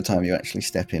 o'clock by the time you actually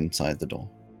step inside the door.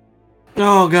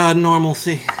 Oh god,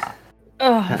 normalcy.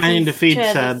 Oh, I need to feed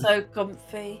chairs Ted. are so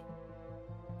comfy.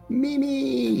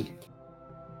 Mimi!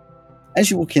 As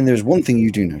you walk in, there's one thing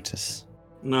you do notice.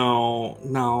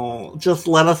 No. Just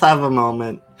let us have a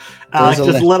moment. There's Alex, a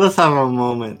just letter. let us have a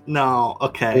moment. No,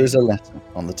 okay. There's a letter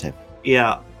on the table.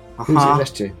 Yeah. Who's it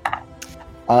addressed to?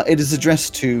 It is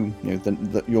addressed to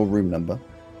your room number,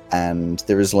 and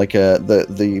there is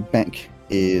the back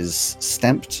is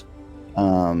stamped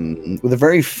with a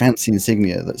very fancy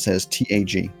insignia that says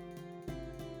TAG.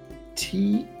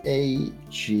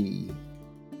 TAG.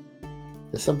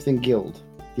 The something guild.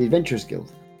 The Adventurers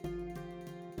Guild.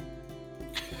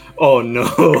 Oh no,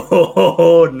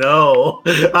 no.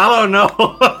 I don't know.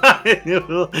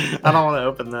 I don't want to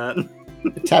open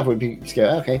that. Tab would be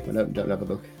scared. Okay, well, don't have a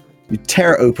look. You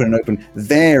tear it open and open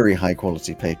very high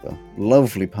quality paper,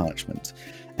 lovely parchment,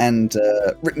 and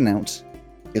written out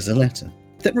is a letter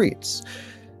that reads,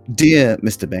 "Dear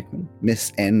Mr. Beckman,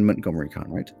 Miss N. Montgomery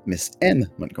Cartwright, Miss M.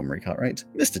 Montgomery Cartwright,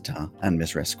 Mr. Tarr, and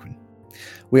Miss Resquin.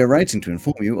 We are writing to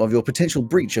inform you of your potential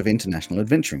breach of international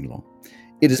adventuring law.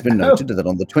 It has been noted that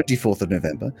on the 24th of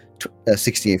November,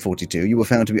 6842, you were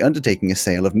found to be undertaking a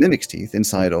sale of mimic's teeth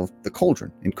inside of the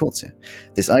Cauldron in Corsia.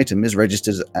 This item is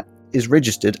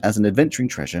registered as an adventuring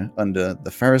treasure under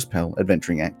the Ferris-Pell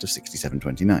Adventuring Act of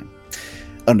 6729.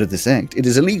 Under this act, it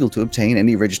is illegal to obtain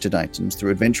any registered items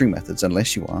through adventuring methods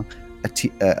unless you are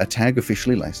a tag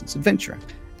officially licensed adventurer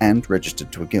and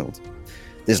registered to a guild.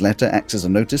 This letter acts as a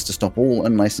notice to stop all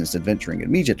unlicensed adventuring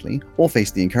immediately, or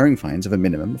face the incurring fines of a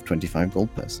minimum of 25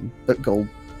 gold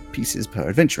pieces per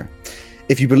adventurer.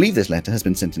 If you believe this letter has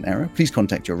been sent in error, please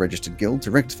contact your registered guild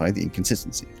to rectify the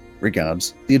inconsistency.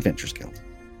 Regards, the Adventurers Guild.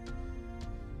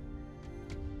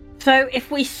 So if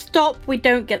we stop, we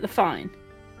don't get the fine.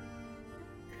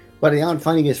 Well, they aren't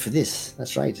finding us for this.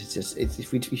 That's right. It's just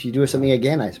if you do something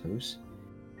again, I suppose.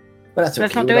 But that's okay.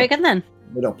 Let's not do it again then.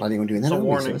 We're not planning on doing that. It's a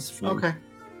warning. So okay.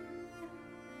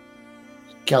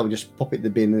 Cal will just pop it in the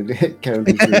bin and carry on.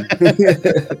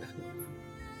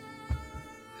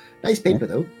 Nice paper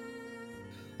though.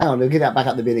 Hang on, we'll get that back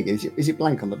out the bin again. Is it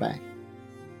blank on the back?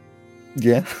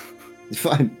 Yeah. It's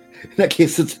fine. In that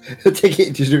case, I'll take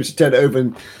it, just turn it over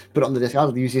and put it on the desk.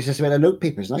 I'll use this as a note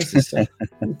paper. It's nice. So.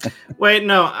 Wait,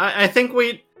 no. I think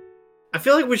I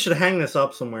feel like we should hang this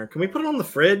up somewhere. Can we put it on the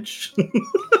fridge?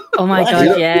 Oh my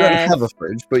god, yeah. We don't have a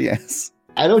fridge, but yes.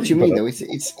 I know what you mean, though.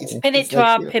 It's Pin it to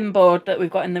our pin board that we've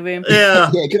got in the room.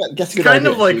 Yeah. Yeah, that's a good kind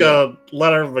idea, of like actually, a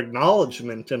letter of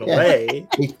acknowledgement in a way.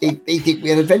 They think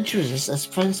we're adventurers. That's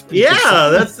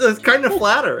that's kind of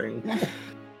flattering.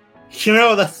 You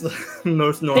know, that's the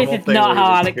most normal thing. This is not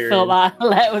how Alex hearing. thought that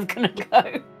letter was going to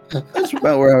go. That's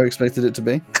about where I expected it to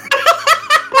be.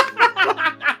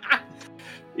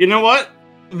 You know what?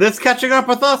 This catching up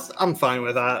with us, I'm fine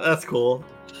with that. That's cool.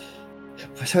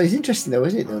 So it's interesting, though,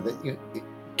 isn't it? Though that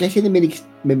getting the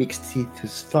mimic's teeth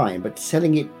was fine, but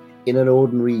selling it in an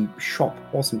ordinary shop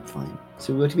wasn't fine.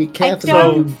 So we've got to be careful. I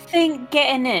don't think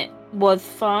getting it was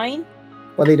fine.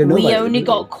 Well, they don't know. We only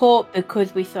got caught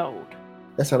because we sold.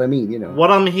 That's what I mean, you know. What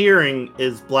I'm hearing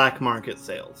is black market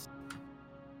sales.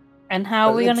 And how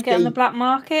are we going to get on the black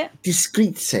market?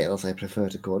 Discreet sales, I prefer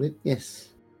to call it. Yes.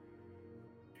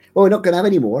 Well, we're not going to have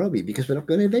any more, are we? Because we're not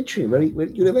going to adventuring. We're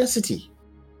at university.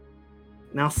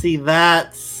 Now, see,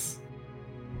 that's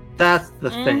the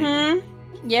thing.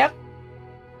 Yep.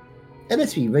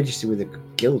 Unless we register with a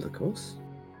guild, of course.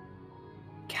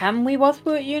 Can we whilst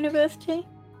we're at university?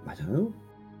 I don't know.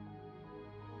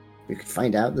 We could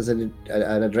find out. There's an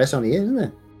address on here, isn't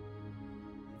there?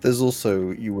 There's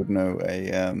also, you would know,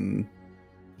 a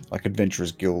like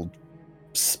Adventurers Guild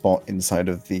spot inside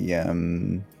of the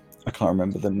I can't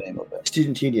remember the name of it.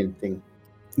 Student union thing.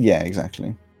 Yeah,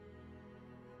 exactly.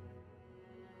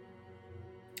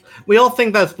 We all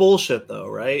think that's bullshit, though,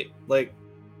 right? Like,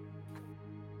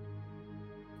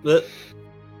 well,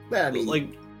 I mean, like,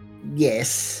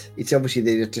 yes, it's obviously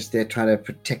they're trying to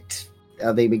protect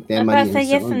how they make their money. I say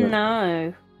yes on, and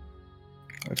no.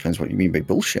 It depends what you mean by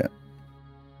bullshit.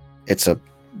 It's a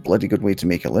bloody good way to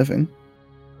make a living.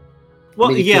 well,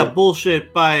 I mean, yeah, you're-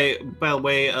 bullshit by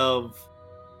way of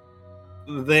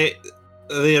the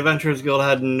Adventurers Guild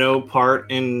had no part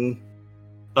in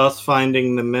us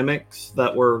finding the mimics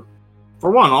that were,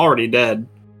 for one, already dead.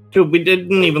 Two, we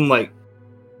didn't even like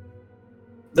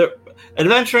the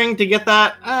adventuring to get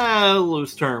that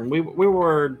loose term. We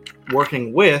were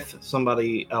working with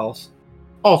somebody else,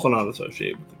 also not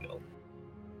associated with the guild.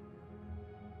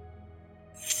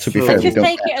 To be So- fair, Let's we just don't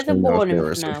take it as a actually know if warning they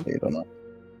were for now. associated or not.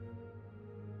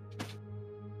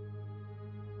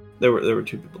 There were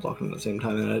two people talking at the same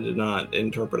time, and I did not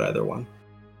interpret either one.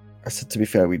 I said, to be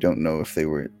fair, we don't know if they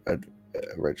were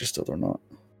registered or not.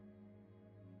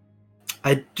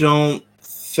 I don't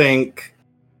think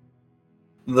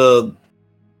the.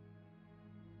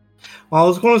 Well, I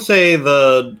was going to say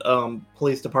the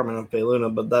police department of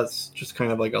Bayluna, but that's just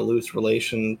kind of like a loose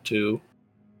relation to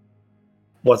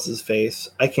what's his face.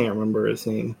 I can't remember his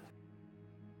name.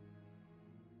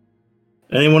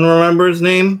 Anyone remember his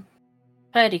name?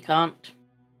 Purdy can't.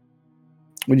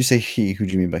 When you say he, who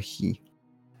do you mean by he?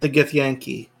 The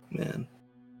Githyanki man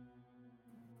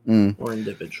Mm. or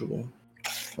individual.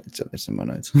 It's in my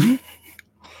notes.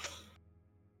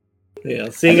 Yeah,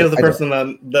 seeing as the person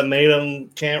that made him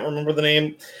can't remember the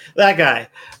name, that guy.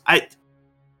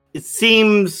 It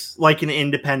seems like an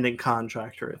independent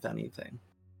contractor, if anything.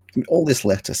 I mean, all this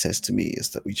letter says to me is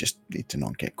that we just need to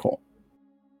not get caught.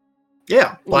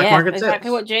 Yeah, black market exactly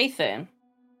sales. what Jay's saying.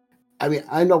 I mean,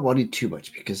 I'm not worried too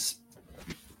much because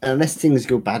unless things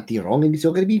go badly wrong, it's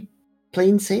all going to be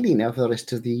plain sailing now for the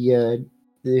rest of the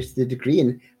degree,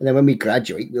 and then when we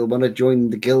graduate, we'll want to join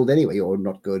the guild anyway, or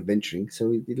not go adventuring,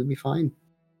 so it'll be fine.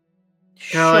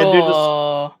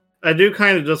 No, I do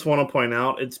kind of just want to point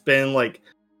out it's been like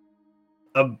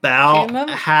about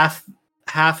half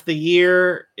the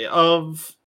year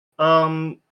of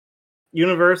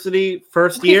university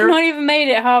first year. We've not even made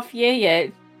it half year yet.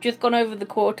 It's just gone over the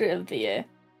quarter of the year.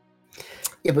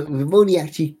 Yeah, but we've only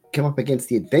actually come up against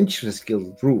the Adventurers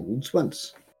Guild rules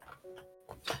once.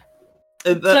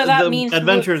 So that means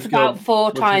Adventures it's about Guild,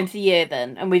 4 times a year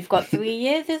then, and we've got 3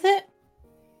 years, is it?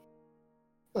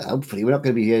 Well, hopefully we're not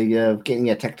going to be getting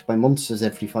attacked by monsters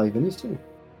every 5 minutes, too.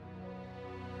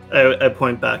 I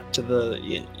point back to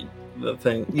the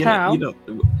thing. Cal?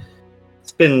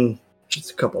 It's been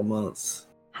just a couple months.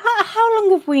 How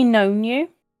long have we known you?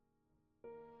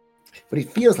 But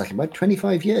it feels like about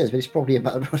 25 years, but it's probably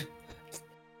about...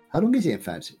 How long is it, in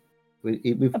fact?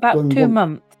 We've About done 2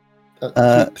 months.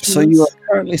 So you are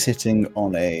currently sitting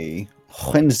on a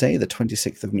Wednesday, the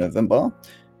 26th of November.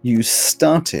 You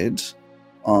started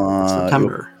on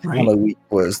September, right? Halloween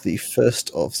was the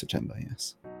 1st of September,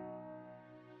 yes.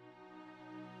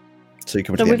 So you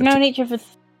come to the So we've end of known each other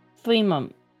 3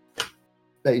 months.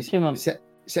 2 months.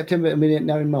 September, I mean,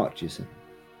 now in March, you say?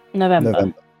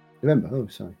 November. November, oh,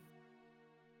 sorry.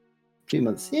 3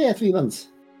 months. Yeah, 3 months.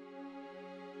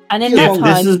 And in Yeah, that this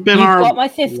time, has been you've our got my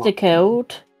sister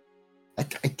killed. I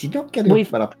did not get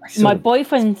it, but I saw My it.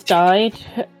 boyfriend's died.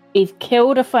 He's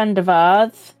killed a friend of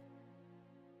ours.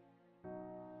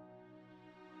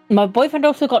 My boyfriend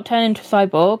also got turned into a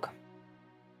cyborg.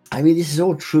 I mean, this is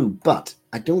all true, but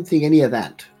I don't think any of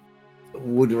that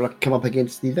would come up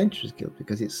against the Adventurers Guild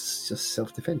because it's just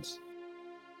self-defense.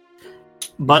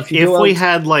 But if we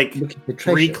had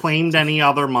reclaimed any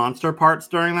other monster parts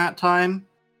during that time,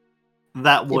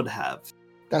 that would have.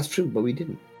 That's true, but we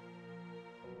didn't.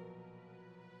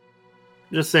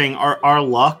 Just saying, our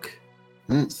luck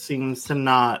seems to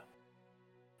not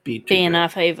be in our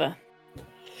favour.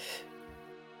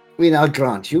 I mean, I'll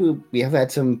grant you, we have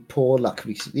had some poor luck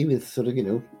recently with sort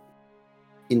of,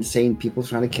 insane people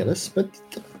trying to kill us, but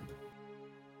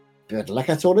like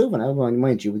that's all over now.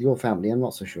 Mind you, with your family, I'm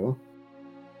not so sure.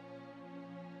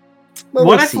 Well,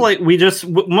 what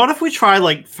if we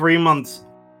try 3 months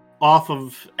off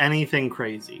of anything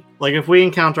crazy? Like if we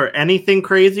encounter anything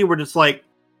crazy, we're just like,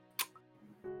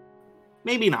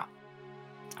 maybe not.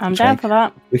 I'm down for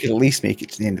that. We could at least make it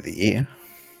to the end of the year.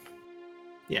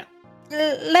 Yeah.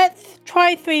 Let's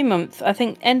try 3 months. I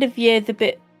think end of year is a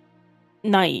bit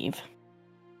naive.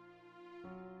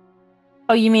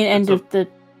 Oh, you mean end of the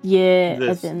year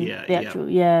as in the actual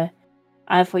year?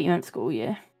 I thought you meant school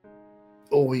year.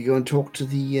 Or we go and talk to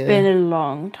the... It's been a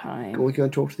long time. Or we go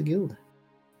and talk to the guild.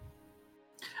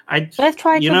 Let's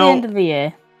try till the end of the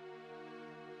year.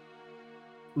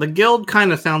 The guild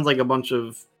kind of sounds like a bunch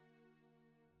of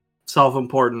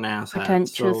self-important asshats.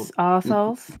 Pretentious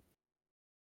arseholes.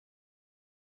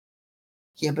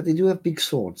 Yeah, but they do have big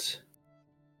swords.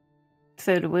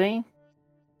 So do we.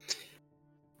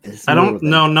 I don't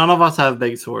know. None of us have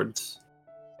big swords.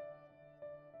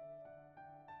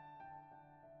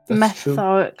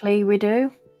 Metaphorically, we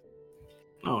do.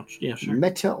 Oh, yeah, sure.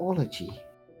 Meteorology.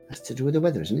 That's to do with the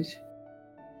weather, isn't it?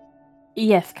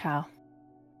 Yes, Cal.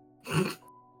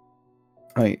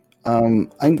 Right.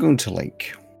 I'm going to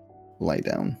lie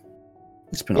down.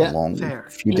 It's been a long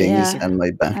few days, and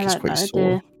my back is quite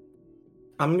sore.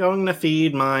 I'm going to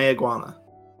feed my iguana,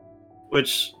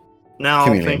 which now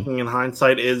I'm thinking in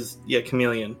hindsight is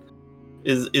chameleon.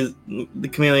 Is the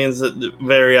chameleon's a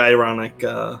very ironic?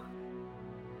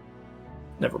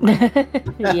 Never mind.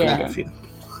 Yeah.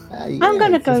 I'm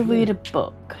gonna go read a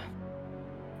book.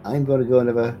 I'm gonna go and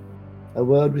have a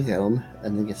word with Elm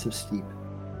and then get some sleep.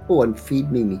 Oh, and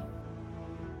feed Mimi.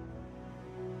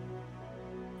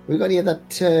 We got any of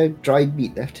that dried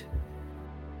meat left?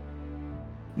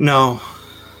 No.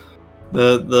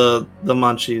 The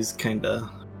munchies kinda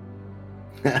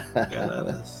got at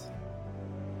us.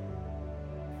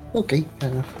 Okay,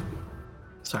 fair enough.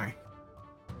 Sorry.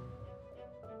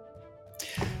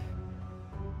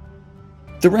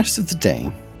 The rest of the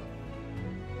day,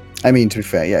 I mean, to be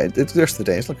fair, the rest of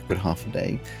the day is like a good half a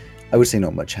day. I would say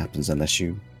not much happens unless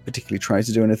you particularly try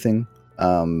to do anything.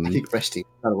 I think resting.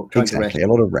 Exactly, a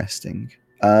lot of resting.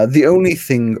 The only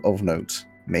thing of note,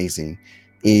 Maisie,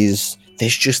 is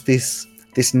there's just this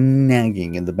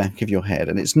nagging in the back of your head,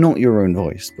 and it's not your own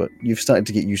voice, but you've started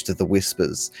to get used to the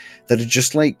whispers that are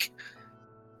just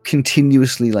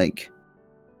continuously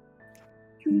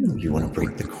you want to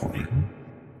break the coin.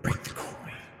 Break the coin.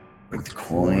 Break the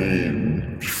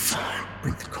coin. Be fine.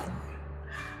 Break the coin.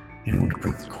 You don't want to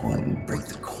break the coin. Break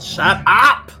the coin. Shut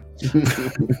up!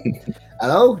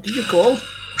 Hello? Did you call?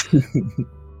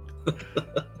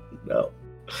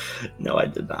 No, I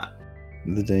did not.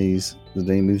 The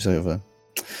day moves over.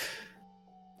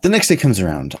 The next day comes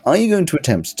around. Are you going to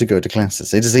attempt to go to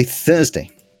classes? It is a Thursday.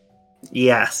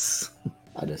 Yes.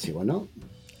 I don't see why not.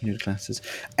 You go to classes.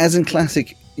 As in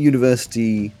classic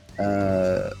university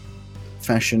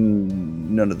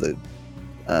fashion, none of the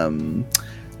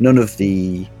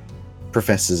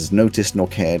professors noticed nor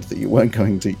cared that you weren't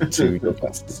going to your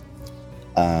classes.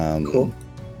 Cool.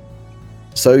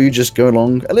 So you just go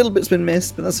along. A little bit's been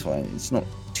missed, but that's fine. It's not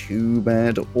too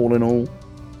bad, all in all.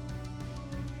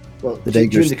 Well, day during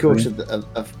goes the course through.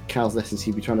 of Cal's lessons,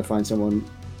 he'd be trying to find someone,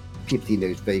 people he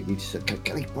knows vaguely, to say,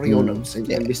 can I borrow your notes? And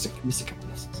miss a couple of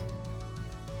lessons.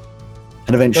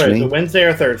 And eventually... Sorry, so Wednesday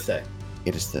or Thursday?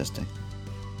 It is Thursday.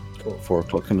 Cool. 4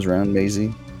 o'clock comes around,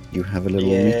 Maisie. You have a little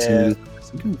meeting with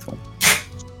Professor Gunthorn.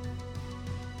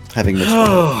 Having this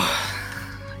one.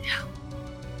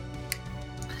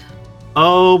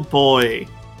 Oh boy.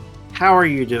 How are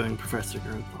you doing, Professor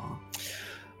Grunthal?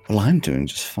 Well, I'm doing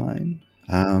just fine.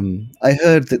 I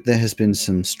heard that there has been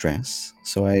some stress,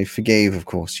 so I forgave, of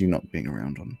course, you not being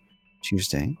around on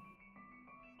Tuesday.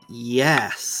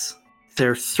 Yes,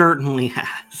 there certainly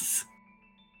has.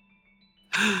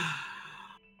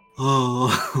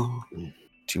 Oh. Do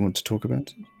you want to talk about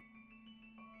it?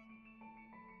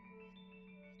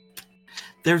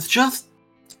 There's just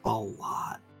a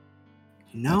lot.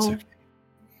 You know? That's okay.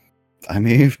 I'm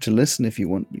here to listen if you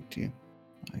want me to.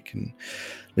 I can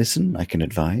listen, I can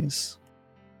advise.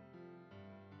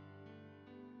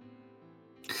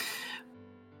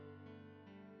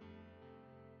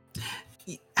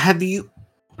 Have you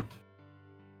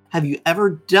ever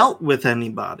dealt with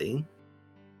anybody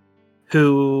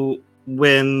who,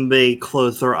 when they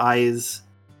close their eyes,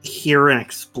 hear an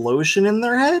explosion in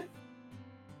their head?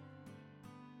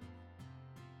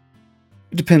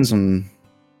 It depends on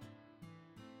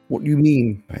what you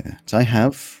mean by that. I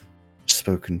have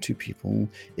spoken to people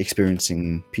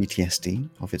experiencing PTSD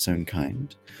of its own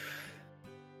kind.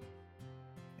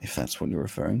 If that's what you're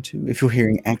referring to. If you're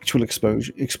hearing actual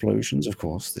explosions, of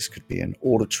course, this could be an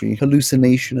auditory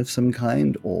hallucination of some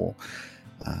kind, or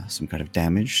some kind of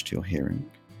damage to your hearing.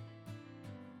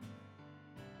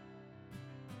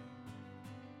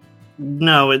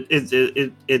 No, it's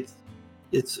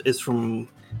from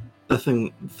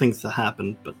the things that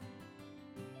happened, but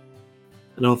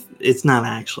it's not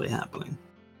actually happening.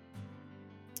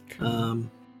 Okay.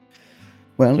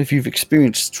 Well, if you've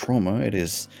experienced trauma, it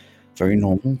is very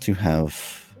normal to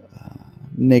have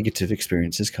negative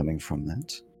experiences coming from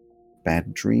that.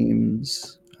 Bad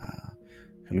dreams,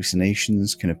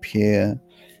 hallucinations can appear,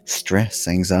 stress,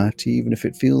 anxiety, even if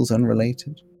it feels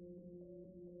unrelated.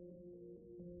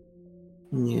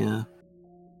 Yeah.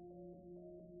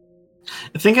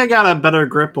 I think I got a better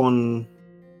grip on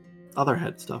other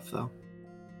head stuff, though.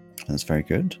 That's very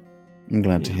good. I'm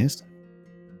glad to hear so.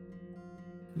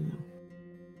 Yeah.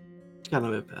 Got a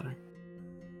bit better.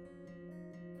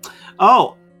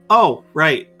 Oh,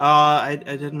 right. I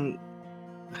didn't.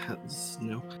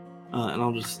 No. And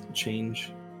I'll just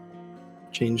change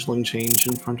in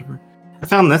front of her. I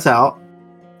found this out.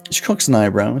 She cocks an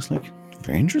eyebrow. It's like,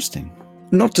 very interesting.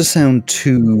 Not to sound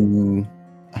too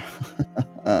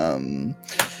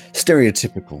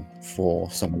stereotypical for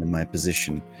someone in my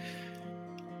position,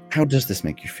 how does this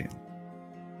make you feel?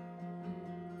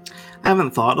 I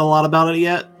haven't thought a lot about it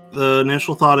yet. The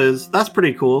initial thought is, that's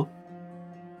pretty cool.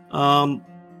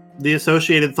 The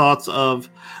associated thoughts of,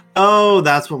 oh,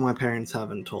 that's what my parents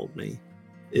haven't told me,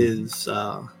 is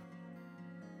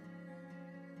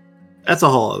that's a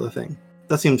whole other thing.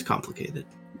 That seems complicated.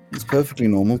 It's perfectly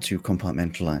normal to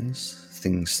compartmentalize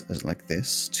things like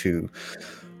this, to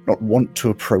not want to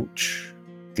approach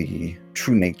the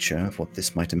true nature of what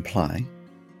this might imply.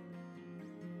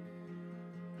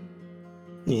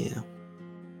 Yeah.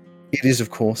 It is, of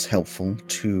course, helpful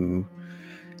to,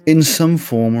 in some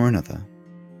form or another,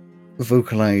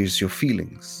 vocalize your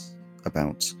feelings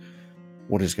about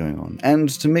what is going on, and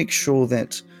to make sure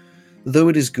that, though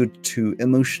it is good to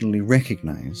emotionally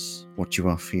recognize what you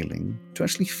are feeling, to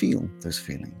actually feel those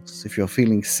feelings. If you're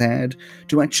feeling sad,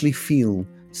 to actually feel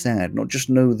sad, not just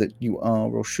know that you are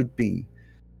or should be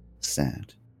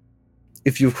sad.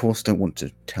 If you, of course, don't want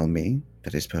to tell me,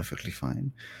 that is perfectly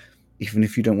fine. Even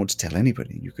if you don't want to tell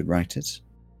anybody, you could write it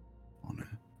on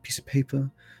a piece of paper,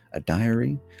 a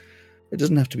diary. It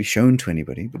doesn't have to be shown to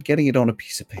anybody, but getting it on a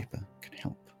piece of paper can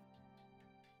help.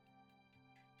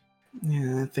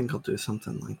 Yeah, I think I'll do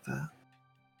something like that.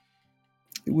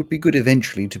 It would be good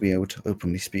eventually to be able to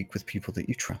openly speak with people that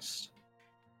you trust.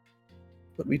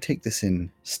 But we take this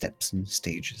in steps and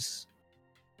stages.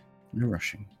 No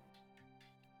rushing.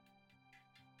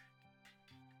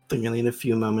 I think I need a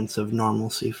few moments of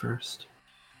normalcy first.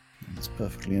 That's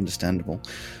perfectly understandable.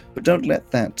 But don't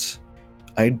let that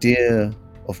idea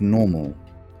of normal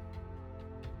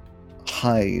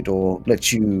hide or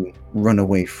let you run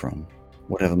away from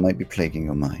whatever might be plaguing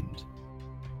your mind.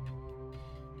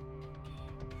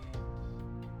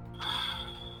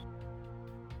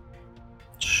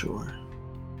 Sure.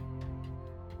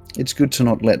 It's good to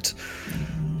not let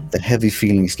the heavy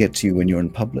feelings get to you when you're in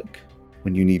public,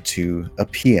 when you need to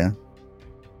appear,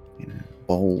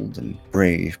 bold and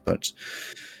brave. But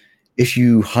if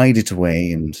you hide it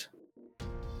away and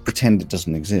pretend it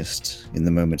doesn't exist in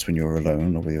the moments when you're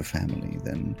alone or with your family,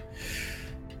 then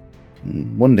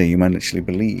one day you might actually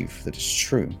believe that it's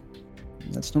true.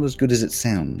 That's not as good as it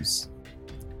sounds,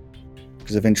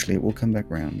 because eventually it will come back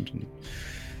round and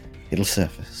it'll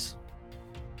surface.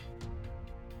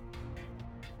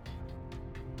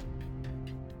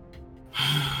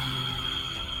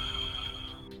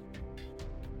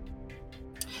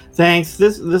 Thanks.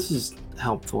 This is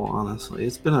helpful, honestly.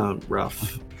 It's been a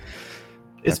rough.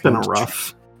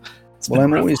 Well,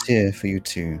 I'm always here for you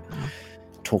to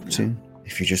talk to.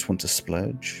 If you just want to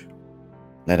splurge,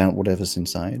 let out whatever's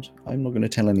inside. I'm not going to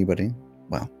tell anybody.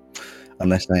 Well,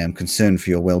 unless I am concerned for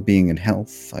your well-being and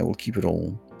health, I will keep it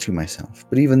all to myself.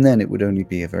 But even then, it would only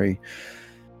be a very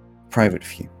private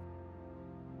few.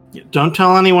 Yeah, don't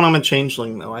tell anyone I'm a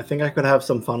changeling, though. I think I could have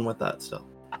some fun with that still.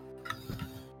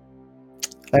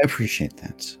 I appreciate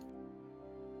that.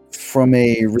 From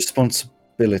a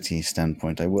responsibility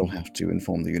standpoint, I will have to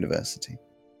inform the university.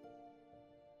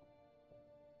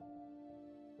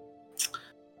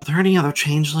 Are there any other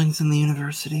changelings in the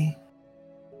university?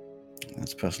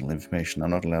 That's personal information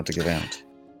I'm not allowed to give out.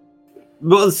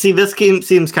 Well, see, this game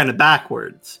seems kind of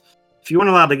backwards. If you weren't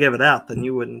allowed to give it out, then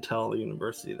you wouldn't tell the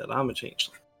university that I'm a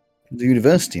changeling. The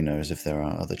university knows if there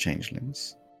are other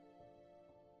changelings.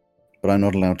 But I'm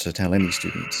not allowed to tell any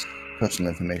students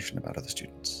personal information about other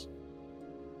students.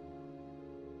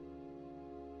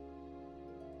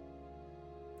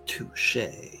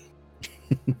 Touché.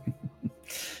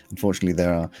 Unfortunately,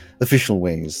 there are official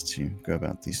ways to go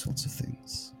about these sorts of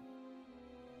things.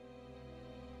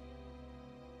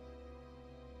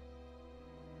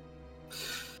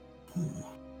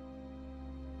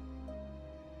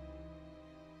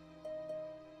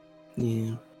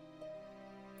 Yeah.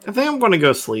 I think I'm going to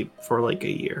go sleep for like a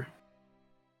year.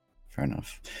 Fair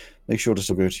enough. Make sure to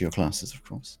still go to your classes, of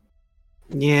course.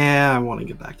 Yeah, I want to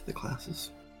get back to the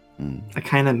classes. I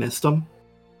kind of missed them.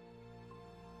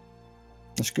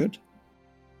 That's good.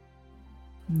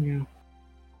 Yeah.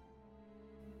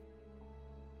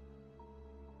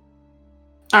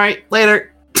 All right,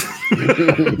 later.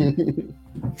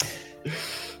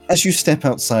 As you step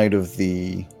outside of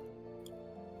the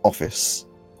office,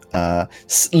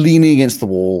 leaning against the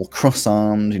wall,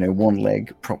 cross-armed, one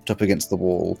leg propped up against the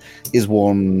wall, is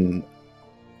one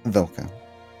Velka.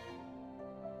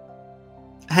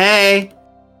 Hey.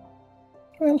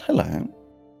 Well, hello.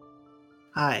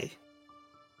 Hi.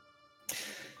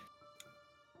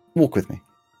 Walk with me.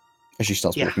 As she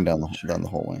starts walking down the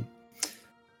hallway.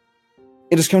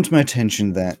 It has come to my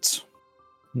attention that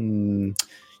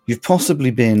you've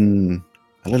possibly been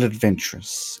a little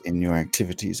adventurous in your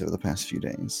activities over the past few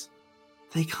days.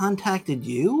 They contacted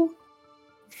you?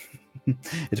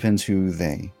 It depends who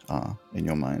they are in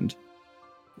your mind.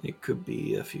 It could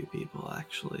be a few people,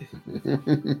 actually.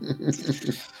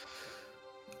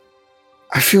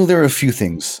 I feel there are a few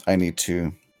things I need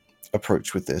to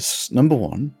approach with this. Number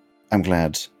one, I'm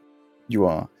glad you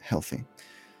are healthy.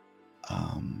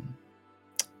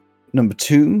 Number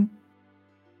two,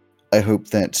 I hope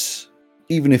that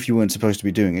even if you weren't supposed to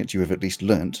be doing it, you have at least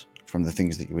learnt from the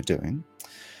things that you were doing.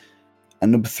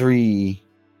 And number three,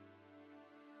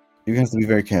 you have to be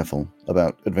very careful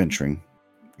about adventuring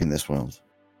in this world.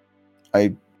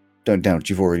 I don't doubt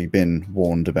you've already been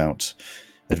warned about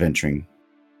adventuring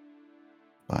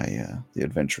by the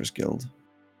Adventurers Guild.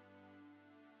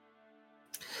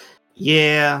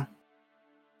 Yeah.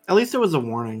 At least there was a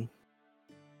warning.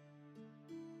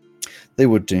 They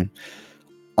would do.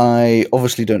 I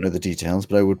obviously don't know the details,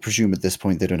 but I would presume at this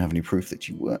point they don't have any proof that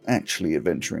you were actually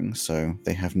adventuring, so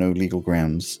they have no legal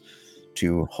grounds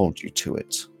to hold you to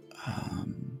it.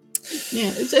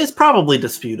 Yeah, it's probably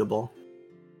disputable.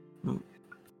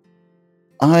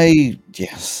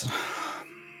 Yes.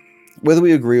 Whether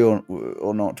we agree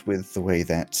or not with the way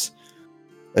that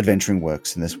adventuring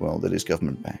works in this world, it is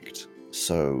government-backed.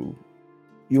 So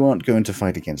you aren't going to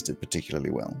fight against it particularly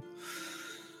well.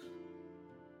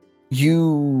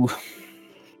 You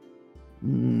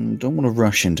don't want to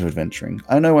rush into adventuring.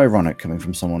 I know ironic coming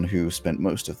from someone who spent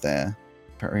most of their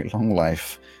very long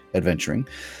life adventuring,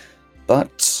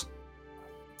 but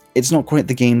it's not quite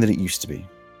the game that it used to be.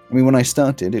 I mean, when I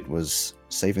started, it was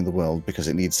saving the world because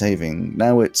it needs saving.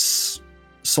 Now it's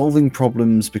solving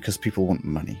problems because people want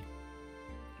money.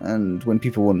 And when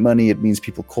people want money, it means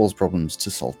people cause problems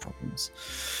to solve problems.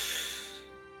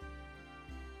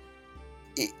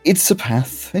 It's a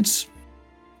path. It's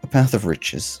a path of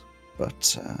riches.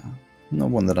 But not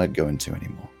one that I'd go into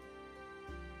anymore.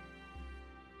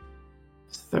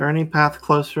 Is there any path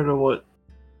closer to what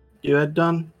you had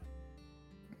done?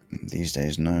 These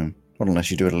days, no. Not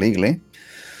unless you do it illegally.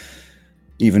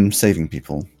 Even saving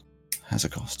people has a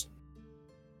cost.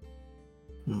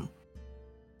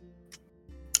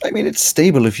 I mean, it's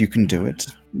stable if you can do it.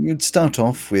 You'd start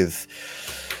off with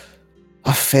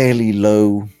a fairly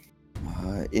low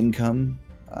income.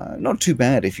 Not too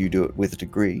bad if you do it with a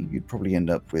degree. You'd probably end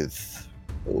up with,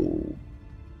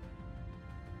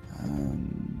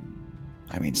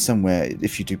 I mean, somewhere,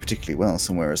 if you do particularly well,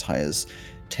 somewhere as high as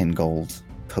 10 gold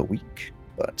per week.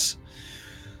 But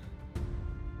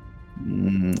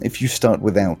if you start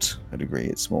without a degree,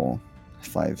 it's more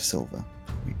 5 silver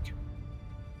per week.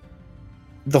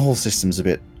 The whole system's a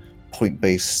bit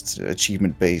point-based,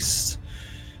 achievement-based,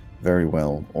 very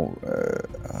well, or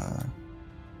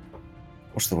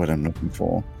what's the word I'm looking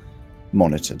for?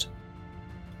 Monitored.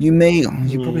 You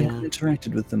probably haven't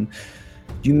interacted with them.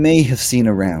 You may have seen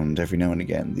around every now and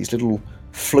again these little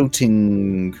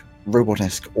floating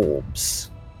robot-esque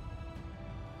orbs.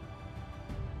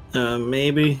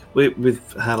 Maybe.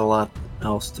 We've had a lot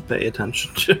else to pay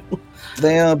attention to.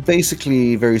 They are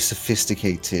basically very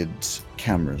sophisticated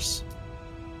cameras.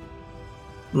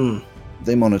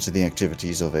 They monitor the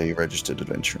activities of a registered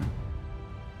adventurer.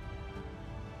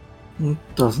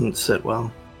 Doesn't sit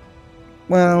well.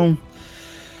 Well,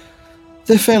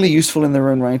 they're fairly useful in their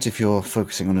own right if you're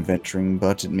focusing on adventuring,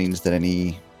 but it means that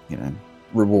any,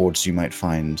 rewards you might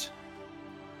find,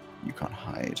 you can't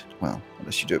hide. Well,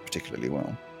 unless you do it particularly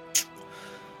well.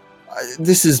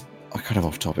 This is kind of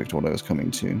off topic to what I was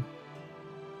coming to.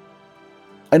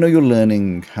 I know you're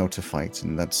learning how to fight,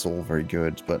 and that's all very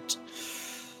good, but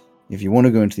if you want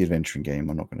to go into the adventuring game,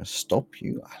 I'm not going to stop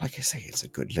you. Like I say, it's a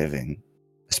good living,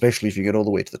 especially if you get all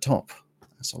the way to the top.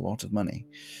 That's a lot of money.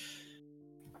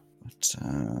 But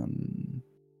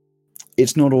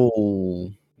it's not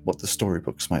all what the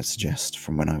storybooks might suggest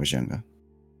from when I was younger.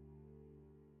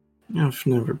 I've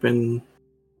never been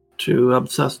too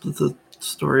obsessed with the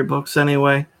storybooks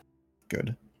anyway.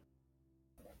 Good.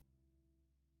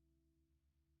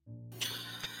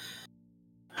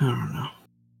 I don't know.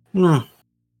 No.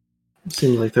 It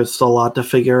seems like there's still a lot to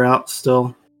figure out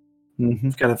still.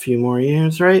 We've got a few more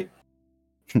years, right?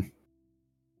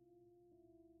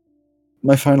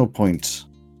 My final point,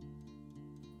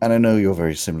 and I know you're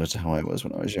very similar to how I was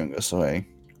when I was younger, so I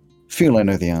feel I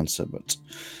know the answer, but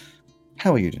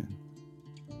how are you doing?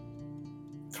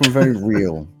 From a very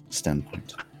real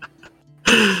standpoint.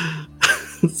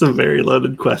 It's a very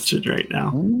loaded question right now.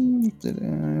 I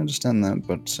understand that,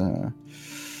 but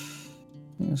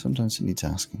sometimes you need to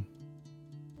ask him.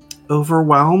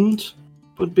 Overwhelmed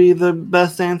would be the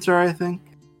best answer, I think.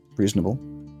 Reasonable.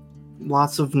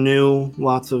 Lots of new,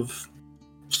 lots of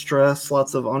stress,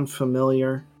 lots of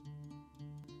unfamiliar.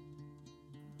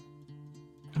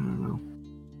 I don't know.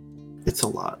 It's a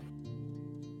lot.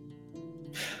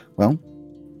 Well,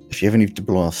 if you ever need to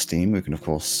blow off steam, we can, of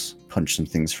course, punch some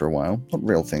things for a while. Not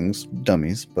real things,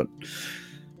 dummies, but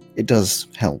it does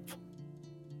help.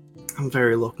 I'm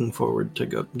very looking forward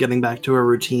to getting back to a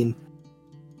routine.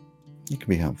 It can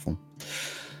be helpful.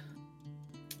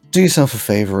 Do yourself a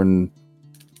favor and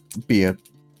be a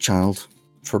child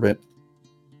for a bit.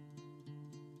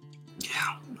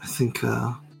 Yeah, I think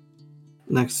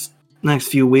next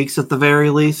few weeks at the very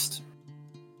least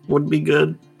would be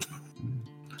good.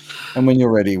 And when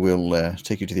you're ready, we'll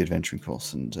take you to the adventuring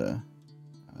course and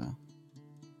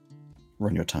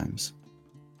run your times.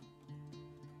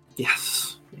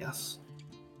 Yes.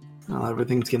 Well,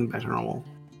 everything's getting back to normal.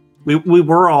 We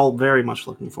were all very much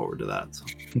looking forward to that. So.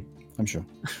 I'm sure.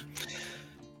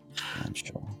 I'm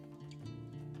sure.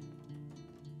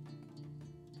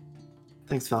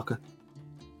 Thanks, Falca.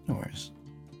 No worries.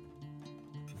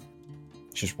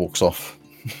 She just walks off.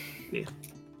 Yeah.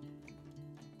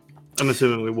 I'm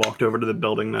assuming we walked over to the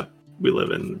building that we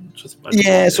live in.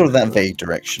 Sort of that vague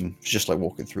direction. It's just like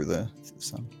walking through the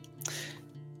sun.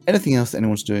 Anything else that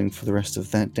anyone's doing for the rest of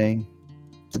that day?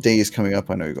 The day is coming up.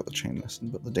 I know you got the chain lesson,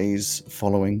 but the days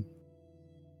following.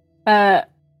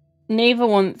 Neva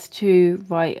wants to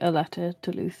write a letter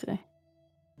to Lucy.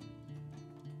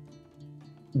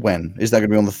 When? Is that going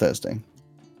to be on the Thursday?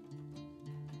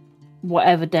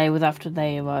 Whatever day was after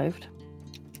they arrived.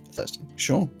 Thursday.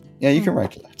 Sure. Yeah, you can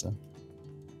write a letter.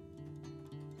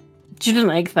 She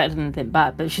doesn't expect anything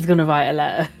back, but she's going to write a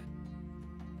letter.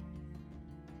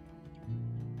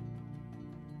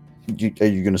 Are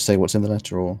you going to say what's in the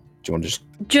letter, or do you want to just...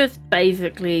 Just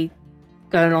basically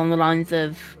going on the lines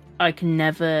of, I can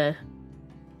never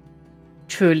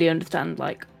truly understand,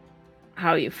 like,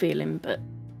 how you're feeling, but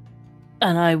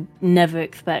And I never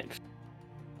expect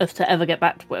us to ever get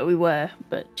back to where we were,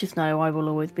 but just know I will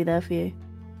always be there for you.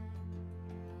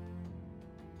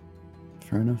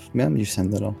 Fair enough. Yeah, you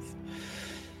send that off.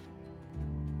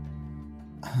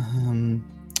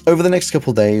 Over the next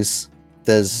couple of days,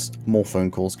 there's more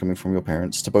phone calls coming from your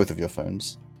parents to both of your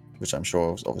phones, which I'm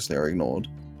sure obviously are ignored.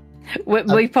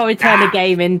 We probably turned the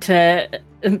game into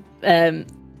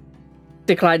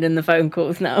declining the phone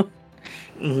calls now.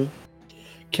 Mm-hmm.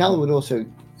 Cal would also,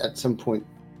 at some point,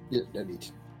 no need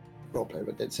to roleplay,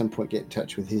 but at some point get in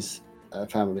touch with his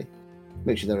family,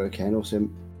 make sure they're okay, and also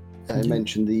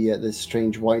mention the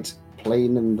strange white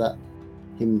plane and that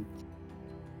him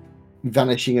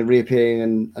vanishing and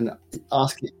reappearing, and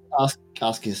ask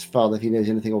his father if he knows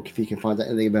anything or if he can find out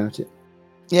anything about it.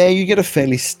 Yeah, you get a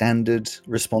fairly standard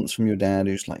response from your dad,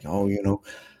 who's like,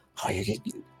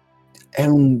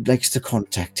 Elm likes to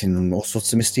contact in all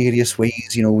sorts of mysterious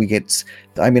ways.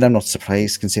 I'm not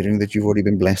surprised considering that you've already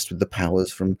been blessed with the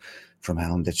powers from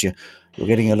Elm, that you're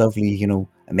getting a lovely,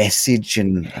 a message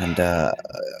and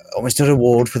almost a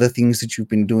reward for the things that you've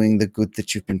been doing, the good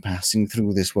that you've been passing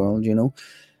through this world,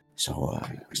 So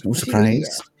it's no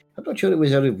surprise. I'm not sure it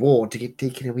was a reward to get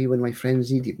taken away when my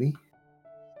friends needed me.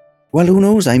 Well, who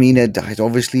knows? It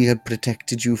obviously had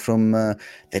protected you from the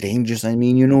dangers.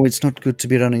 It's not good to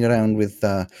be running around with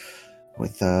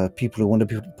people who want to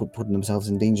be putting themselves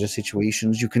in dangerous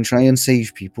situations. You can try and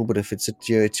save people, but if it's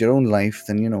your own life,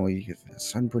 then at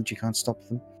some point you can't stop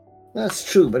them. That's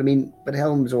true, but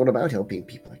Helm's all about helping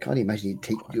people. I can't imagine he'd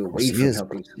take you away from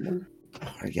helping someone.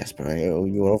 Yes, but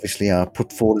you obviously are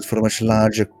put forward for a much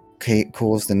larger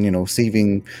cause than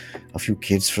saving a few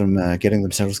kids from getting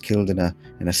themselves killed in a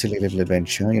silly little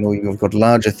adventure. You've got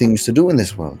larger things to do in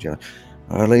this world. You're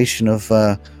a relation of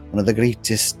one of the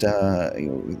greatest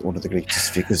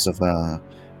figures of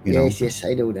Yes,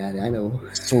 I know that. I know.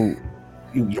 So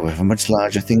you have a much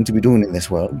larger thing to be doing in this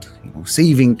world.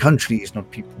 Saving countries, not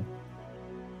people.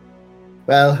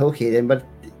 Well, okay then. But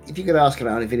if you could ask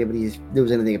around if anybody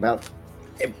knows anything about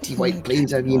empty white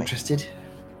planes, I'd be interested.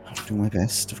 I'll do my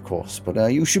best, of course, but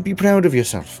you should be proud of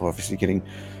yourself for obviously getting,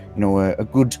 a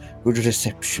good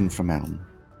reception from Elm.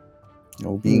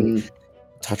 Being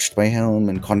touched by Elm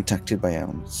and contacted by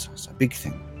Elm, it's a big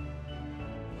thing.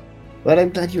 Well, I'm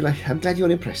glad you're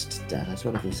impressed, Dad. That's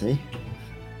what I can say.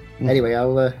 Anyway,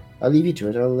 I'll leave you to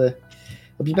it. I'll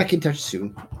be back in touch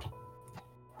soon.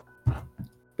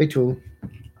 Bye, all.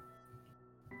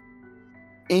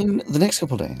 In the next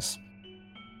couple of days,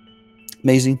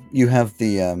 Maisie, you have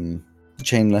the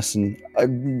chain lesson.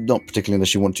 Not particularly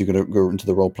unless you want to go into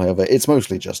the roleplay of it. It's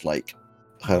mostly just like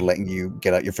her letting you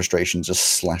get out your frustrations,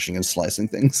 just slashing and slicing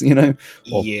things, or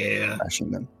smashing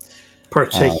them.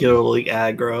 Particularly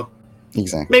aggro.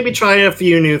 Exactly. Maybe try a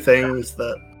few new things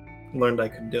that I learned I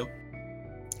could do.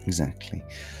 Exactly.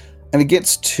 And it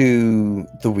gets to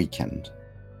the weekend.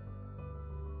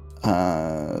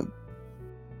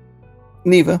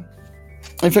 Neva,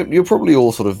 in fact, you're probably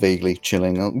all sort of vaguely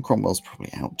chilling. Cromwell's probably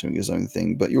out doing his own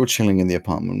thing, but you're chilling in the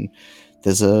apartment.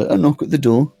 There's a knock at the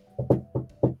door.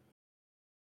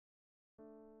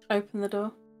 Open the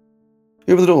door.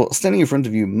 You open the door. Standing in front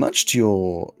of you, much to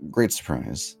your great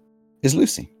surprise, is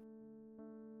Lucy.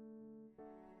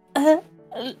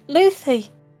 Lucy.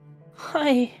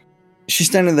 Hi. She's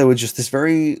standing there with just this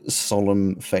very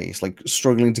solemn face, like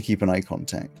struggling to keep an eye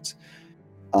contact.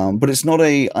 But it's not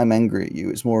I'm angry at you.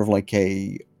 It's more of like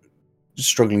a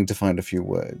struggling to find a few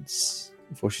words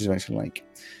before she's actually like,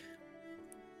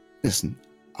 listen,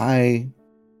 I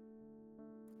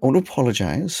want to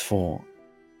apologize for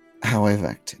how I've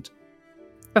acted.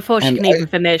 Before she can even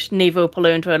finish, Neva will pull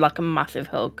her into like a massive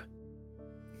hug.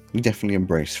 You definitely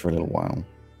embrace for a little while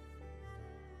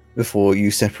before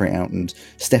you separate out and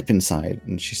step inside,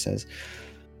 and she says,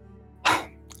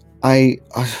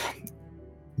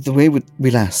 the way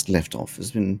we last left off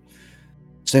has been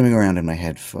swimming around in my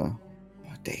head for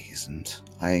days, and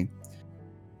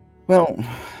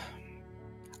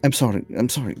I'm sorry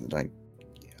that I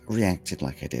reacted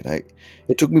like I did.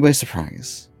 It took me by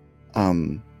surprise,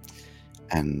 and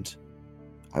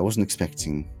I wasn't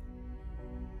expecting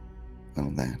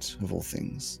that, of all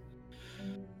things.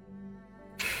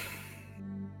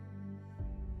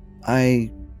 I'm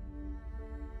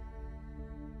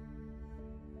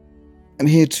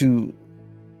here to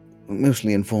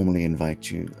mostly informally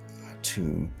invite you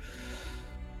to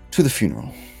the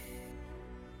funeral.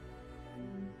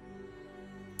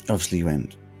 Obviously, you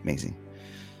and Maisie.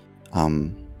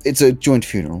 It's a joint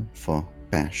funeral for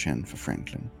Bash and for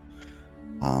Franklin.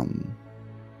 I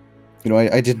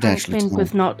didn't actually. Franklin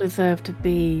does not deserve to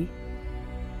be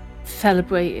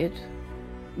celebrated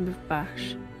with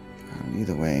Bash.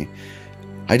 Either way,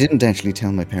 I didn't actually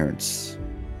tell my parents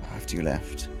after you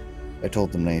left. I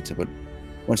told them later, but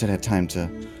once I'd had time to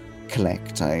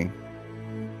collect, I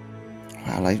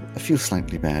feel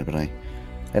slightly bad, but I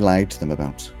lied to them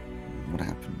about what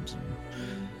happened.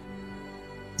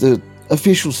 The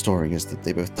official story is that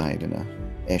they both died in a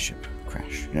airship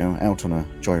crash, out on a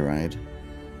joyride,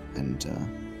 and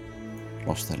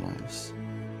lost their lives.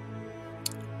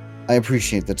 I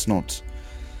appreciate it's not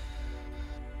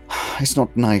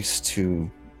nice to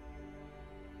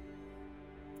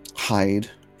hide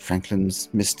Franklin's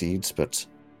misdeeds, but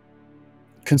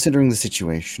considering the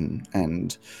situation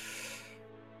and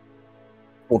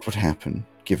what would happen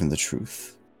given the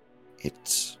truth,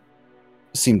 it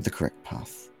seemed the correct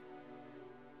path.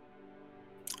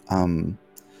 I'm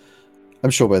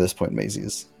sure by this point Maisie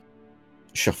is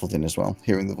shuffled in as well,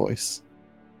 hearing the voice.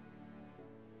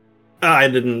 I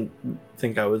didn't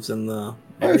think I was in the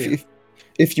area.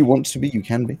 If you want to be, you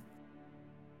can be.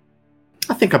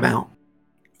 I think I'm out.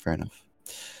 Fair enough.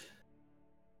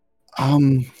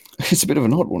 It's a bit of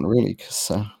an odd one, really,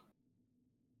 because,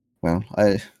 I'm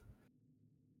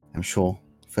sure,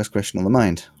 first question on the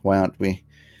mind, why aren't we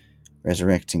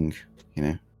resurrecting,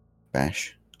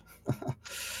 Bash?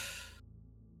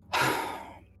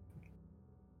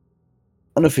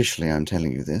 Unofficially, I'm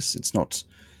telling you this. It's not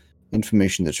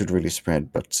information that should really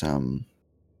spread, but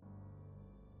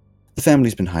the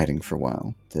family's been hiding for a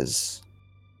while. There's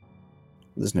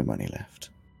no money left.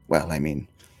 Well, I mean,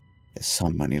 there's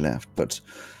some money left, but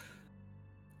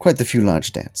quite the few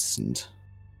large debts, and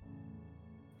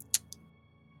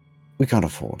we can't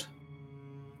afford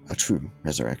a true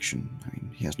resurrection. I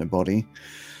mean, he has no body,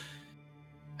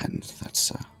 and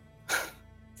that's a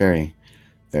very,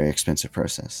 very expensive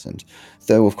process. And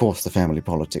though, of course, the family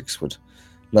politics would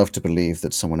love to believe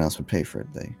that someone else would pay for it,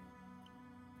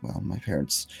 my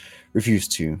parents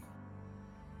refused to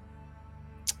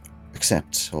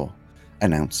accept or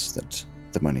announce that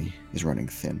the money is running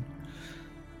thin.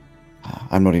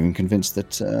 I'm not even convinced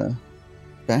that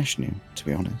Bash knew, to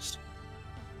be honest.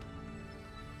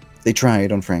 They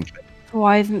tried on Franklin.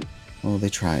 Why isn't... Oh, they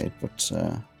tried, but,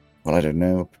 I don't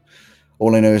know.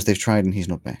 All I know is they've tried and he's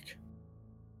not back.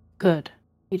 Good.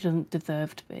 He doesn't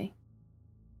deserve to be.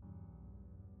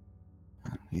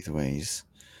 Either way, he's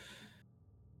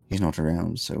not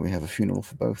around, so we have a funeral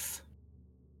for both.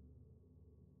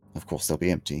 Of course, they'll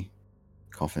be empty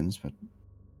coffins, but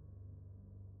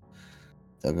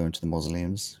they'll go into the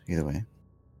mausoleums either way.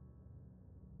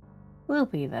 We'll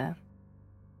be there.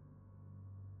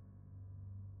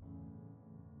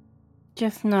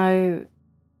 Just know,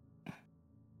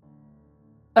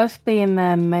 us being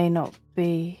there may not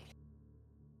be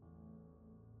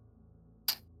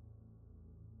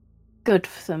good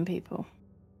for some people.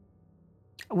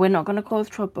 We're not going to cause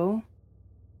trouble,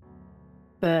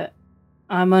 but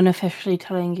I'm unofficially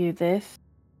telling you this.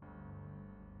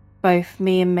 Both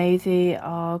me and Maisie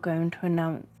are going to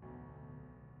announce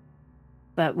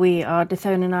that we are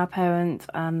disowning our parents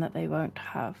and that they won't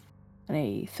have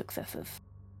any successors.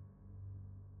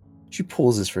 She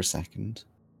pauses for a second,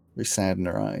 very sad in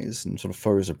her eyes, and sort of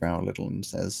furrows her brow a little and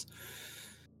says,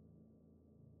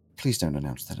 "Please don't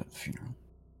announce that at the funeral."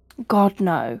 God,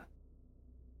 no.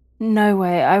 No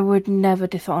way, I would never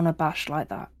dishonor Bash like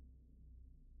that.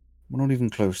 We're not even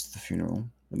close to the funeral.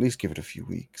 At least give it a few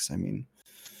weeks, I mean.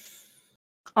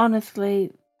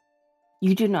 Honestly,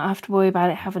 you do not have to worry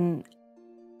about it having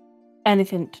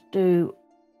anything to do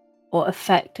or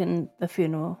affect in the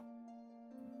funeral.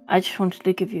 I just wanted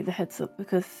to give you the heads up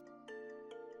because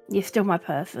you're still my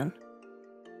person.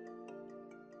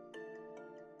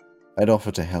 I'd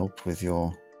offer to help with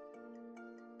your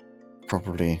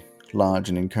probably large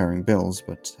and incurring bills,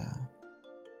 but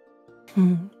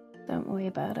Don't worry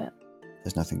about it.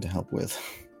 there's nothing to help with.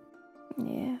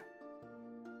 Yeah.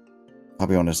 I'll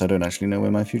be honest, I don't actually know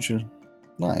where my future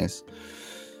lies.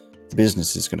 The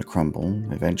business is going to crumble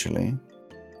eventually.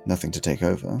 Nothing to take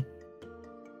over.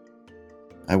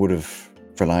 I would have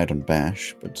relied on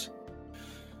Bash, but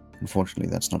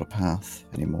unfortunately that's not a path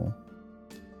anymore.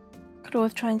 Could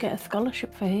always try and get a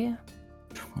scholarship for here.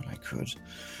 Well, I could.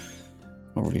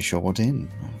 Not really sure what in.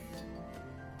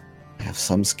 I have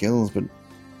some skills, but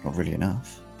not really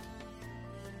enough.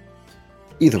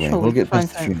 Either way, Sure, we'll we get can past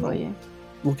the find something funeral. for you.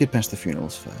 We'll get past the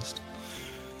funerals first.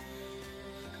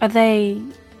 Are they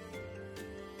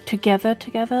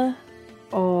together,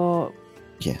 or?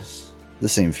 Yes, the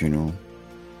same funeral.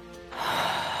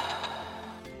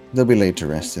 They'll be laid to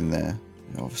rest in there.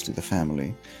 Obviously, the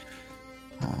family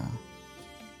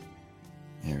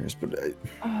areas, but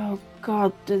Oh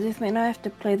God, does this mean I have to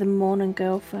play the mourning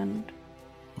girlfriend?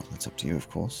 well, that's up to you, of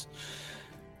course.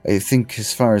 I think,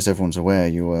 as far as everyone's aware,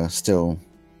 you are still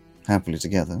happily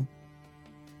together.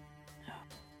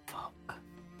 Fuck.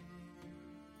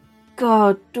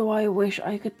 God, do I wish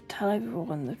I could tell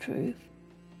everyone the truth.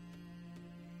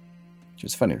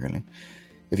 It's funny, really.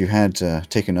 If you had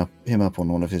taken him up on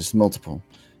one of his multiple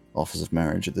offers of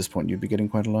marriage, at this point you'd be getting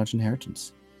quite a large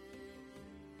inheritance.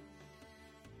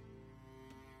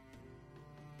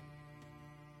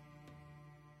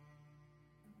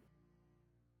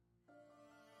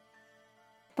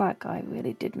 That guy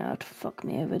really did know how to fuck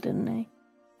me over, didn't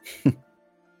he?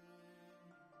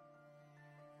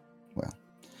 Well,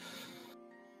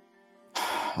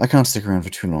 I can't stick around for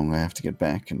too long. I have to get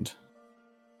back, and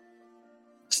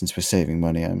since we're saving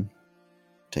money, I'm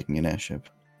taking an airship.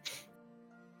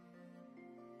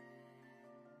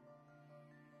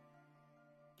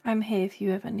 I'm here if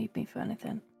you ever need me for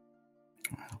anything.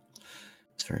 Well,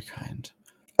 it's very kind.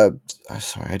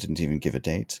 Sorry, I didn't even give a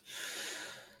date.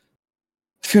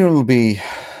 The funeral will be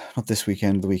not this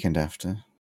weekend, the weekend after.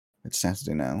 It's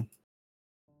Saturday now.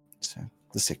 So,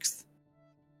 the 6th.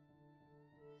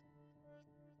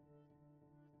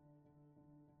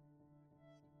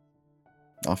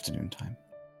 Afternoon time.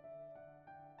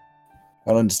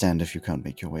 I'll understand if you can't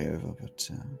make your way over, but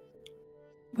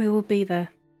We will be there.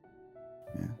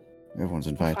 yeah, everyone's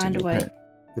We'll invited. find a way.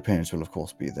 Your parents will, of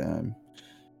course, be there. I'm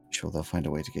sure they'll find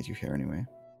a way to get you here anyway.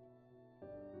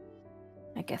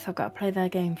 I guess I've got to play their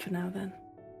game for now then.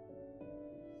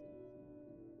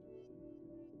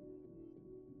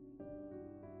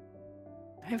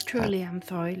 I truly am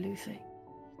sorry, Lucy.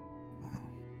 Well,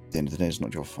 at the end of the day, it's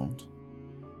not your fault.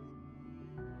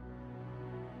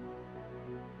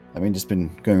 I mean, it's been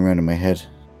going around in my head,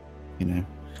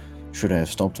 should I have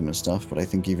stopped him and stuff, but I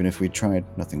think even if we'd tried,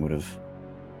 nothing would have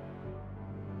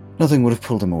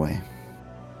pulled him away.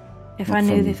 If Not I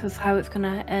knew from- this was how it's going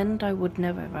to end, I would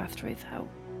never have asked for his help.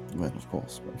 Well, of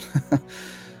course, but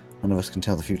none of us can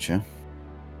tell the future.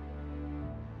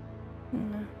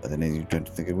 No. But then you don't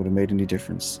think it would have made any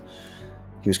difference.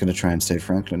 He was going to try and save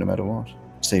Franklin no matter what.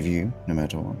 Save you no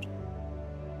matter what.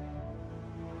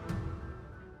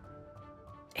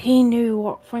 He knew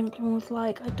what Franklin was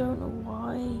like. I don't know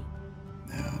why.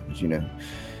 But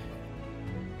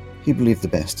he believed the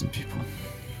best in people.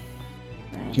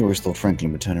 Right. He always thought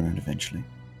Franklin would turn around eventually.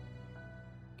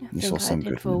 I You think saw I some did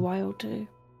good for in a him. while too.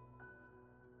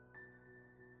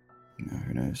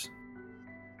 Who knows?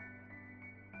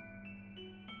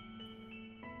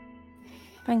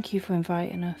 Thank you for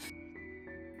inviting us.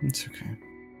 It's okay.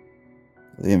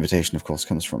 The invitation, of course,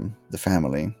 comes from the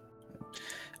family.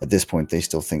 At this point, they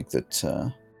still think that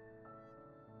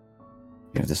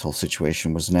this whole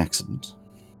situation was an accident.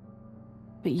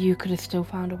 But you could have still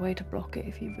found a way to block it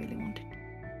if you really wanted.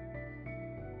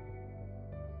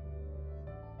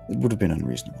 It would have been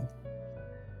unreasonable.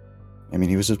 I mean,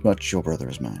 he was as much your brother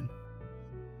as mine.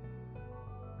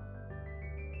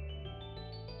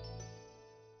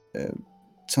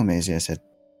 Tell Maisie I said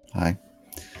hi.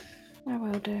 I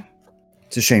will do.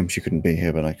 It's a shame she couldn't be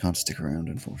here, but I can't stick around,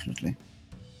 unfortunately.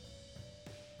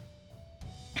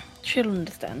 She'll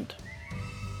understand.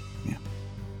 Yeah.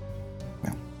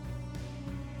 Well.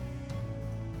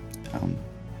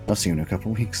 I'll see you in a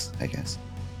couple of weeks, I guess.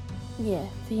 Yeah,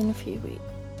 see you in a few weeks.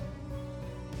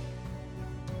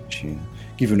 She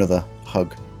give you another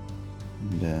hug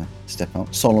and step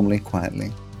out solemnly,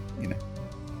 quietly,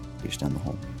 reach down the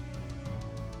hall.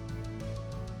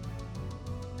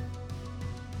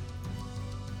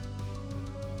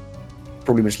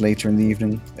 Probably much later in the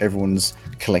evening, everyone's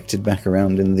collected back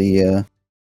around in the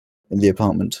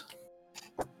apartment.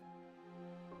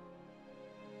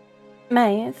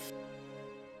 Maze,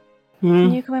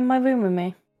 can you come in my room with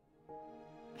me?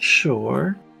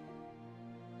 Sure.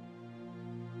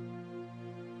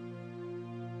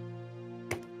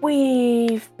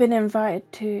 We've been invited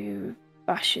to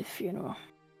Bash's funeral.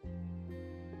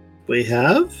 We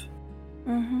have?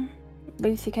 Mm-hmm.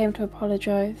 Lucy came to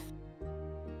apologise.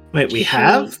 Wait, we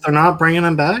have? They're not bringing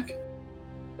him back?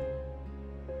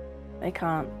 They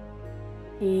can't.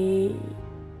 They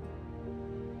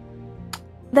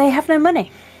have no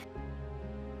money.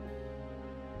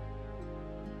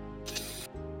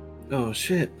 Oh,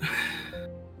 shit.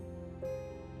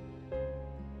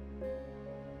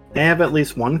 They have at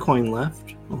least one coin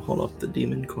left. I'll hold up the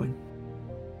demon coin.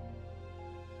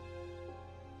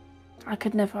 I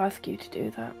could never ask you to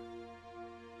do that.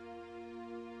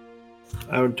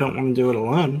 I don't want to do it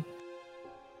alone.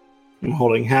 I'm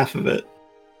holding half of it.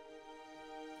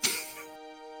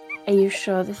 Are you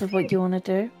sure this is what you want to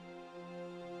do?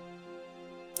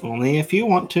 Only if you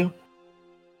want to.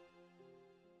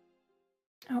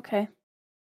 Okay.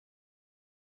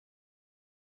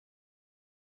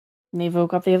 Neither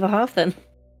got the other half then.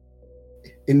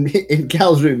 In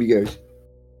Cal's room, he goes,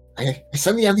 I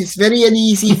suddenly have this very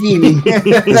uneasy feeling.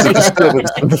 There's a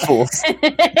disturbance from the force.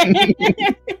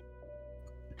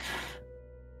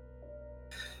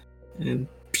 And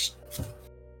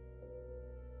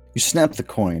You snap the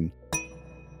coin.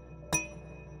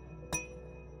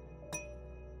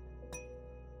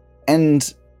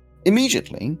 And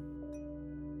immediately,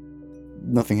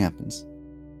 nothing happens.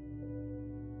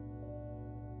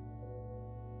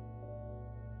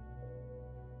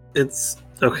 it's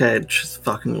okay, it's just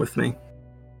fucking with me.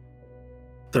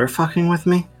 They're fucking with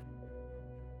me?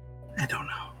 I don't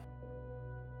know.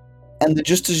 And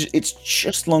it's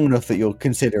just long enough that you're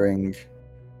considering...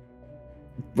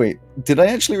 Wait, did I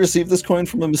actually receive this coin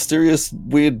from a mysterious,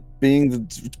 weird being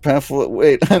that's powerful?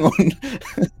 Wait, hang on.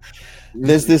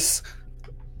 There's this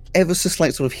ever so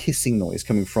slight sort of hissing noise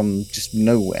coming from just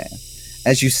nowhere.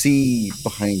 As you see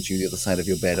behind you, the other side of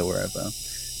your bed or wherever,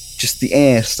 just the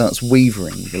air starts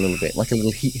wavering a little bit, like a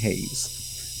little heat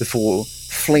haze, before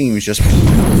flames just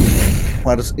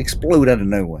explode out of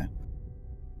nowhere.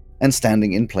 And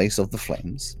standing in place of the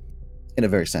flames, in a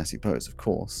very sassy pose, of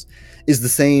course, is the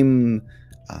same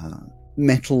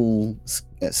metal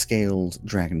scaled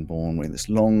dragonborn with this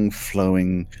long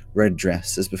flowing red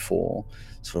dress as before,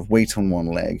 sort of weight on one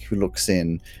leg, who looks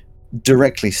in,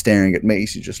 directly staring at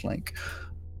Maisie, just like,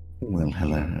 well,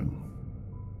 hello.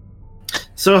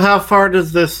 So how far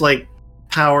does this, like,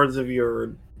 powers of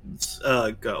yours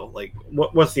go? Like,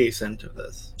 what's the extent of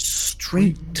this?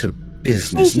 Straight to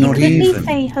business, Maisie, not could we even.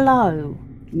 say hello?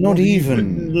 Not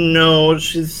even. No,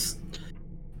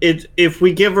 if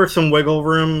we give her some wiggle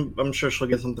room, I'm sure she'll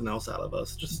get something else out of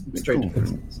us. Just straight to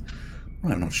business.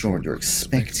 Well, I'm not sure what you're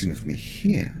expecting of me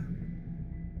here.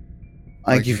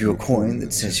 I give you a coin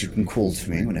that says you can call to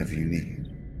me whenever you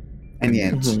need. And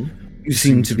yet, you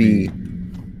seem to be,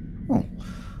 well,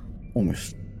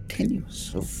 almost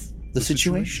tenuous of the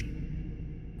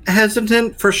situation.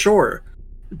 Hesitant, for sure.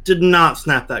 Did not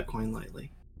snap that coin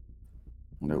lightly.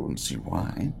 I wouldn't see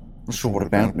why. Not sure what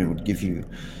about me would give you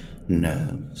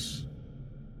nerves.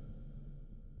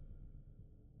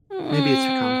 Maybe it's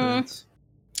your confidence.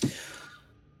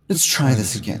 Let's try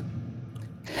this again.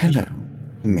 Hello,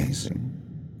 amazing.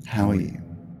 How are you?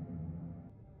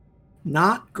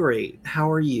 Not great.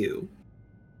 How are you?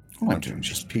 Well, I'm doing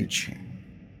just peachy.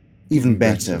 Even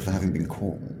better for having been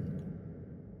called.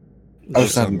 I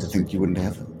was starting to think you wouldn't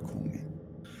ever call me.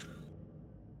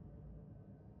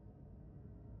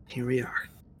 Here we are.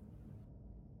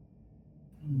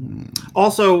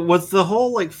 Also, was the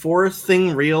whole like forest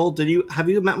thing real? Have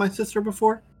you met my sister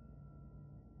before?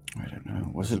 I don't know.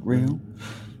 Was it real?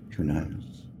 Who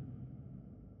knows?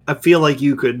 I feel like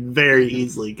you could very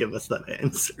easily give us that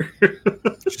answer.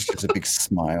 Just gives a big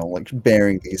smile, like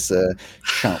baring these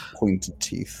sharp pointed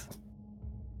teeth.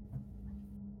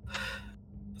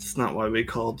 That's not why we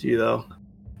called you, though.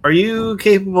 Are you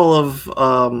capable of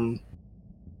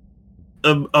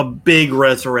a big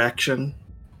resurrection?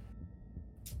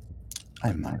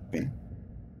 I might be.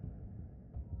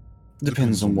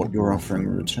 Depends on what you're offering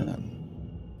in return.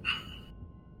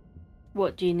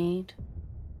 What do you need?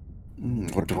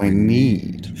 What do I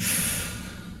need?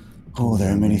 Oh,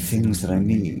 there are many things that I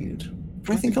need.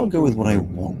 But I think I'll go with what I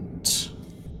want.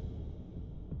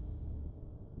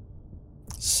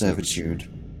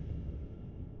 Servitude.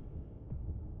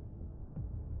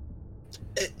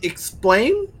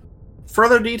 Explain?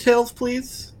 Further details,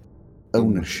 please?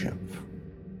 Ownership.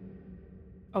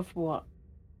 Of what?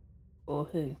 Or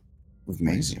who? With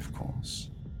Maisie, of course.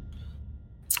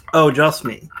 Oh, just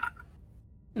me.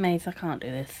 Maze, I can't do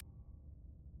this.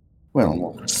 Well,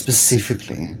 more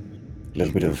specifically, a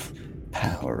little bit of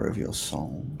power of your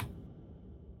soul.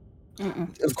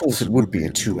 Of course, it would be a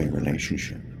two-way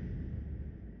relationship.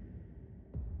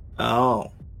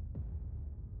 Oh.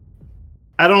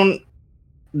 I don't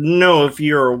know if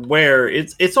you're aware.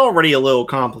 It's already a little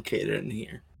complicated in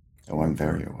here. Oh, I'm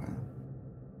very aware.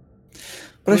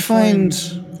 But I find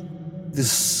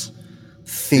this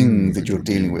thing that you're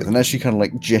dealing with, and as she kind of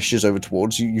like gestures over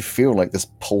towards you, you feel like this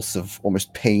pulse of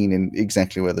almost pain in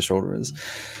exactly where the shoulder is.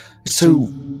 It's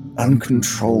so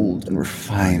uncontrolled and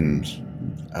refined,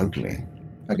 ugly.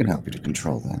 I can help you to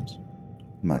control that.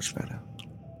 Much better.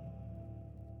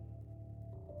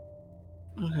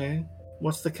 Okay.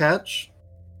 What's the catch?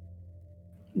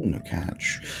 No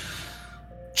catch.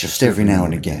 Just every now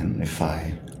and again, if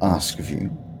I ask of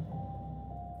you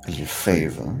a little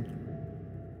favor,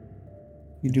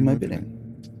 you do my bidding.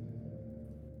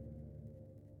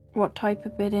 What type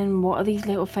of bidding? What are these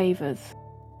little favours?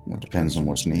 Well, it depends on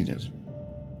what's needed.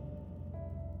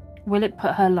 Will it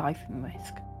put her life in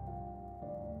risk?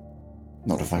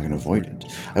 Not if I can avoid it.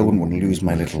 I wouldn't want to lose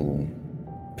my little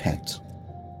pet.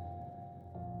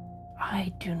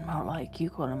 I do not like you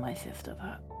calling my sister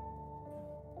that.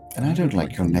 And I don't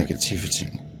like your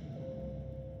negativity.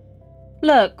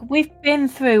 Look, we've been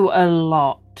through a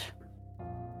lot.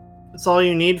 That's all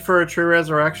you need for a true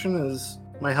resurrection is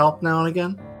my help now and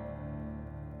again?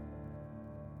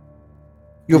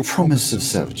 Your promise of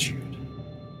servitude.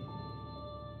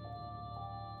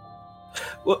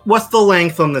 What's the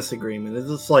length on this agreement? Is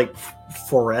this like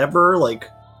forever? Like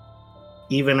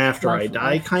even after I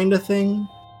die kind of thing?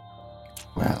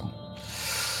 Well,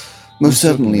 most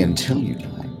certainly until you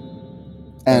die.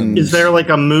 And is there like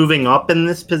a moving up in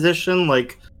this position?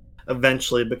 Like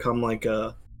eventually become like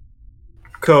a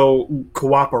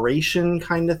cooperation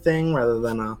kind of thing rather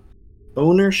than a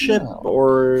ownership? No,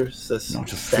 or is this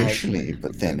not officially,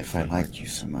 but then if I like you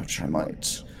so much, I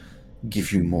might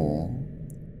give you more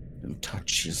little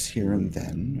touches here and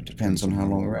then. It depends on how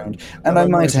long around. And I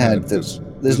might add that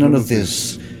there's none of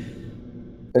this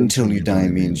until you die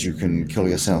means you can kill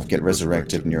yourself, get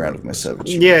resurrected, and you're out of my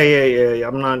servitude.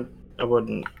 Yeah. I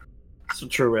wouldn't. It's a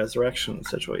true resurrection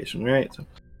situation, right? So,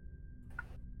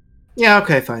 yeah,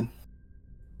 okay, fine.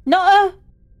 No.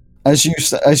 As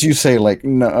you say, like,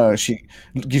 no, she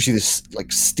gives you this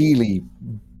like steely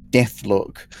death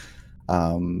look.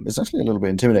 It's actually a little bit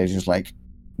intimidating. It's like,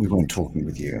 we weren't talking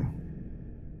with you.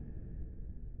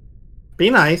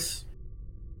 Be nice.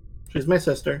 She's my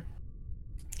sister.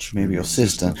 She may be your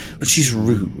sister, but she's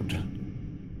rude.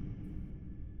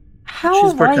 How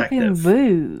have I been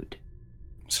rude?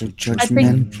 So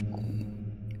judgmental.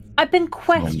 I've been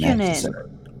questioning.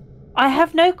 I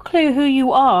have no clue who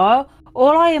you are.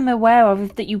 All I am aware of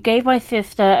is that you gave my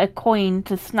sister a coin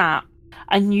to snap,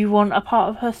 and you want a part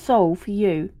of her soul for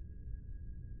you.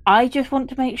 I just want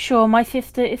to make sure my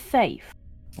sister is safe.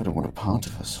 I don't want a part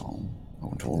of her soul. I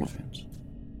want all of it.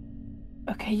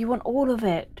 Okay, you want all of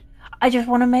it. I just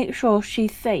want to make sure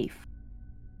she's safe.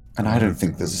 And I don't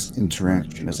think this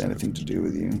interaction has anything to do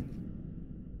with you.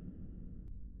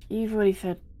 You've already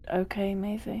said okay,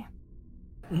 Maisie.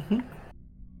 Mm-hmm.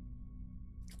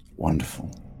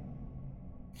 Wonderful.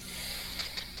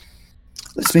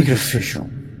 Let's make it official,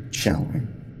 shall we?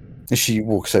 As she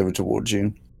walks over towards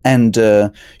you, and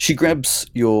she grabs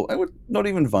your, not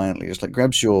even violently, just like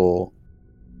grabs your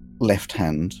left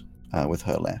hand with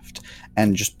her left,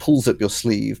 and just pulls up your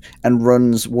sleeve and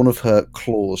runs one of her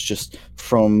claws just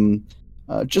from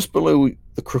just below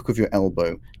the crook of your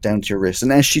elbow down to your wrist.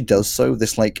 And as she does so,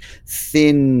 this like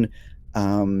thin,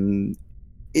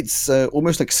 it's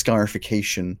almost like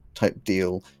scarification type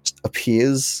deal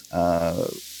appears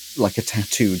like a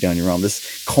tattoo down your arm.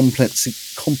 This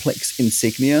complex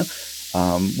insignia,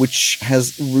 which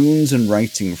has runes and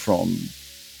writing from,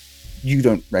 you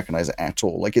don't recognize it at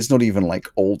all. Like, it's not even like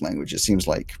old language. It seems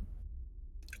like,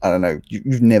 I don't know,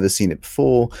 you've never seen it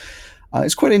before.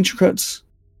 It's quite intricate,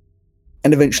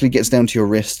 and eventually gets down to your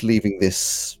wrist, leaving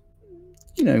this,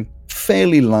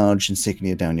 fairly large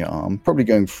insignia down your arm, probably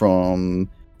going from,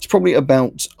 it's probably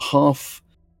about half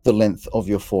the length of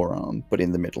your forearm, but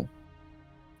in the middle,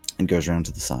 and goes around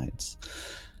to the sides.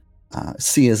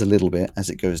 Sears a little bit as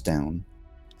it goes down,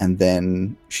 and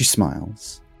then she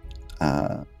smiles.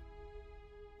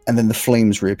 And then the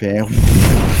flames reappear,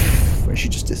 where she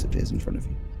just disappears in front of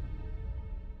you.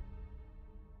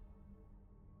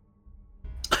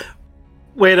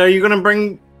 Wait, are you gonna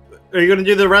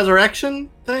do the resurrection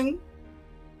thing?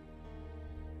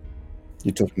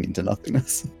 You're talking into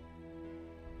nothingness.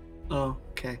 Oh,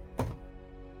 okay.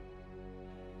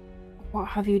 What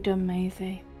have you done,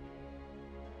 Maisie?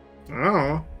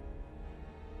 Oh.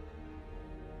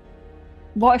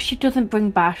 What if she doesn't bring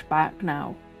Bash back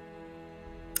now?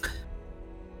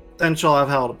 Then she'll have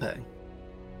hell to pay.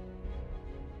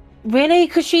 Really?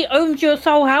 Because she owns your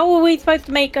soul? How are we supposed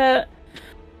to make her...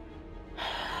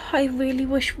 I really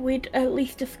wish we'd at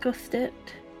least discussed it.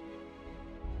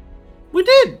 We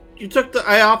did!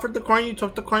 I offered the coin, you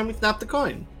took the coin, we snapped the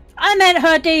coin. I meant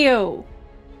her deal!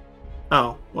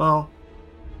 Oh, well...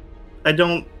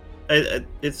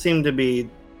 it seemed to be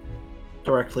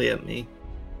directly at me.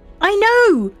 I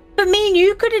know! But me and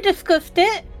you could have discussed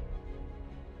it!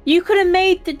 You could have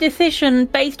made the decision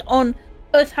based on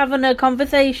us having a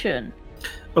conversation.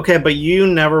 Okay, but you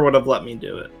never would have let me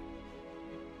do it.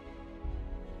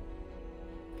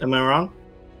 Am I wrong?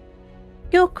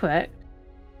 You're correct.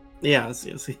 Yes.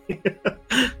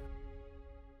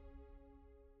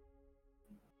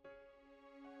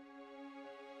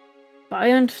 But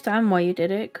I understand why you did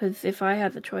it, because if I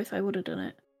had the choice, I would have done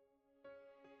it.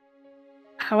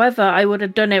 However, I would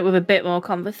have done it with a bit more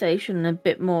conversation and a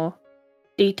bit more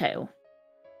detail.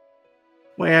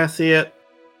 way I see it,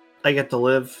 I get to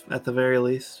live at the very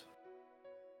least.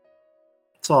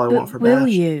 That's all I want for will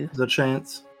Bash. you? The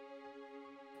chance.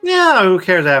 Yeah, who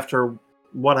cares after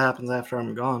what happens after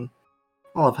I'm gone?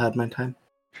 I'll have had my time.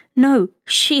 No,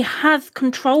 she has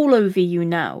control over you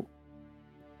now.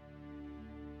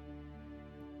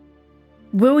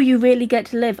 Will you really get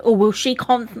to live, or will she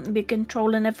constantly be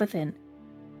controlling everything?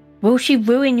 Will she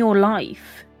ruin your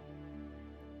life?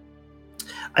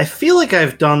 I feel like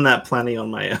I've done that plenty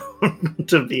on my own,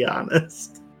 to be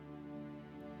honest.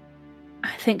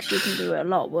 I think she can do it a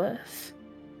lot worse.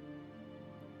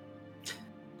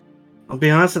 I'll be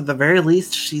honest, at the very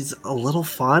least, she's a little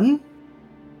fun.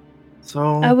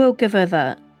 So I will give her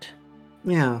that.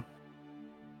 Yeah.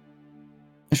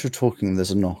 As you're talking,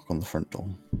 there's a knock on the front door.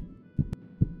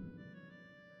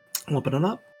 Open it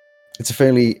up. It's a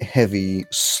fairly heavy,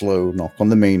 slow knock on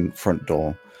the main front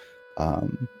door.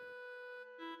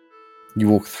 You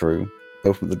walk through,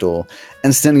 open the door,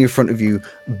 and standing in front of you,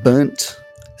 burnt,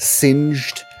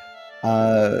 singed,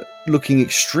 looking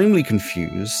extremely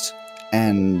confused,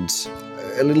 and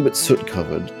a little bit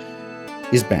soot-covered,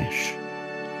 is Bash.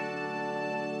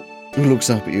 Who looks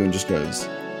up at you and just goes,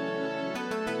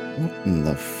 "What in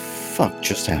the fuck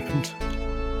just happened?"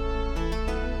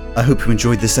 I hope you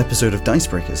enjoyed this episode of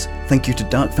Dicebreakers. Thank you to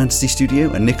Dark Fantasy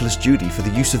Studio and Nicholas Judy for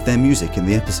the use of their music in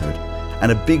the episode.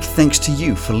 And a big thanks to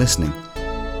you for listening.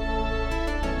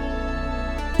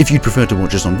 If you'd prefer to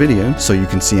watch us on video, so you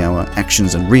can see our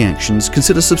actions and reactions,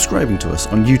 consider subscribing to us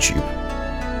on YouTube.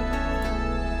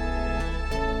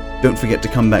 Don't forget to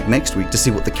come back next week to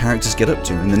see what the characters get up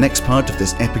to in the next part of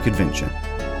this epic adventure.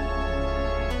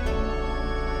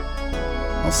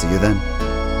 I'll see you then.